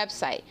on the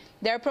website.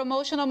 There are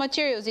promotional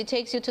materials. It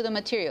takes you to the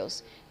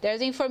materials.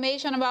 There's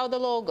information about the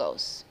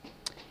logos.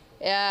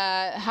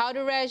 How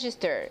to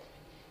register.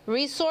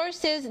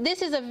 Resources.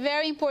 This is a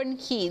very important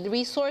key. The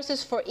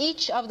resources for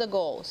each of the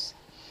goals.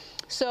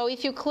 So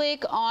if you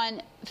click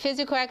on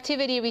physical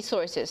activity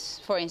resources,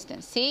 for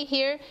instance, see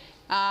here,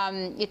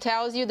 it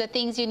tells you the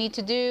things you need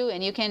to do,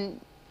 and you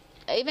can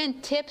even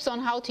tips on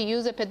how to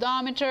use a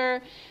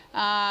pedometer,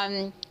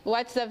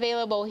 what's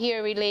available here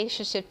in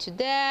relationship to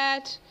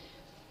that,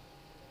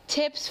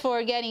 tips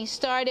for getting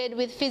started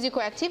with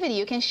physical activity.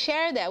 You can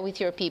share that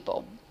with your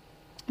people.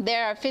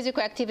 There are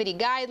physical activity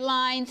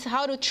guidelines,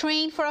 how to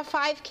train for a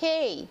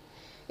 5K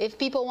if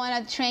people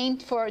want to train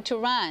to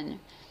run.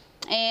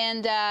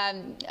 And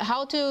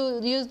how to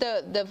use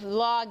the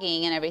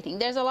vlogging and everything.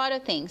 There's a lot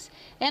of things.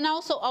 And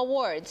also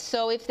awards.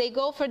 So if they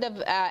go for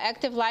the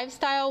Active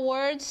Lifestyle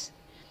Awards,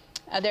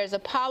 there's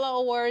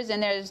Apollo Awards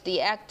and there's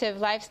the Active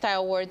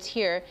Lifestyle Awards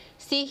here.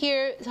 See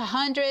here,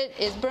 100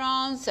 is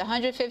bronze,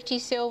 150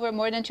 silver,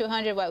 more than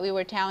 200, what we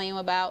were telling you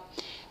about.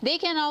 They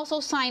can also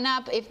sign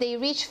up if they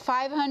reach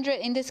 500.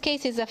 In this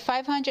case, it's a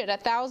 500,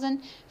 1,000,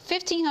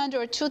 1,500,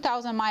 or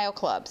 2,000 mile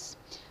clubs.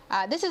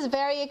 This is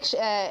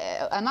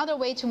another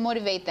way to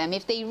motivate them.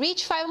 If they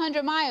reach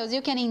 500 miles, you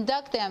can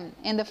induct them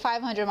in the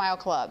 500-mile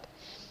club.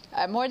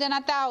 More than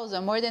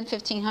 1,000, more than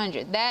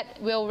 1,500. That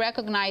will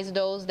recognize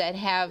those that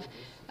have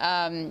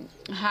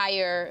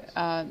higher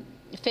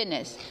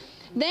fitness.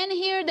 Then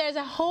here, there's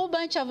a whole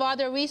bunch of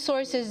other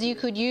resources you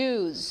could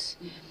use.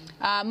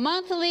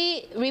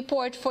 Monthly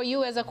report for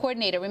you as a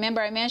coordinator.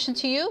 Remember I mentioned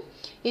to you,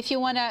 if you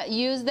want to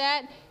use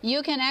that,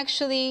 you can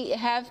actually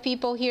have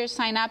people here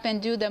sign up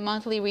and do the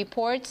monthly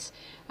reports.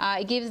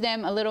 It gives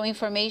them a little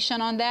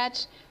information on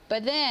that.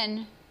 But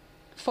then,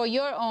 for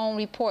your own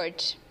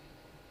report,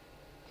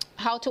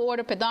 how to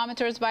order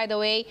pedometers, by the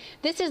way.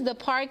 This is the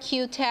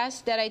PAR-Q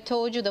test that I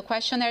told you, the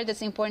questionnaire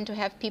that's important to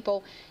have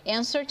people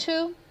answer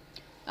to.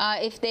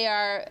 If they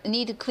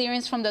need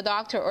clearance from the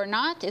doctor or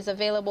not, is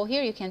available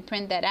here. You can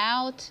print that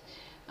out.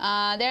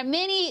 There are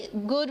many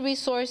good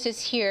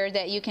resources here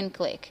that you can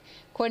click.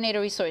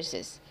 Coordinator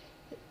resources.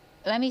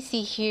 Let me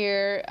see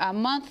here.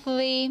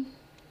 Monthly.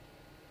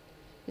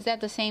 Is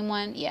that the same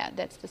one? Yeah,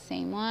 that's the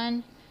same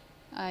one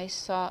I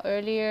saw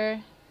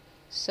earlier.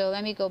 So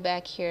let me go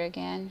back here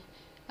again.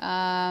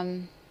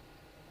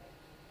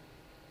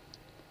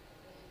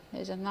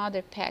 There's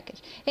another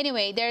package.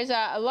 Anyway, there's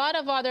a lot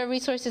of other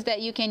resources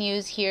that you can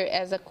use here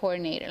as a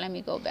coordinator. Let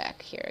me go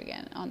back here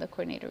again on the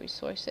coordinator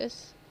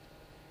resources.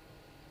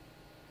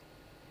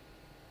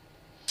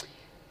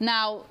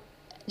 Now,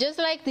 just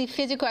like the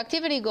physical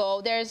activity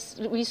goal, there's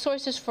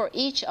resources for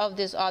each of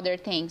these other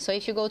things. So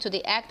if you go to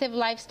the Active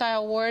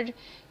Lifestyle Award,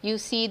 you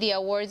see the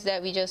awards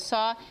that we just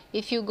saw.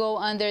 If you go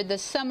under the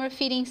summer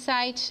feeding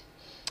site,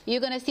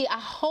 you're going to see a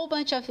whole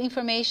bunch of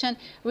information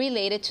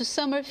related to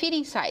summer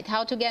feeding site,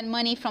 how to get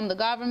money from the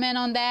government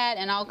on that,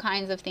 and all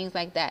kinds of things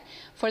like that.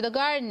 For the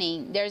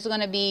gardening, there's going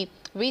to be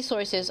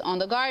resources on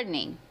the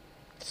gardening.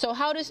 So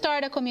how to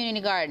start a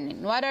community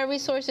garden? What are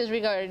resources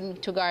regarding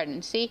to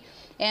garden? See?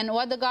 And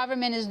what the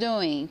government is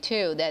doing,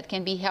 too, that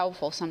can be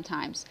helpful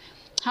sometimes.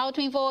 How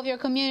to involve your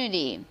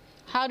community.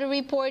 How to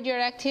report your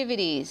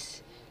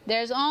activities.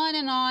 There's on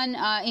and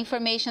on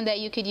information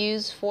that you could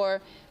use for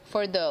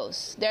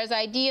those. There's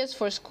ideas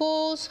for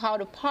schools, how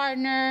to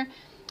partner,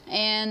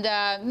 and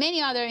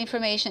many other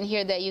information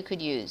here that you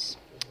could use.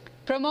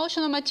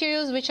 Promotional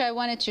materials, which I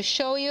wanted to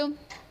show you.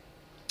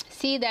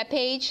 See that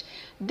page?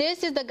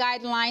 This is the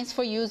guidelines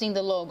for using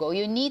the logo.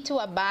 You need to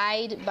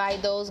abide by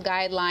those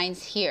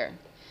guidelines here.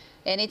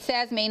 And it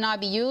says may not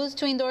be used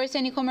to endorse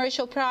any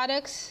commercial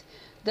products.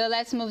 The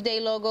Let's Move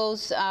Day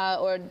logos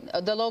or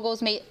the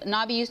logos may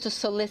not be used to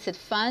solicit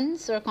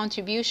funds or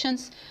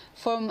contributions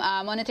for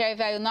monetary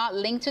value not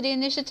linked to the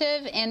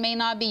initiative, and may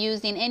not be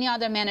used in any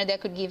other manner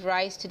that could give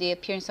rise to the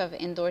appearance of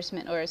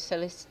endorsement or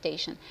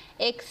solicitation,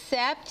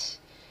 except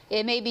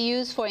it may be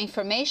used for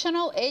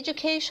informational,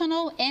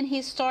 educational, and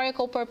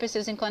historical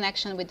purposes in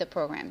connection with the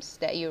programs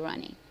that you're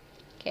running.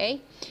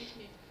 Okay? Excuse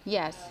me.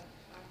 Yes.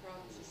 Our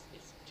problem is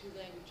it's two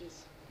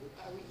languages.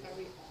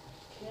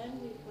 Can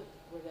we put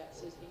where that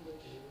says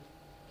English,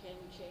 can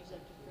we change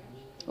that to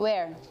French?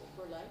 Where?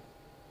 For life?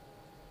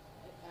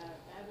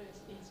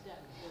 Adventists InStep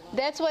for life.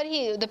 That's what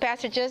the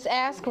pastor just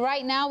asked.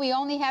 Right now, we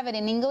only have it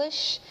in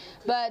English,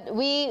 but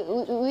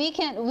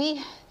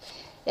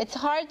it's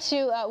hard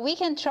to, we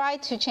can try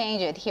to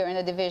change it here in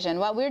the division.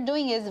 What we're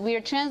doing is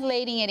we're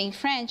translating it in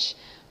French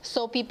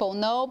so people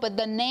know, but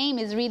the name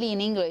is really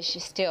in English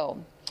still.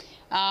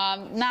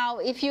 Now,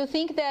 if you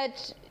think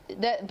that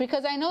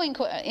because I know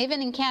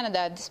even in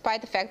Canada,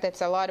 despite the fact that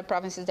it's a lot of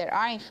provinces that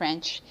are in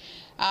French,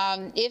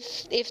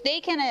 if they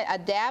can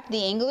adapt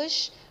the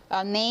English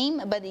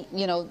name, but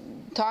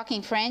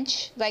talking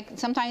French, like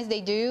sometimes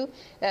they do.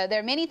 There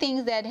are many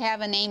things that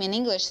have a name in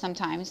English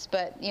sometimes,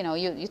 but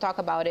you talk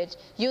about it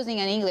using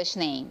an English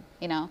name.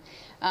 But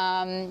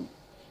then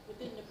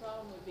the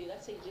problem would be,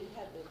 let's say you didn't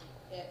have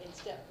the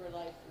InStep for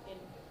life in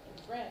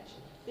French,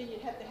 then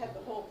you'd have to have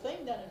the whole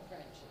thing done in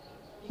French.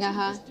 You couldn't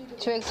just do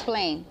the To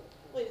explain.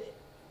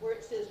 where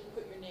it says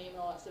put your name and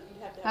all that stuff,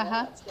 you'd have to have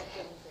all that stuff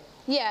done in French.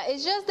 Yeah,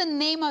 it's just the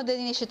name of the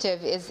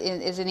initiative is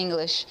in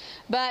English,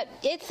 but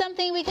it's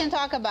something we can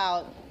talk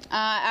about.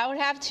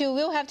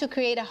 We'll have to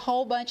create a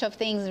whole bunch of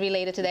things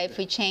related to that if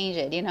we change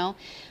it.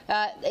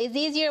 It's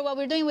easier. What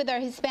we're doing with our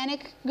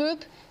Hispanic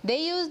group,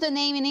 they use the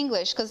name in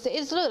English because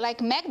it's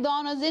like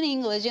McDonald's in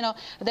English.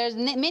 There's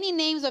many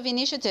names of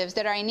initiatives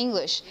that are in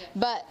English,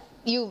 but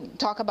you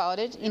talk about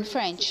it in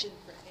French. In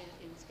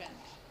Spanish.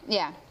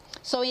 Yeah.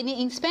 So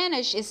in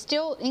Spanish, it's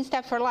still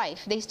InStep for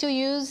Life. They still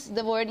use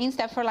the word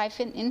InStep for Life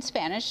in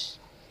Spanish.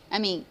 I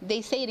mean,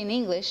 they say it in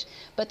English,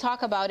 but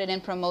talk about it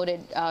and promote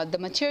it. The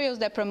materials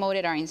that promote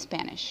it are in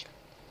Spanish.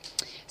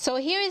 So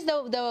here is the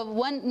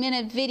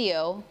 1-minute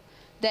video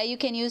that you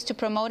can use to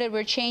promote it.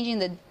 We're changing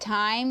the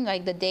time,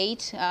 like the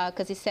date,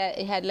 because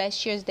it had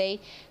last year's date.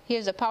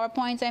 Here's the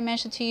PowerPoints I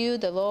mentioned to you,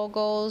 the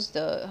logos,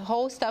 the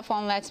whole stuff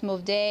on Let's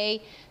Move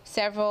Day,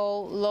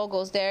 several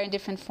logos there in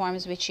different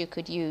forms which you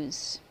could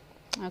use.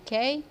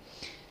 Okay,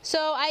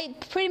 so I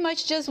pretty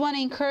much just want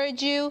to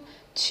encourage you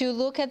to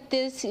look at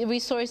these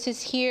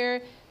resources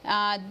here,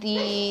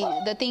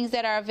 the things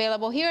that are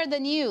available. Here are the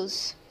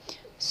news.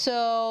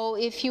 So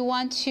if you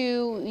want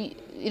to,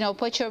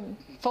 put your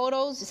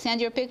photos, send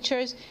your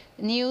pictures,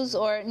 news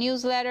or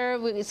newsletter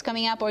is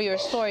coming up, or your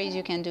stories,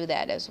 you can do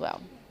that as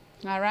well.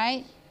 All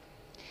right.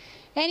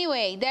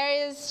 Anyway,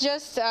 there is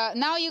just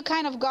now you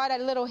kind of got a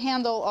little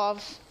handle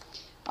of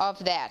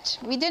that.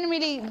 We didn't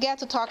really get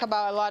to talk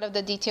about a lot of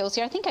the details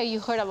here. I think you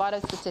heard a lot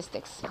of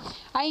statistics.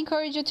 I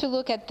encourage you to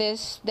look at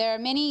this. There are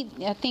many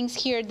things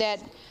here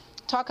that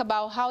talk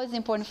about how it's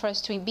important for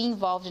us to be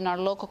involved in our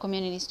local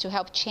communities to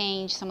help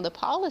change some of the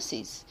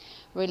policies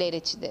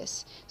related to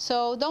this.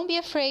 So don't be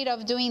afraid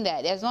of doing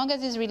that. As long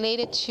as it's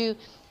related to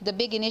the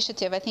big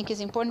initiative, I think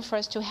it's important for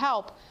us to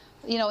help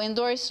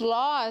endorse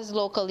laws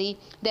locally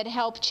that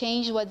help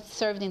change what's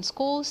served in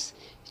schools,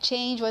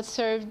 change what's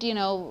served,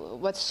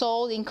 what's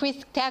sold,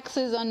 increase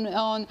taxes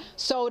on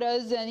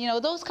sodas,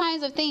 and those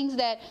kinds of things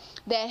that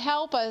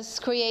help us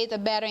create a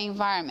better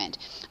environment.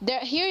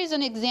 Here is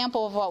an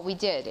example of what we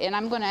did, and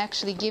I'm going to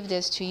actually give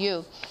this to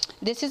you.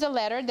 This is a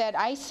letter that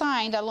I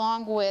signed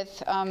along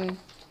with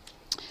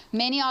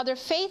many other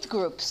faith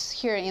groups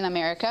here in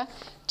America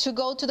to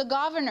go to the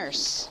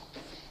governors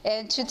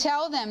and to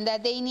tell them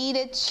that they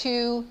needed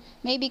to,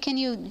 maybe can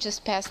you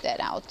just pass that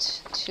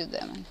out to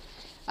them?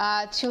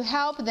 To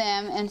help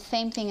them, and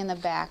same thing in the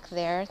back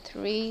there,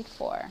 3,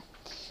 4.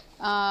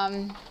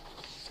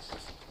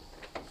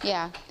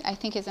 Yeah, I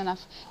think it's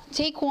enough.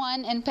 Take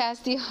one and pass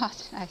the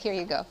other. Here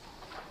you go.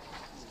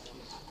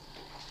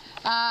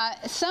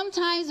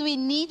 Sometimes we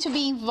need to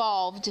be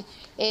involved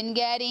in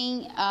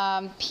getting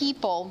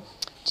people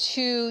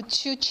to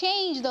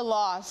change the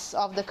laws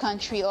of the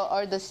country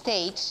or the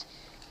state.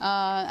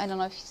 I don't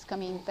know if he's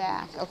coming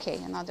back. Okay,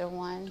 another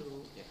one.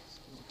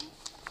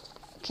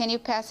 Can you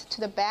pass it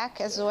to the back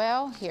as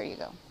well? Here you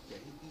go. Yeah,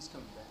 he's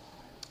coming back.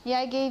 Yeah,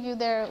 I gave you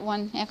there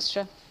one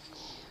extra.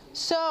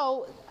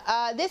 So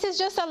this is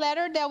just a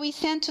letter that we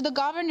sent to the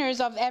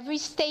governors of every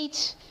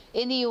state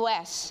in the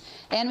U.S.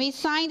 And we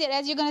signed it.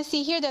 As you're going to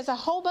see here, there's a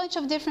whole bunch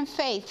of different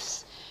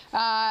faiths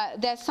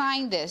that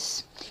signed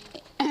this.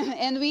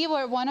 And we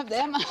were one of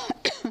them.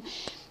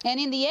 And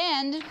in the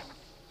end,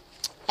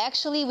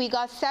 actually, we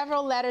got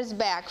several letters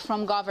back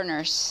from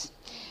governors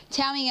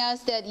telling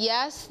us that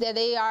yes, that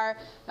they are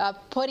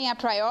putting a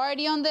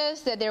priority on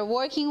this, that they're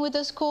working with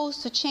the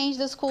schools to change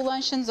the school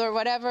luncheons or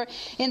whatever.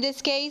 In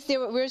this case,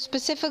 we're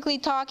specifically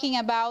talking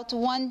about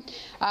one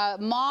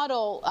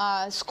model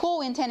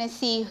school in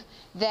Tennessee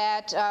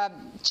that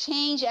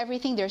changed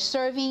everything. They're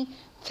serving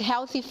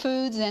healthy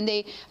foods, and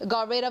they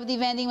got rid of the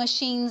vending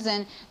machines,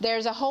 and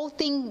there's a whole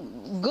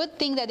good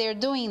thing that they're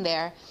doing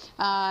there.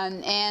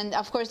 And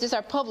of course, these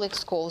are public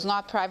schools,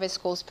 not private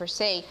schools per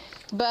se.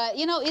 But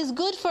it's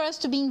good for us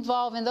to be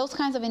involved in those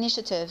kinds of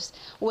initiatives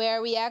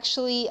where we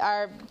actually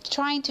are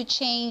trying to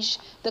change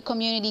the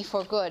community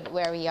for good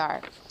where we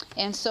are.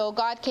 And so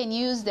God can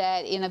use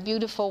that in a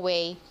beautiful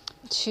way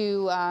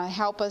to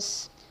help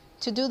us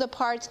to do the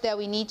parts that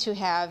we need to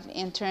have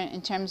in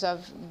terms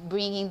of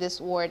bringing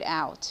this word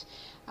out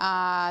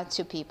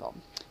to people.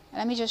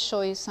 Let me just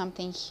show you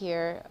something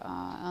here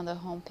on the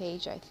home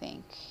page. I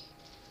think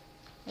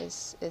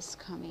is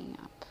coming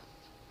up.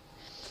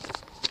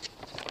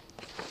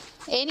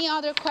 Any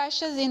other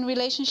questions in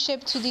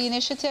relationship to the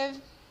initiative?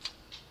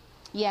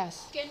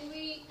 Yes. Can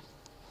we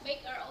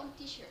make our own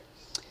t-shirts?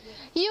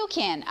 You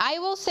can. I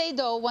will say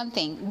though one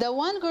thing. The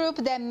one group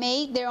that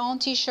made their own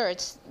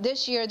t-shirts,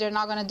 this year they're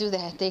not going to do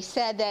that. They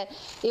said that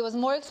it was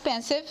more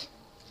expensive,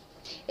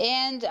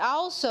 and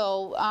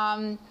also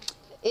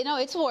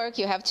it's work.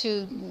 You have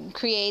to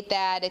create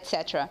that,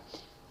 etc.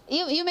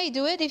 You may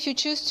do it if you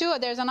choose to.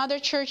 There's another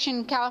church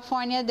in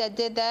California that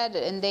did that,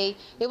 and it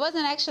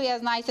wasn't actually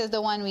as nice as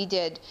the one we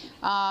did.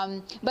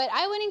 But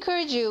I would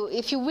encourage you,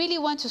 if you really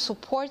want to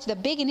support the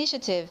big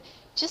initiative,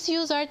 just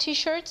use our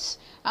t-shirts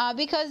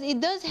because it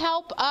does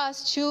help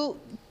us to,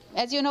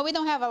 as you know, we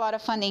don't have a lot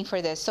of funding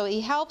for this, so it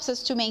helps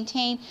us to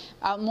maintain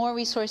more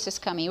resources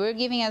coming. We're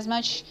giving as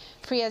much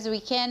free as we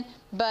can,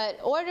 but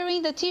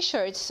ordering the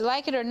t-shirts,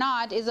 like it or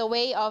not, is a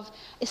way of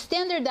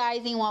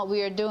standardizing what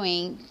we are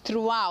doing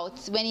throughout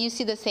when you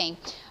see the same.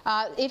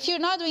 If you're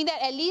not doing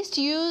that, at least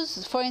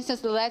use, for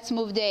instance, the Let's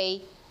Move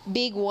Day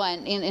big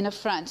one in the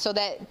front so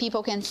that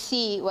people can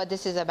see what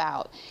this is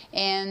about.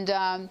 And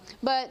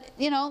but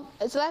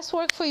it's less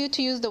work for you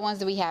to use the ones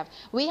that we have.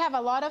 We have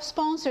a lot of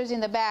sponsors in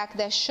the back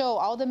that show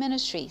all the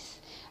ministries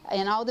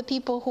and all the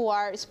people who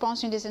are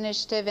sponsoring this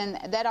initiative, and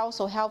that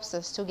also helps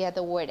us to get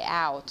the word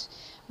out.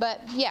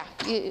 But yeah,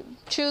 you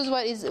choose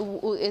what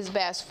is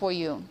best for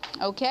you.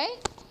 Okay?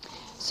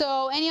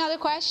 So any other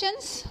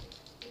questions?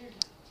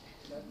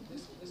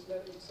 This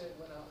letter you said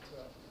went out to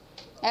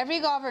Every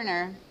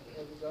governor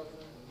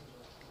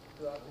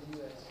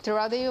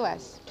throughout the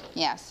U.S.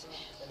 Yes.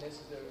 And this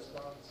is the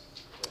response?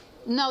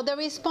 No, the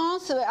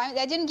response,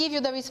 I didn't give you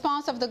the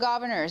response of the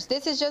governors.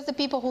 This is just the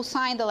people who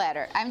signed the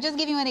letter. I'm just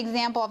giving you an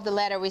example of the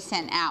letter we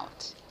sent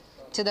out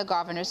to the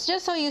governors,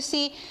 just so you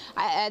see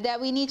that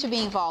we need to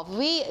be involved.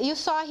 You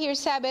saw here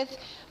Sabbath,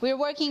 we're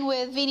working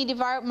with Vinnie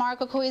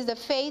DeMarco, who is the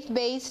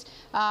faith-based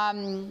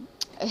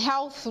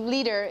health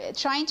leader,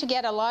 trying to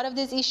get a lot of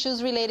these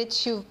issues related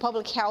to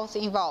public health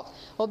involved.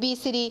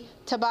 Obesity,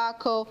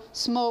 tobacco,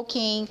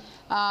 smoking,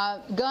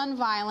 gun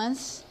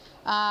violence.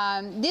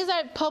 These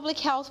are public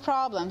health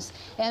problems,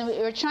 and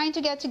we're trying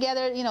to get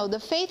together, the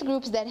faith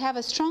groups that have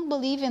a strong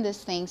belief in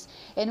these things,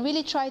 and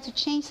really try to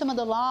change some of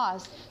the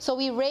laws. So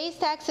we raise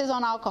taxes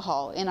on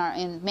alcohol in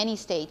many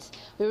states.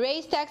 We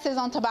raise taxes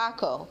on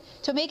tobacco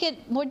to make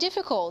it more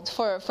difficult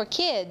for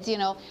kids. We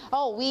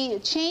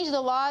change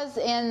the laws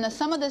in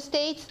some of the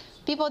states.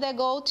 People that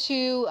go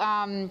to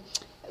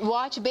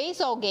watch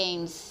baseball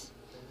games,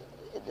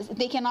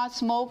 they cannot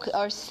smoke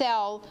or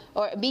sell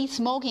or be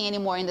smoking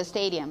anymore in the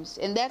stadiums.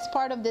 And that's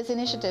part of these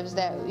initiatives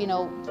that,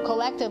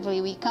 collectively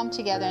we come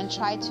together and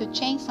try to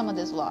change some of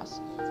these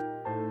laws.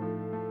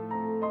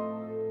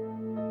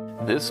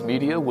 This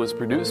media was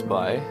produced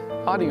by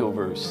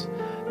Audioverse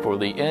for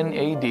the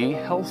NAD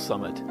Health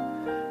Summit.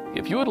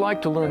 If you would like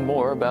to learn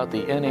more about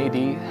the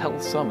NAD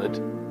Health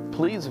Summit,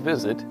 please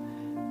visit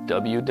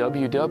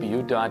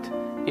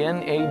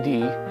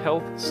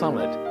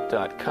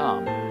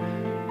www.nadhealthsummit.com.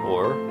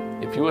 Or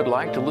if you would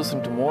like to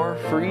listen to more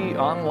free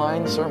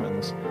online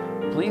sermons,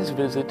 please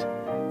visit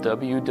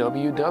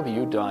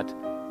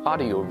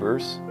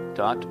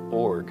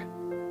www.audioverse.org.